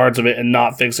fixing parts of it and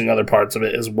not fixing other parts of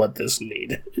it is what this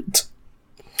needed.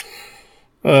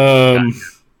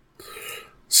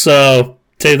 So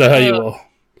take that how you will.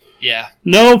 Yeah.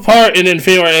 No part in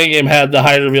Infinity War Endgame had the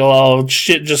Hydra reveal. Oh,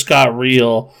 shit just got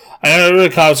real. I never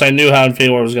read the comics. I knew how Infinity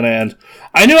War was going to end.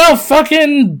 I knew how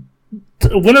fucking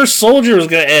Winter Soldier was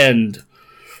going to end.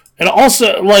 And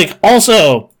also,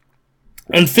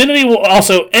 Infinity War,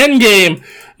 also Endgame,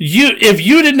 if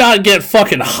you did not get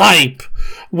fucking hype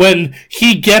when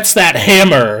he gets that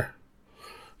hammer,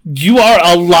 you are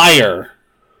a liar.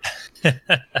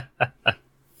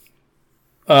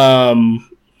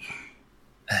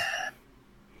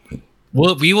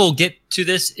 We will get to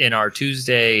this in our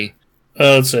Tuesday.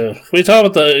 Let's see. We talk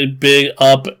about the big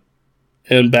up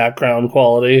in background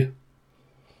quality.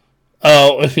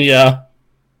 Oh, yeah.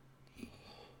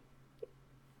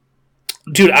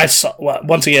 Dude, I saw...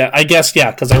 Once again, I guess,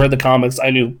 yeah, because I read the comics.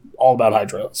 I knew all about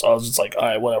Hydra. So I was just like,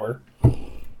 alright, whatever.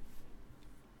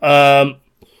 But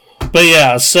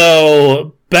yeah,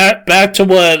 so... back to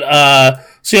what.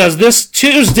 So yes, this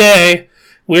Tuesday,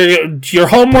 your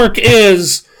homework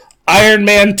is Iron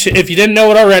Man 2. If you didn't know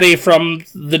it already from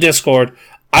the Discord,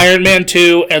 Iron Man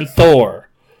 2 and Thor.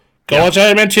 Go watch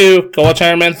Iron Man 2. Go watch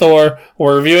Iron Man Thor.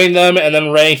 We're reviewing them and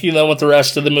then ranking them with the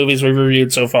rest of the movies we've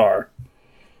reviewed so far.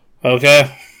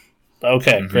 Okay.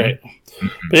 Great. But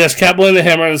yes, Cat blowing the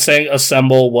hammer and saying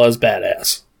 "Assemble" was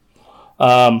badass.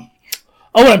 And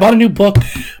I bought a new book.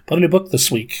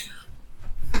 This week.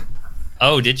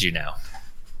 Oh, did you now?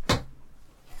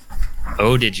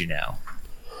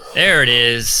 There it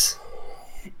is.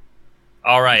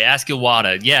 All right, Ask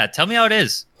Iwata. Yeah, tell me how it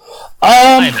is.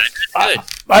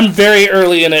 I'm very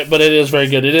early in it, but it is very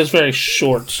good. It is very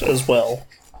short as well.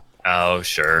 Oh,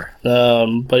 sure.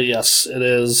 But yes, it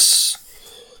is.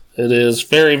 It is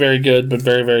very, very good, but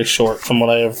very, very short from what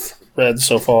I have read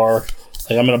so far.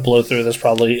 Like, I'm going to blow through this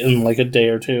probably in like a day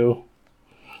or two.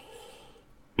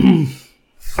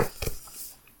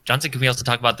 Johnson, can we also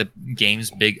talk about the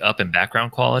game's big up in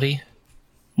background quality?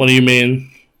 What do you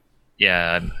mean?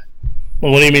 Yeah.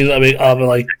 Well, what do you mean? I mean,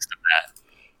 like,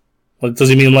 like, does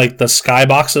he mean like the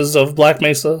skyboxes of Black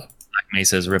Mesa? Black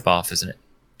Mesa's ripoff, isn't it?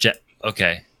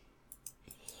 Okay.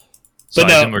 So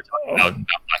but I assume we're talking about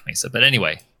Black Mesa, but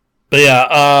anyway. But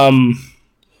yeah,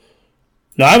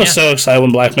 no, I was so excited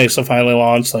when Black Mesa finally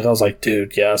launched. Like, I was like,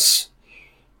 dude, yes.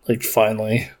 Like,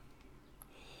 finally.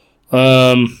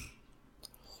 All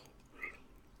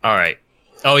right.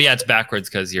 Oh, yeah, it's backwards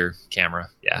because your camera.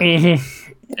 Yeah.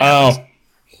 Mm-hmm. Oh.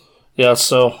 Yeah,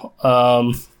 so,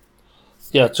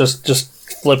 yeah,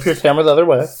 just flip your camera the other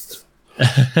way.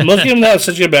 Most of them have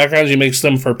such good backgrounds, you make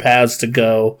them for paths to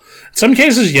go. In some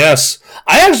cases, yes.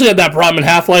 I actually had that problem in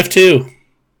Half-Life 2.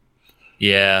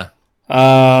 Yeah.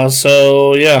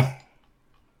 So, yeah.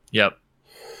 Yep.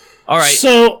 All right.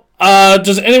 So,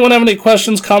 does anyone have any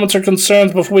questions, comments, or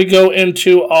concerns before we go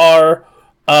into our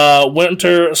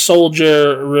Winter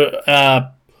Soldier,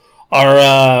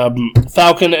 our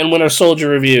Falcon and Winter Soldier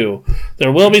review?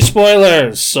 There will be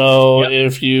spoilers, so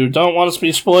if you don't want us to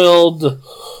be spoiled,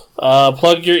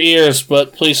 plug your ears,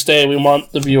 but please stay. We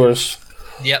want the viewers.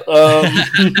 Yep.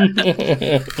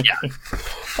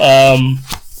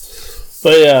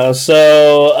 But yeah,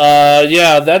 so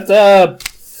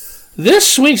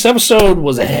this week's episode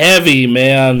was heavy,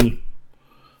 man.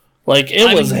 Like,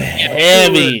 it was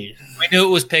heavy. We knew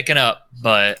it was picking up,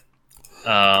 but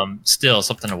still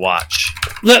something to watch.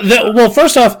 Well,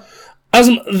 first off,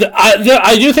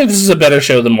 I do think this is a better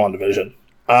show than WandaVision.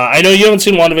 I know you haven't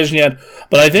seen WandaVision yet,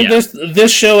 but I think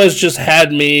this show has just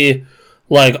had me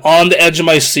like on the edge of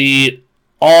my seat,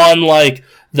 on like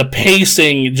the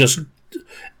pacing. Just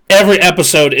every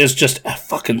episode is just a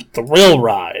fucking thrill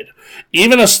ride.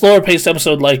 Even a slower paced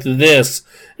episode like this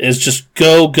is just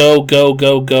go, go, go,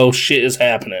 go, go. Shit is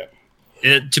happening.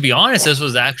 To be honest, this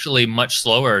was actually much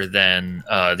slower than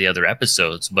the other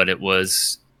episodes, but it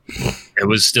was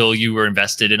still, you were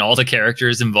invested in all the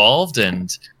characters involved,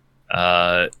 and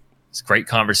it's great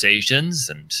conversations,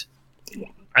 and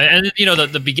you know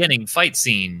the beginning fight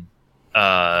scene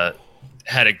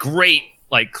had a great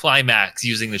like climax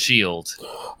using the shield,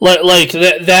 like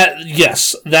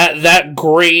that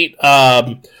great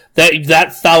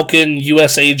that Falcon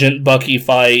US Agent Bucky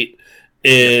fight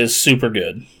is super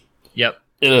good. Yep.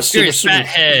 It is Furious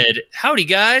Fathead. Howdy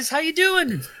guys, how you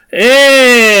doing?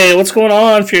 Hey, what's going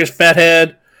on, Furious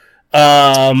Fathead?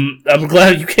 I'm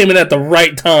glad you came in at the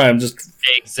right time. Just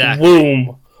exactly.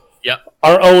 Boom. Yep.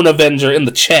 Our own Avenger in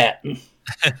the chat.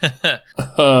 I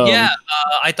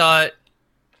thought,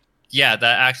 that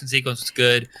action sequence was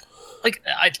good. Like,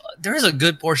 there is a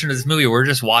good portion of this movie where we're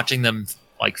just watching them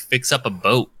like fix up a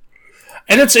boat,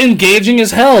 and it's engaging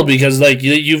as hell because like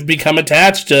you've become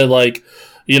attached to like,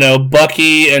 you know,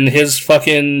 Bucky and his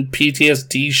fucking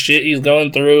PTSD shit he's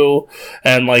going through,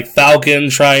 and like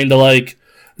Falcon trying to like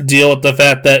deal with the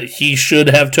fact that he should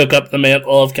have took up the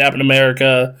mantle of Captain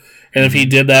America, and if he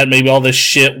did that, maybe all this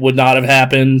shit would not have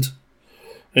happened.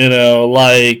 You know,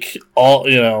 like all,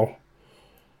 you know,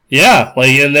 yeah, like,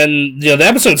 and then, you know, the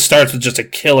episode starts with just a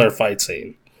killer fight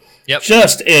scene. Yep.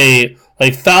 Just a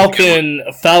like Falcon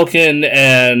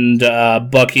and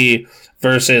Bucky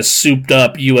versus souped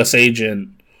up U.S. Agent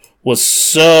was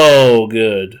so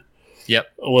good. Yep.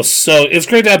 It's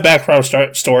great to have background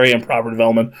story and proper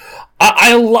development.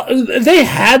 They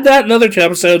had that in other two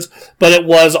episodes, but it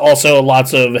was also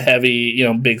lots of heavy, you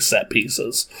know, big set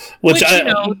pieces, which you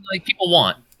know, like people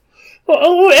want.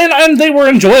 Oh, and they were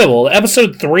enjoyable.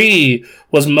 Episode 3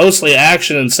 was mostly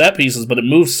action and set pieces, but it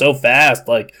moved so fast.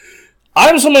 Like,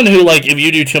 I'm someone who, like, if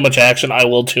you do too much action, I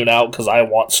will tune out because I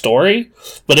want story.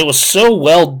 But it was so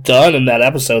well done in that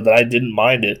episode that I didn't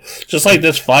mind it. Just like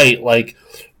this fight, like,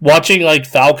 watching, like,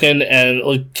 Falcon and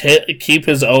like, keep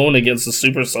his own against the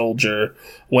super soldier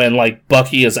when, like,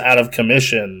 Bucky is out of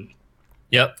commission.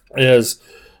 Yep. Is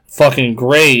fucking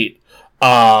great.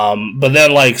 But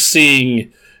then, like,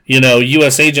 seeing,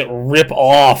 U.S. Agent rip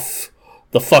off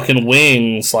the fucking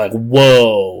wings, like,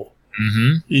 whoa.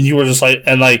 Mm-hmm. And you were just like,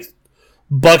 and, like,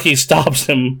 Bucky stops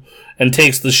him and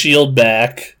takes the shield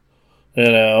back,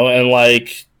 and,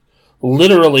 like,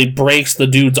 literally breaks the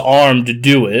dude's arm to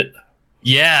do it.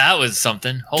 Yeah, that was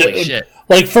something. Holy shit.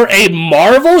 Like, for a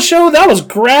Marvel show, that was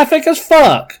graphic as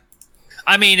fuck.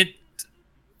 I mean,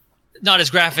 not as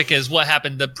graphic as what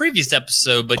happened the previous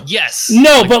episode, but yes.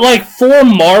 No, but, like, for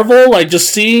Marvel, like,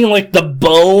 just seeing, like, the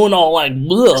bone all, like,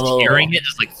 just hearing it,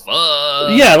 just like,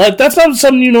 fuck. Yeah, like, that's not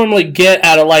something you normally get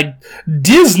out of, like,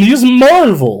 Disney's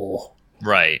Marvel.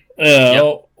 Right.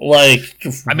 Like...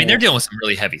 I mean, they're dealing with some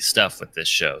really heavy stuff with this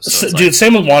show. So dude,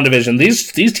 same with WandaVision.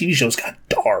 These TV shows got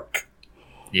dark.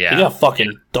 Yeah. They got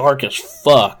fucking dark as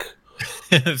fuck.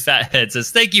 Fathead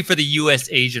says, thank you for the U.S.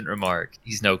 agent remark.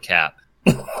 He's no cap.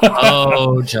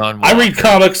 Oh, John Walker. I read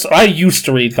comics. I used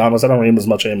to read comics. I don't read them as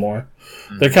much anymore.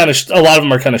 Mm-hmm. They're kind of... a lot of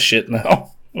them are kind of shit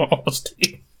now.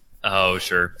 Honestly. Oh,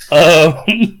 sure.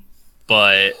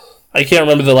 But... I can't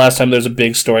remember the last time there was a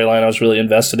big storyline I was really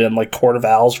invested in, like Court of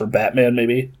Owls for Batman,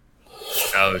 maybe.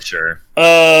 Oh, sure.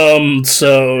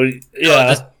 So,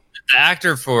 yeah. The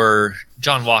actor for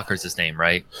John Walker's his name,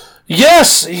 right?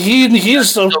 Yes! He's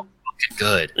so fucking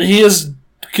good. He is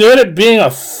good at being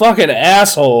a fucking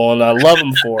asshole, and I love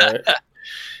him for it.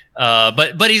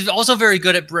 But he's also very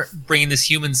good at bringing this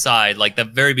human side. Like, the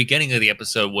very beginning of the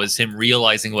episode was him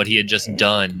realizing what he had just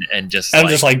done and just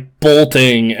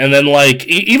bolting. And then, like,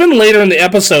 even later in the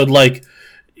episode, like,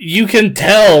 you can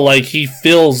tell, like, he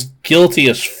feels guilty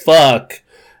as fuck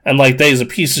and, like, that he's a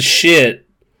piece of shit.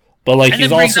 But, like, and he's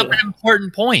brings up an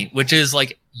important point, which is,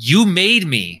 like, you made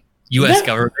me, U.S.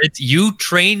 government. You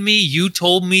trained me. You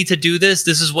told me to do this.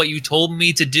 This is what you told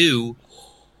me to do.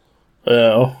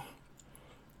 Oh.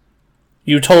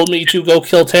 You told me to go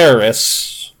kill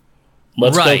terrorists.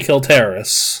 Let's go kill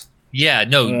terrorists. Yeah,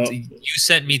 no, you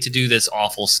sent me to do this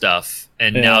awful stuff,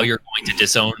 and now you're going to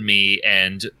disown me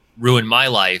and ruin my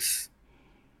life,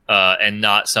 and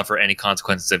not suffer any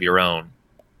consequences of your own.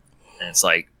 And it's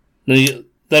like... Then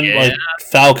like,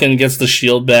 Falcon gets the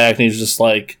shield back, and he's just,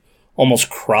 like, almost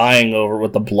crying over it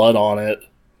with the blood on it.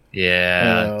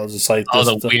 Yeah. Just like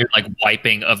the weird, like,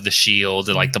 wiping of the shield,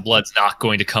 and, like, the blood's not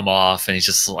going to come off, and he's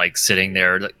just, like, sitting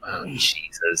there, like, oh,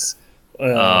 Jesus.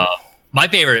 My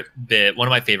favorite bit, one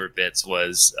of my favorite bits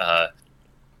was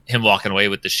him walking away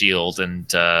with the shield,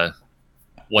 and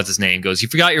what's his name goes, "You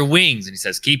forgot your wings," and he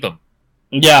says, "Keep them."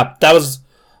 Yeah, that was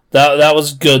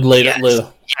good later.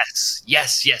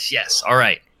 Yes. All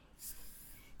right.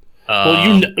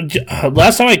 Well,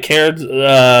 last time I cared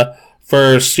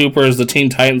for supers, the Teen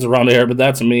Titans were on air, but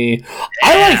that's me. Yeah.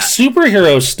 I like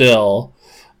superheroes still.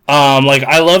 Like,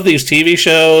 I love these TV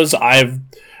shows. I had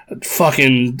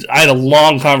a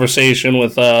long conversation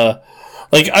with I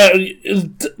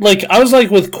was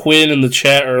like with Quinn in the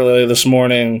chat earlier this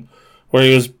morning, where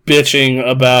he was bitching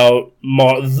about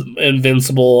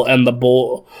Invincible and the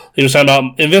Bull. He was talking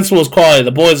about Invincible is quality,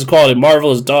 The Boys is quality,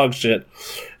 Marvel is dog shit.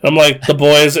 And I'm like, The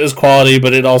Boys is quality,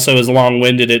 but it also is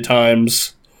long-winded at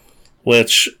times,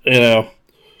 which, and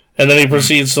then he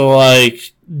proceeds to,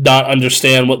 like, not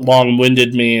understand what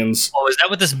long-winded means. Oh, is that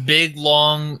what this big,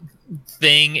 long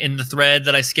thing in the thread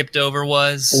that I skipped over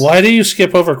was? Why do you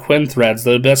skip over Quinn threads?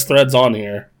 They're the best threads on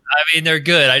here. I mean, they're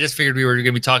good. I just figured we were going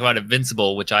to be talking about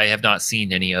Invincible, which I have not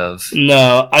seen any of.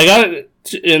 No, I got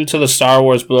into the Star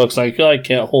Wars books, and I feel like I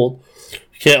can't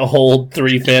hold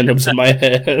 3 fandoms in my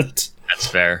head. That's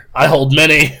fair. I hold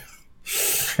many.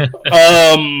 But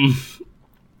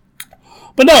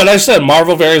no, and I said,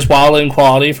 Marvel varies wildly in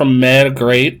quality from meh to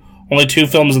great. Only 2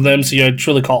 films of the MCU I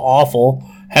truly call awful.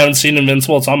 Haven't seen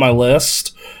Invincible, it's on my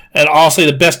list. And honestly,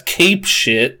 the best cape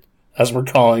shit, as we're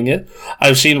calling it,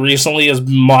 I've seen recently is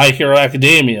My Hero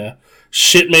Academia.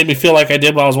 Shit made me feel like I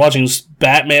did when I was watching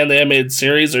Batman the Animated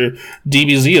Series or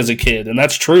DBZ as a kid, and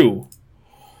that's true.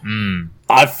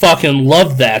 I fucking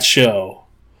loved that show.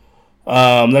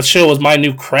 That show was my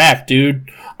new crack, dude.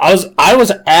 I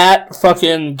was at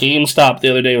fucking GameStop the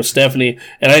other day with Stephanie,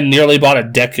 and I nearly bought a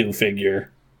Deku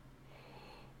figure.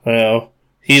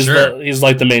 He's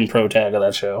like the main pro tag of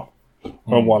that show,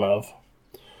 or one of.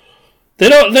 They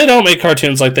don't make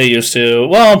cartoons like they used to.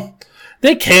 Well,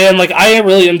 they can. Like, I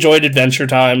really enjoyed Adventure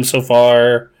Time so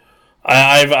far.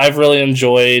 I've really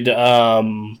enjoyed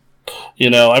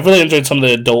I've really enjoyed some of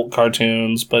the adult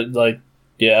cartoons, but like,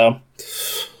 yeah.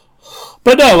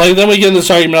 But no, like then we get in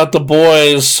this argument about the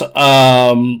boys,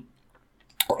 and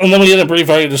then we get a brief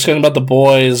argument discussion about the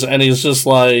boys, and he's just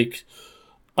like,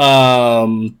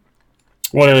 what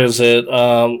is it?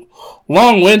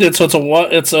 Long-winded, so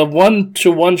it's a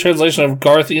 1-to-1 translation of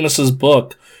Garth Ennis's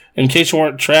book. In case you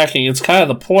weren't tracking, it's kind of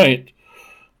the point.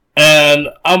 And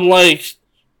I'm like,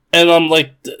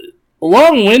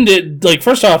 long-winded. Like,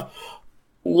 first off,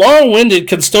 long-winded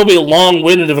can still be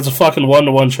long-winded if it's a fucking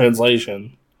 1-to-1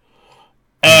 translation.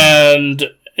 And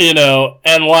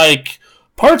and like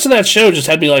parts of that show just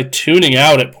had me like tuning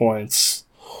out at points.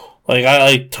 Like I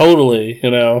like totally,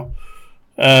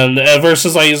 And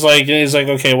versus like he's like,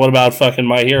 okay, what about fucking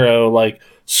My Hero like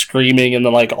screaming and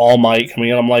then like All Might coming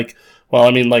in? I'm like, well,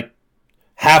 I mean, like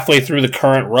halfway through the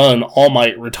current run, All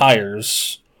Might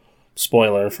retires.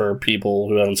 Spoiler for people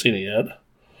who haven't seen it yet.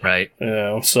 Right.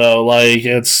 So like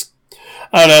it's,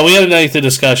 I don't know. We had a lengthy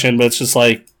discussion, but it's just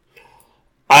like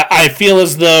I feel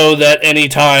as though that any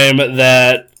time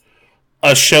that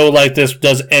a show like this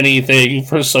does anything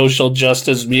for social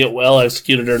justice, be it well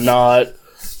executed or not,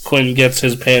 Quinn gets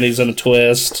his panties in a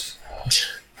twist.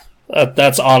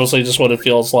 That's honestly just what it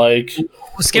feels like.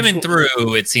 Skimming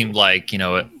through, it seemed like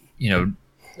a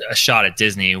shot at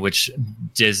Disney, which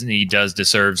Disney does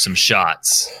deserve some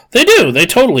shots. They do. They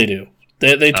totally do.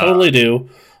 They totally do.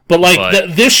 But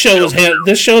like this show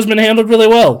has been handled really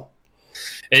well.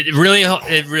 It really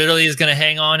is going to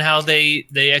hang on how they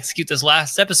execute this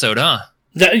last episode, huh?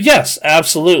 Yes,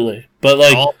 absolutely. But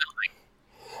like.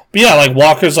 But yeah, like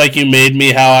Walker's like, you made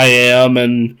me how I am,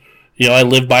 and I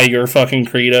live by your fucking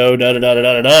credo, da da da da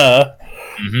da da.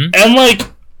 Mm-hmm. And like,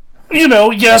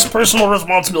 yes, personal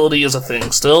responsibility is a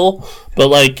thing still, but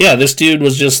like, yeah, this dude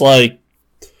was just like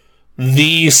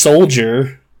the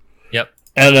soldier. Yep.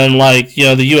 And then like,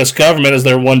 the U.S. government, as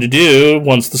they're one to do,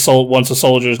 once a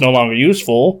soldier is no longer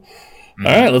useful. Mm-hmm.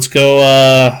 All right, let's go.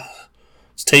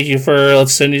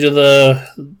 Let's send you to the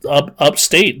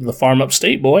upstate, the farm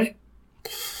upstate, boy.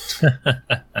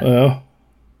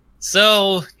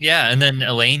 So yeah, and then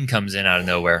Elaine comes in out of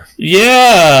nowhere.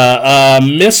 Yeah,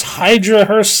 Miss Hydra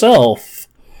herself.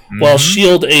 Mm-hmm. Well,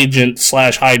 Shield agent /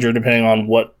 Hydra, depending on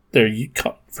what their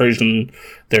version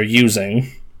they're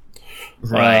using.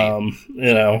 Right.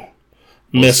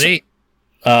 Miss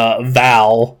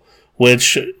Val,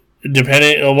 which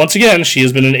depending once again, she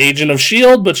has been an agent of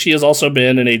Shield, but she has also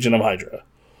been an agent of Hydra.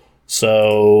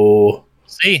 So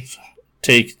see.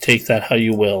 Take that how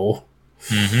you will.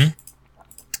 Mm-hmm.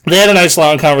 They had a nice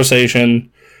long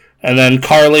conversation, and then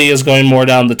Carly is going more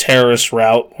down the terrorist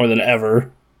route more than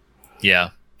ever. Yeah.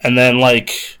 And then,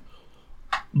 like,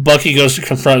 Bucky goes to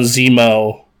confront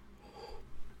Zemo.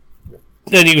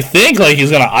 Then you think, like,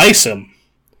 he's going to ice him.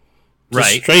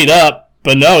 Right. Straight up.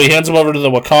 But no, he hands him over to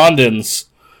the Wakandans.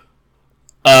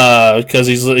 Because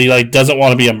he doesn't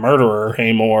want to be a murderer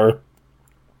anymore.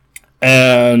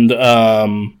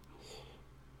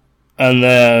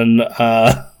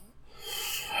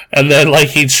 And then like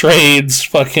he trades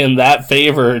fucking that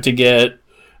favor to get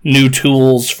new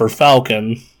tools for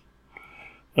Falcon.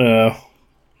 Yep.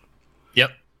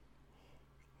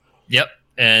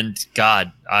 And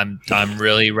God, I'm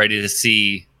really ready to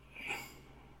see.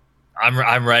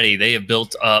 I'm ready. They have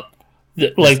built up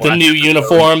the new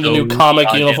uniform, the new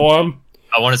comic uniform.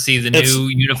 I want to see the new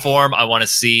uniform. I want to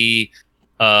see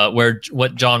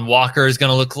what John Walker is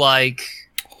going to look like.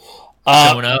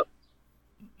 Showing up.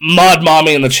 Mod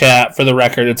Mommy in the chat, for the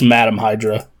record, it's Madam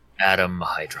Hydra. Madam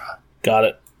Hydra. Got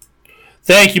it.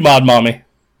 Thank you, Mod Mommy.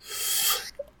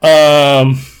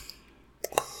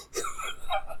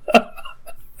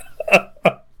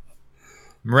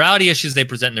 Morality issues they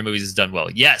present in their movies is done well.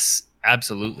 Yes,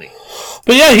 absolutely.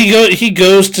 But yeah, he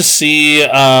goes to see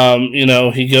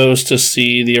he goes to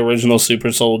see the original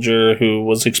super soldier who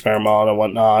was experimental and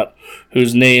whatnot,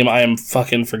 whose name I am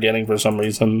fucking forgetting for some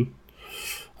reason.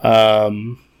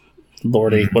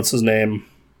 Lordy, what's his name?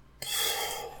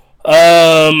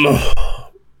 Help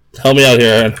me out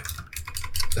here, Aaron.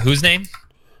 Whose name?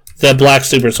 The black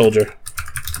super soldier.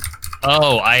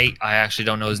 Oh, I actually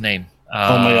don't know his name.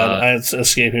 Oh my god, it's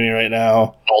escaping me right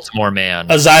now. Baltimore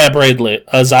Man. Isaiah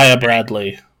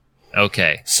Bradley.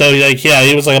 Okay. So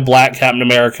he was like a black Captain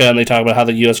America, and they talk about how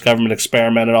the U.S. government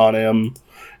experimented on him,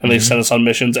 and they sent us on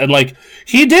missions, and like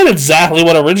he did exactly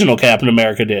what original Captain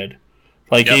America did.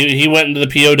 Like, he went into the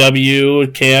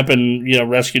POW camp and,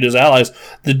 rescued his allies.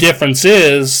 The difference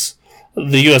is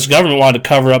the U.S. government wanted to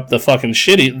cover up the fucking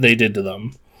shit they did to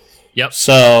them. Yep.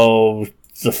 So,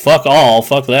 fuck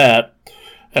that.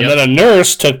 And then a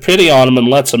nurse took pity on him and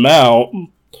lets him out.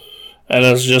 And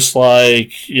it's just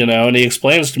like, and he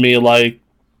explains to me like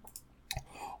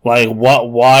what,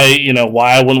 why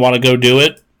I wouldn't want to go do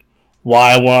it,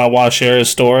 why I want to share his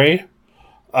story.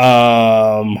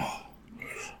 And,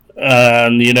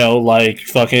 like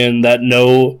fucking that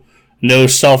no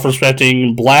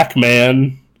self-respecting black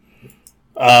man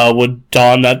would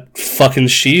don that fucking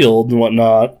shield and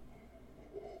whatnot.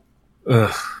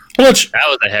 Ugh. Which that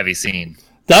was a heavy scene.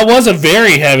 That was a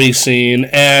very heavy scene,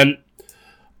 and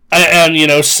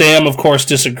Sam of course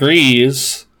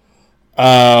disagrees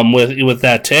with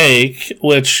that take.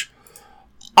 Which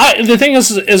the thing is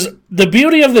the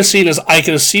beauty of the scene is I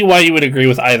can see why you would agree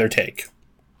with either take.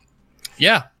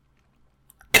 Yeah,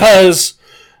 because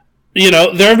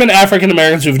there have been African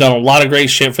Americans who've done a lot of great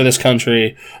shit for this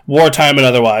country, wartime and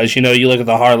otherwise. You look at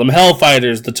the Harlem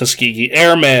Hellfighters, the Tuskegee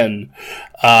Airmen,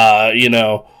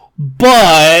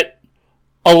 but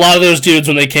a lot of those dudes,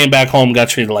 when they came back home, got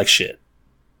treated like shit.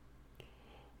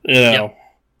 Yep.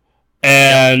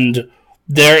 And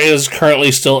there is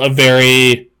currently still a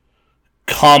very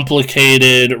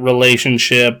complicated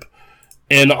relationship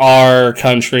in our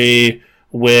country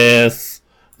with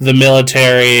the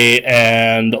military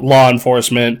and law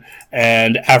enforcement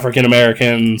and African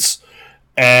Americans.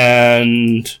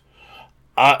 And,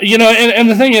 and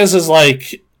the thing is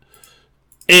like,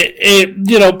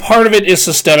 it part of it is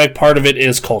systemic, part of it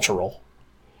is cultural.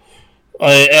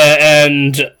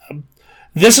 And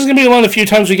this is going to be one of the few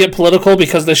times we get political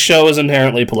because this show is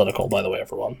inherently political, by the way,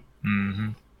 everyone.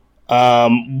 Mm-hmm.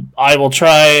 I will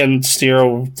try and steer,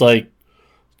 like,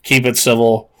 keep it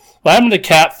civil. What happened to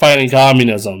Cap fighting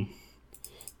communism?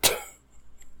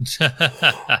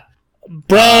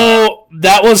 Bro,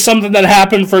 that was something that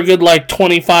happened for a good,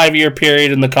 25-year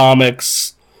period in the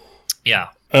comics. Yeah.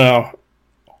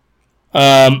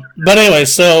 But anyway,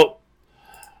 so,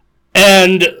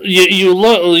 and you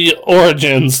look,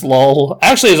 Origins, lol.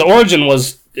 Actually, his origin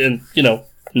was in,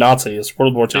 Nazis,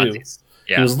 World War II. Nazis.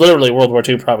 Yeah. It was literally World War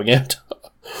II propaganda.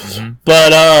 Mm-hmm.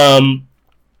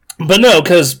 But no,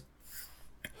 because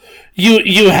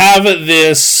you have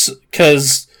this,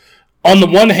 because on the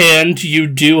one hand, you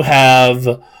do have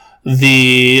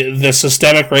the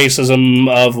systemic racism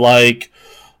of,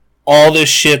 all this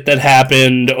shit that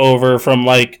happened over from,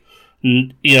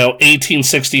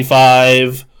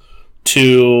 1865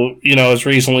 to, as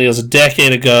recently as a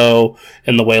decade ago,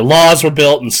 and the way laws were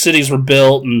built and cities were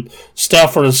built and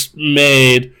stuff was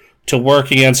made to work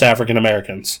against African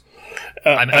Americans.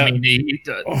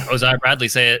 Ozai Bradley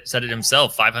said it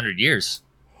himself, 500 years.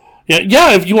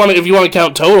 Yeah, if you want to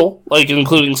count total,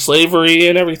 including slavery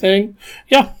and everything.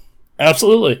 Yeah,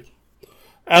 absolutely.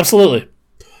 Absolutely.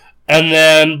 And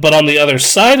then, but on the other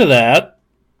side of that,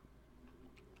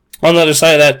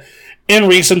 in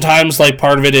recent times,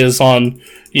 part of it is on,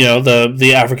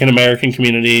 the African American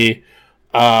community,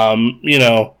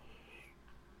 it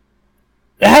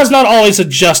has not always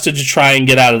adjusted to try and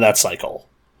get out of that cycle,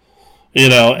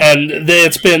 and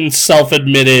it's been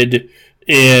self-admitted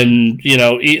in,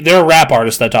 there are rap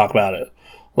artists that talk about it.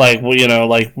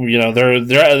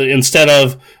 They're instead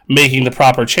of making the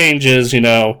proper changes,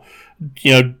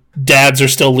 dads are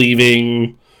still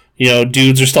leaving,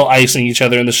 dudes are still icing each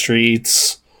other in the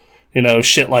streets,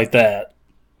 shit like that.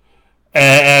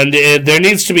 And there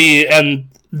needs to be, and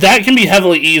that can be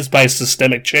heavily eased by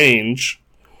systemic change,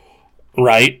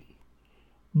 right?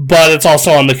 But it's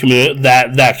also on the community,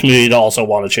 that community to also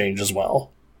want to change as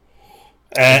well.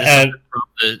 And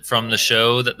from the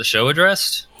show that the show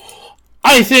addressed?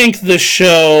 I think the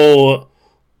show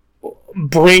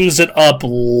brings it up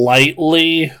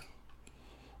lightly,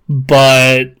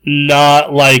 but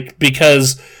not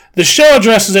because the show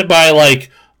addresses it by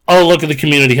oh, look at the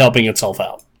community helping itself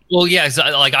out. Well, yeah,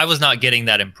 I was not getting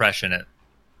that impression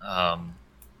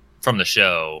from the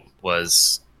show.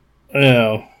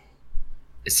 It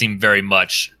seemed very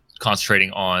much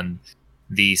concentrating on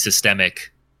the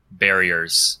systemic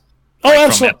barriers. Oh,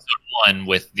 absolutely. From episode 1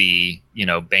 with the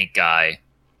bank guy.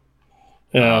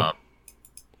 Yeah.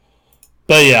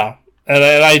 But yeah. And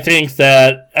I think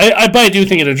that I do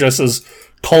think it addresses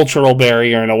cultural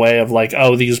barrier in a way of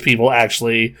oh, these people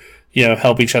actually,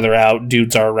 help each other out,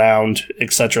 dudes are around,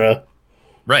 etc.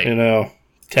 Right.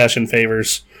 Cash in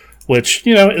favors, which,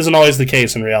 isn't always the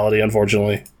case in reality,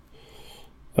 unfortunately.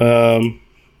 And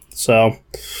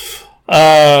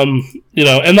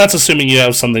that's assuming you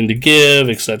have something to give,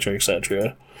 etc.,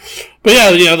 etc. But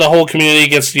yeah, the whole community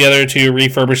gets together to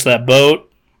refurbish that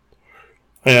boat.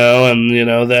 And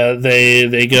that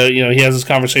they go. He has this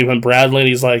conversation with Bradley, and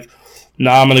he's like,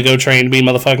 "Nah, I'm gonna go train to be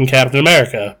motherfucking Captain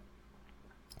America."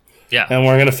 Yeah, and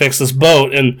we're gonna fix this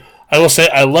boat. And I will say,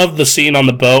 I love the scene on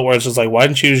the boat where it's just why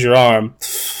didn't you use your arm?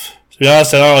 be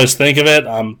honest, I don't always think of it.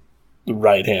 I'm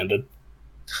right-handed.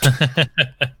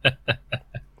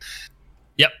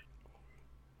 Yep.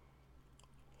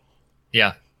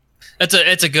 Yeah.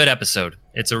 It's a good episode.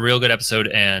 It's a real good episode,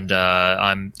 and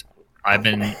I've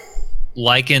been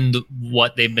liking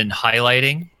what they've been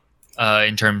highlighting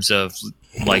in terms of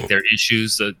like their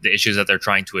issues, the issues that they're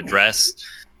trying to address.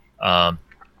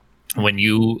 When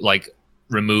you like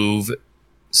remove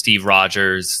Steve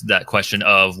Rogers, that question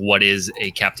of what is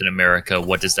a Captain America,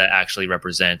 what does that actually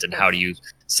represent, and how do you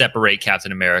separate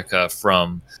Captain America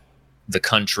from the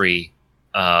country?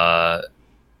 Like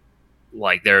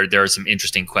there are some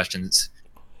interesting questions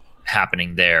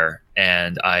happening there,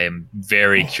 and I am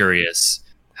very curious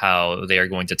how they are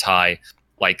going to tie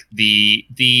like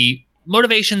the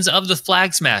motivations of the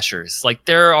Flag Smashers. Like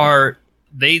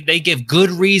they give good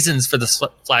reasons for the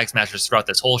Flag Smashers throughout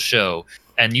this whole show,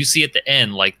 and you see at the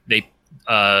end like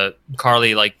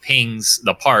Carly like pings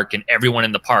the park and everyone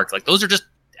in the park, like those are just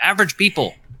average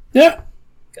people. Yeah.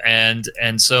 And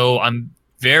so I'm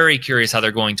very curious how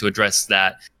they're going to address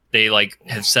that. They like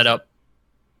have set up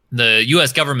the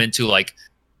US government to like,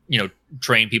 you know,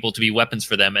 train people to be weapons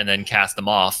for them and then cast them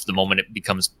off the moment it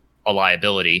becomes a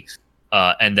liability.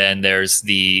 And then there's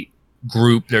the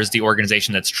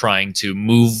organization that's trying to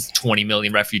move 20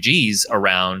 million refugees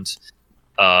around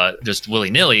just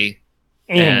willy-nilly.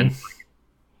 And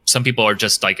some people are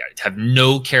just like have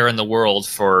no care in the world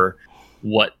for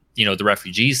what, you know, the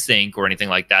refugees think or anything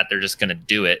like that. They're just going to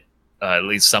do it. At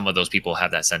least some of those people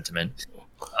have that sentiment.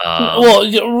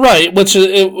 Well, right, which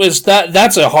is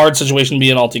that's a hard situation to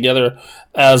be in altogether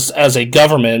as a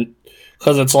government,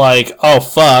 because it's like, oh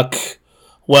fuck,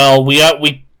 well we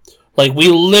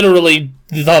literally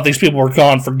thought these people were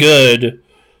gone for good,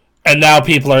 and now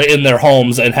people are in their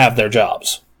homes and have their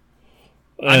jobs.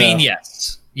 I mean,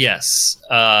 yes.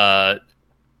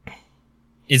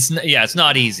 It's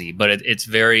not easy, but it's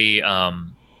very.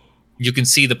 You can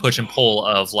see the push and pull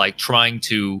of like trying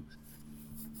to,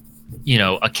 you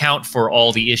know, account for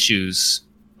all the issues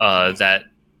that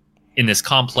in this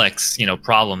complex, you know,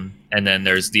 problem, and then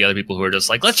there's the other people who are just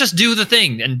like, let's just do the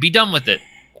thing and be done with it.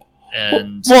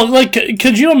 And well, like,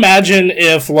 could you imagine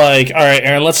if, like, all right,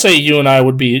 Aaron, let's say you and I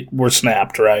were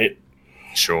snapped, right?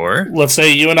 Sure. Let's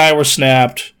say you and I were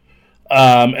snapped,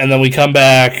 and then we come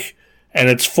back, and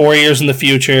it's 4 years in the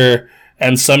future,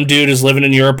 and some dude is living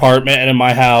in your apartment and in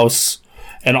my house,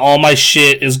 and all my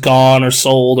shit is gone or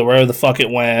sold or wherever the fuck it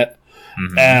went.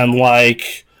 Mm-hmm. And,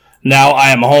 like, now I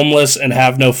am homeless and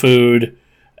have no food,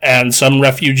 and some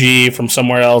refugee from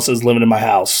somewhere else is living in my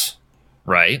house.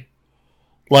 Right.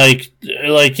 Like,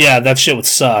 yeah, that shit would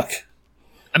suck.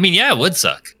 I mean, yeah, it would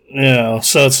suck. You know,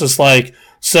 so it's just like,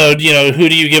 so, you know, who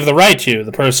do you give the right to?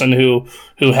 The person who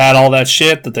had all that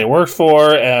shit that they worked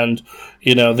for and,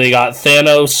 you know, they got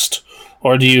Thanos'd?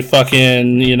 Or do you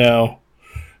fucking, you know,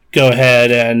 go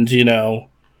ahead and, you know,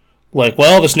 like,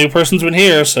 well, this new person's been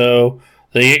here, so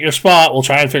they get your spot. We'll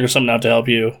try and figure something out to help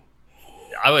you.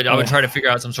 I would try to figure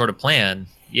out some sort of plan.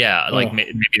 Yeah, like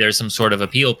maybe there's some sort of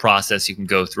appeal process you can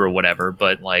go through or whatever.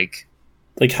 But like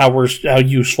how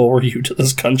useful were you to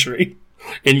this country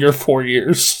in your 4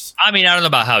 years? I mean, I don't know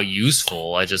about how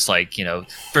useful. I just like, you know,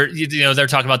 they're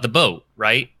talking about the boat,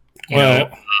 right? You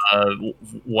know,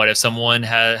 what if someone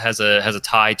has a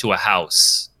tie to a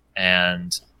house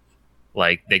and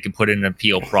like they can put in an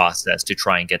appeal process to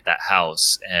try and get that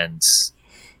house and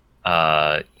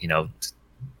you know,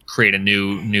 create a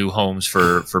new homes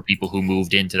for people who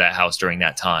moved into that house during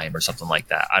that time or something like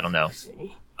that. I don't know.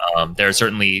 There are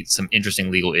certainly some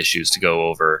interesting legal issues to go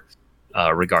over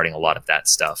regarding a lot of that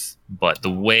stuff. But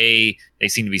the way they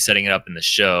seem to be setting it up in the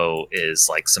show is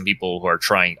like some people who are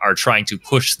trying to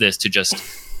push this to just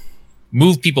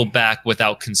move people back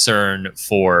without concern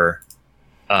for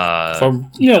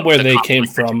you know, where they came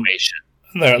from.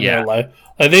 Their life.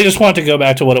 Like, they just want to go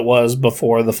back to what it was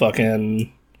before the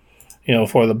fucking, you know,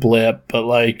 for the blip. But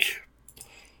like,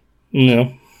 you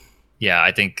know. Yeah,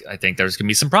 I think there's gonna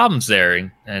be some problems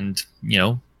there, and you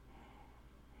know,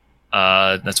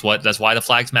 that's why the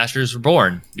Flag Smashers were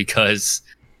born, because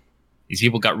these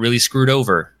people got really screwed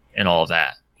over and all of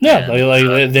that. Yeah,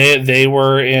 and, they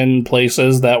were in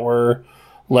places that were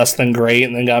less than great,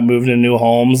 and then got moved into new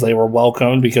homes. They were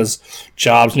welcomed because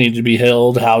jobs needed to be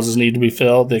filled, houses needed to be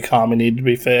filled, the economy needed to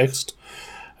be fixed,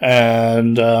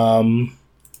 and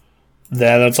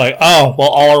then it's like, oh well,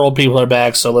 all our old people are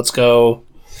back, so let's go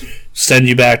send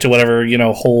you back to whatever, you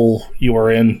know, hole you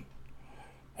were in.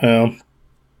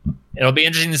 It'll be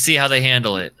interesting to see how they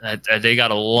handle it. They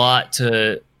got a lot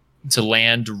to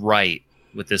land right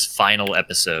with this final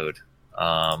episode.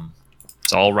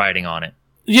 It's all riding on it.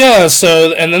 Yeah,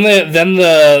 so and then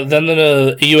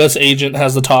the U.S. agent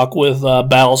has the talk with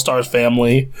Battlestar's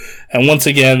family, and once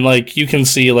again, like you can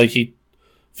see, like he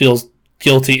feels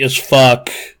guilty as fuck,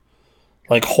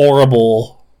 like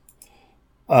horrible,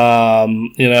 and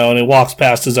he walks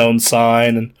past his own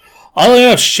sign, and oddly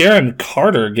enough, Sharon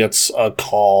Carter gets a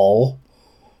call,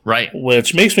 Right.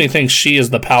 which makes me think she is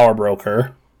the power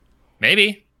broker.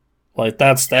 Maybe. Like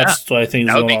that's what I think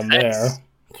is going on there.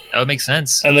 That would make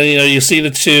sense. And then you see the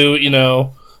two,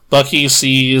 Bucky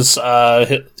sees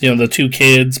the two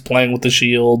kids playing with the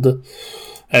shield,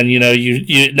 and you now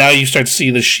you start to see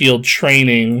the shield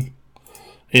training,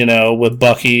 with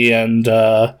Bucky and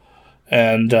Sam,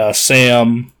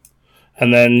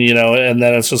 and then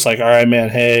it's just like, all right, man,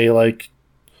 hey, like,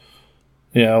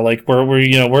 like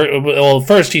we're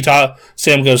first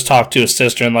Sam goes talk to his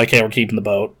sister and like, hey, we're keeping the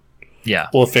boat. Yeah,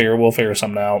 we'll figure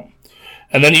something out.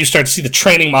 And then you start to see the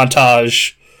training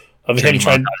montage of him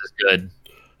trying. Is good.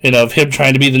 Of him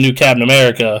trying to be the new Captain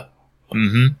America.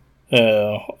 Mm-hmm.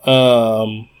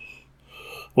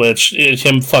 Which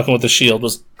him fucking with the shield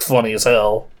was funny as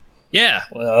hell. Yeah,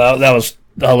 that was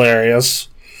hilarious.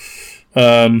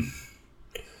 But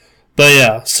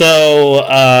yeah, so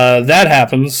that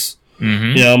happens.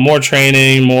 Mm-hmm. More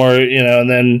training, more and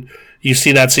then you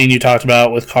see that scene you talked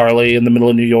about with Carly in the middle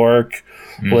of New York,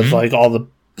 with like all the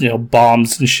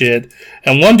bombs and shit.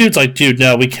 And one dude's like, dude,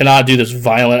 no, we cannot do this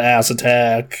violent ass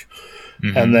attack.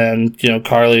 Mm-hmm. And then,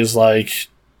 Carly's like,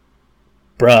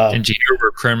 bruh. And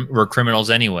we're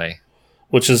criminals anyway.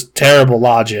 Which is terrible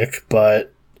logic,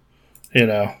 but,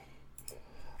 I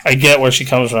get where she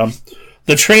comes from.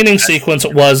 The training sequence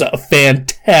was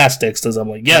fantastic, says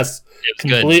Emily. Yes,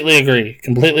 completely agree.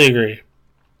 Completely agree.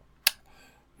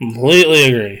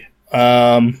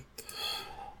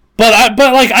 But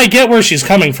I get where she's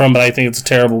coming from, but I think it's a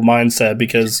terrible mindset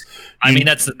because I mean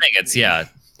that's the thing. It's you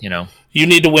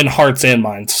need to win hearts and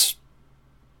minds.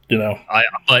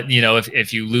 But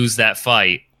if you lose that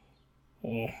fight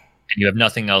and you have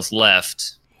nothing else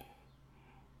left,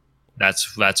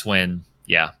 that's when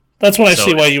that's when I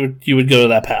see why you would go to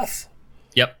that path.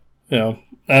 Yep.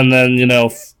 And then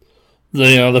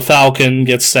the Falcon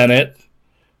gets Senate,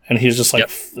 and he's just like,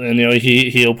 and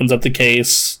he opens up the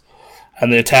case. And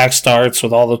the attack starts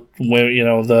with all the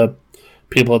the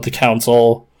people at the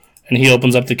council, and he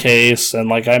opens up the case, and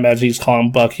like I imagine he's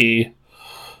calling Bucky,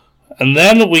 and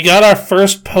then we got our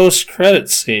first post-credit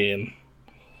scene,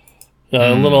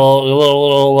 a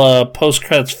little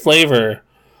post-credits flavor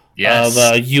of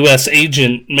a U.S.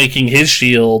 agent making his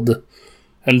shield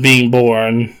and being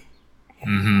born,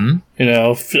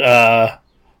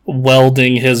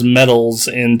 welding his metals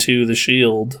into the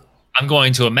shield. I'm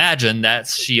going to imagine that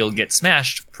shield gets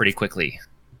smashed pretty quickly.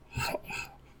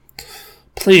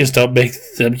 Please don't make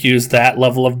them use that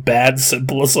level of bad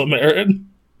symbolism, Aaron.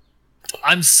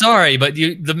 I'm sorry, but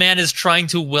the man is trying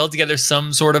to weld together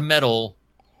some sort of metal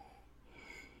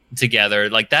together.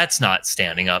 Like, that's not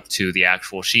standing up to the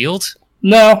actual shield.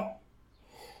 No,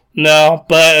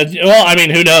 but, well, I mean,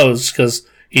 who knows? Because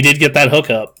he did get that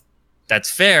hookup. That's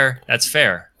fair.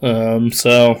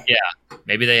 So... Yeah,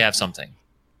 maybe they have something.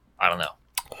 I don't know.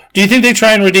 Do you think they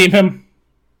try and redeem him?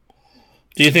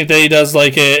 Do you think that he does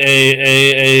like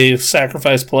a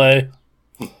sacrifice play?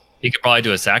 He could probably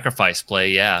do a sacrifice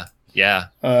play, yeah.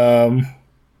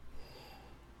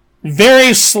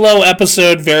 Very slow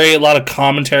episode, a lot of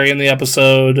commentary in the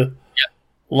episode. Yeah.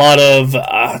 A lot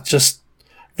of just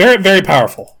very, very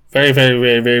powerful. Very, very,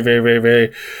 very, very, very, very,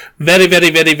 very, very,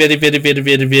 very, very, very, very, very,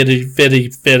 very, very,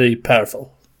 very, very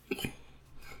powerful.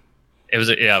 It was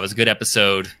a good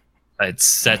episode. It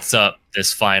sets up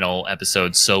this final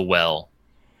episode so well.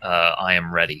 I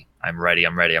am ready. I'm ready.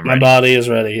 My body is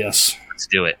ready. Yes. Let's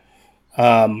do it.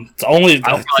 It's only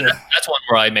that's one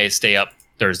where I may stay up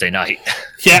Thursday night.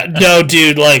 Yeah. No,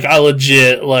 dude. Like I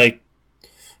legit like.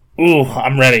 Ooh,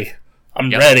 I'm ready. I'm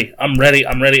ready.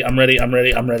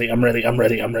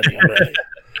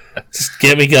 Just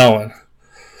get me going.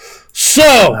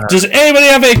 So, does anybody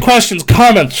have any questions,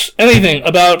 comments, anything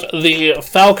about the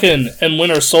Falcon and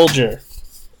Winter Soldier?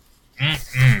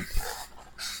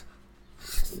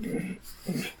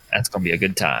 That's going to be a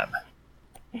good time.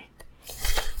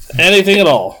 Anything at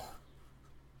all?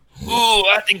 Ooh,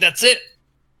 I think that's it.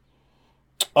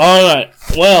 All right.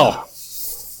 Well,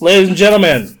 ladies and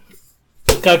gentlemen,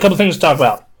 got a couple things to talk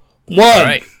about.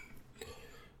 One,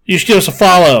 you should give us a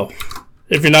follow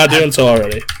if you're not doing so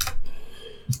already.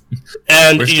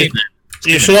 And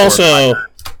you should also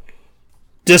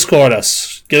Discord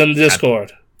us. Get in the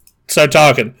Discord. Start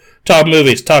talking. Talk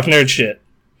movies. Talk nerd shit.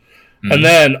 And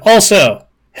then also,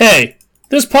 hey,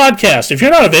 this podcast, if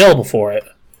you're not available for it,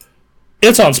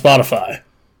 It's on Spotify.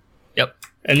 Yep.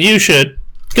 And you should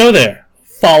go there.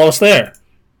 Follow us there.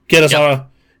 Get us on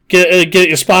get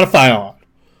your Spotify on.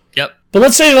 Yep. But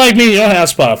let's say you like me, you don't have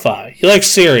Spotify. You like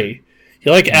Siri.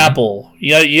 You like Apple.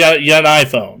 You got an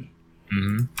iPhone.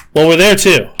 Mm-hmm. Well, we're there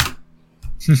too.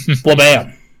 Well,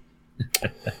 bam.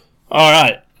 All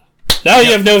right. Now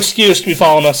you have no excuse to be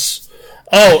following us.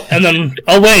 Oh, and then...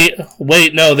 Oh,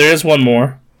 wait. No, there is one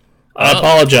more. I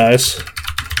apologize.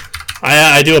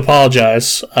 I do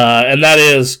apologize. And that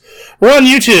is... We're on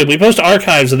YouTube. We post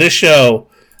archives of this show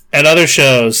and other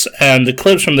shows and the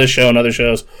clips from this show and other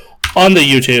shows on the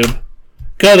YouTube.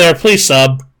 Go there. Please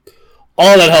sub.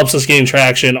 All that helps us gain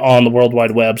traction on the World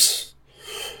Wide Webs.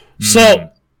 So,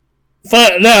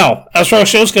 now, as for our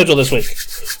show schedule this week,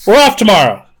 we're off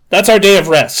tomorrow. That's our day of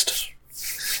rest.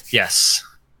 Yes.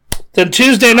 Then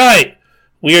Tuesday night,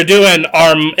 we are doing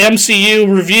our MCU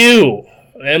review.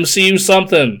 MCU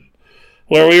something.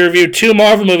 Where we review 2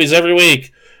 Marvel movies every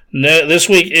week. This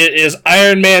week it is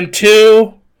Iron Man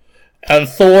 2 and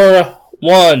Thor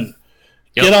 1.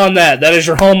 Yep. Get on that. That is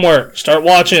your homework. Start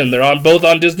watching. They're both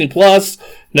on Disney Plus.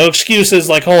 No excuses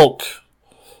like Hulk.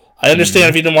 I understand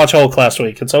if you didn't watch Hulk last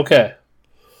week. It's okay.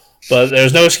 But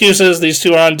there's no excuses. These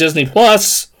 2 are on Disney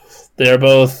Plus. They're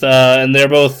both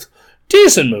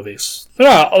decent movies. They're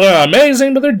not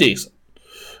amazing, but they're decent.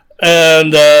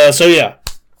 And so yeah.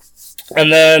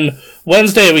 And then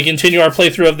Wednesday we continue our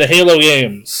playthrough of the Halo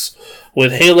games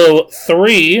with Halo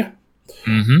 3.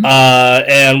 Mm-hmm.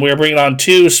 And we're bringing on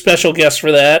 2 special guests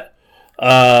for that,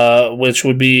 which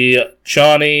would be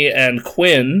Johnny and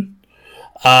Quinn.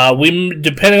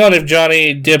 Depending on if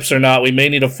Johnny dips or not, we may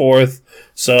need a 4th.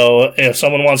 So if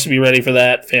someone wants to be ready for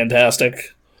that,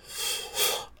 fantastic.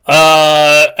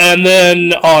 And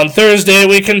then on Thursday,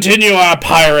 we continue our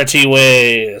piratey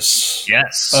ways.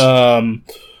 Yes.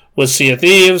 With Sea of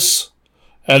Thieves.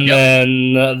 And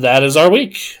then that is our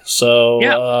week. So,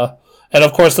 and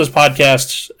of course, this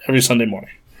podcast every Sunday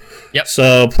morning. Yep.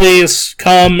 So please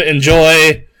come,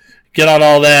 enjoy, get on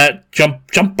all that, jump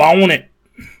on it.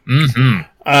 Mm-hmm.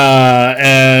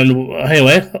 And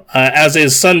anyway, as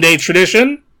is Sunday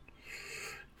tradition,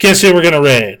 guess who we're going to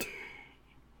raid?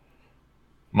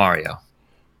 Mario.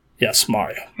 Yes,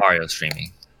 Mario. Mario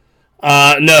streaming.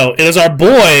 No, it is our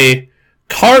boy,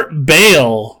 Cart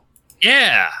Bale.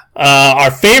 Yeah.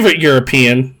 Our favorite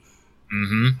European.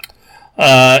 Mm-hmm.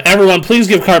 Everyone, please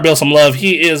give Cart Bale some love.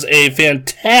 He is a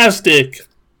fantastic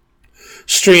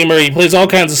streamer. He plays all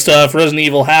kinds of stuff. Resident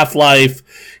Evil, Half-Life.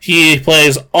 He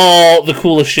plays all the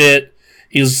coolest shit.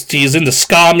 He's into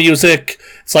ska music.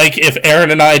 It's like if Aaron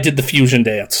and I did the fusion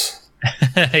dance.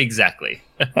 Exactly.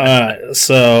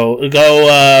 So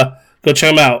go check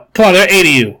them out. Come on, there are 8 of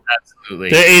you. Absolutely.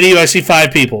 There are 8 of you. I see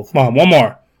 5 people. Come on, one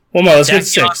more. Let's get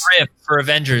 6. Rift for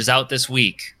Avengers out this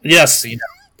week. Yes. So, you know.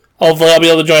 Hopefully I'll be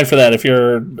able to join for that if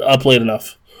you're up late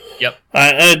enough. Yep. No.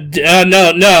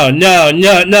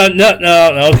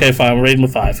 Okay, fine. We're raiding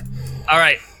with 5. All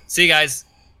right. See you guys.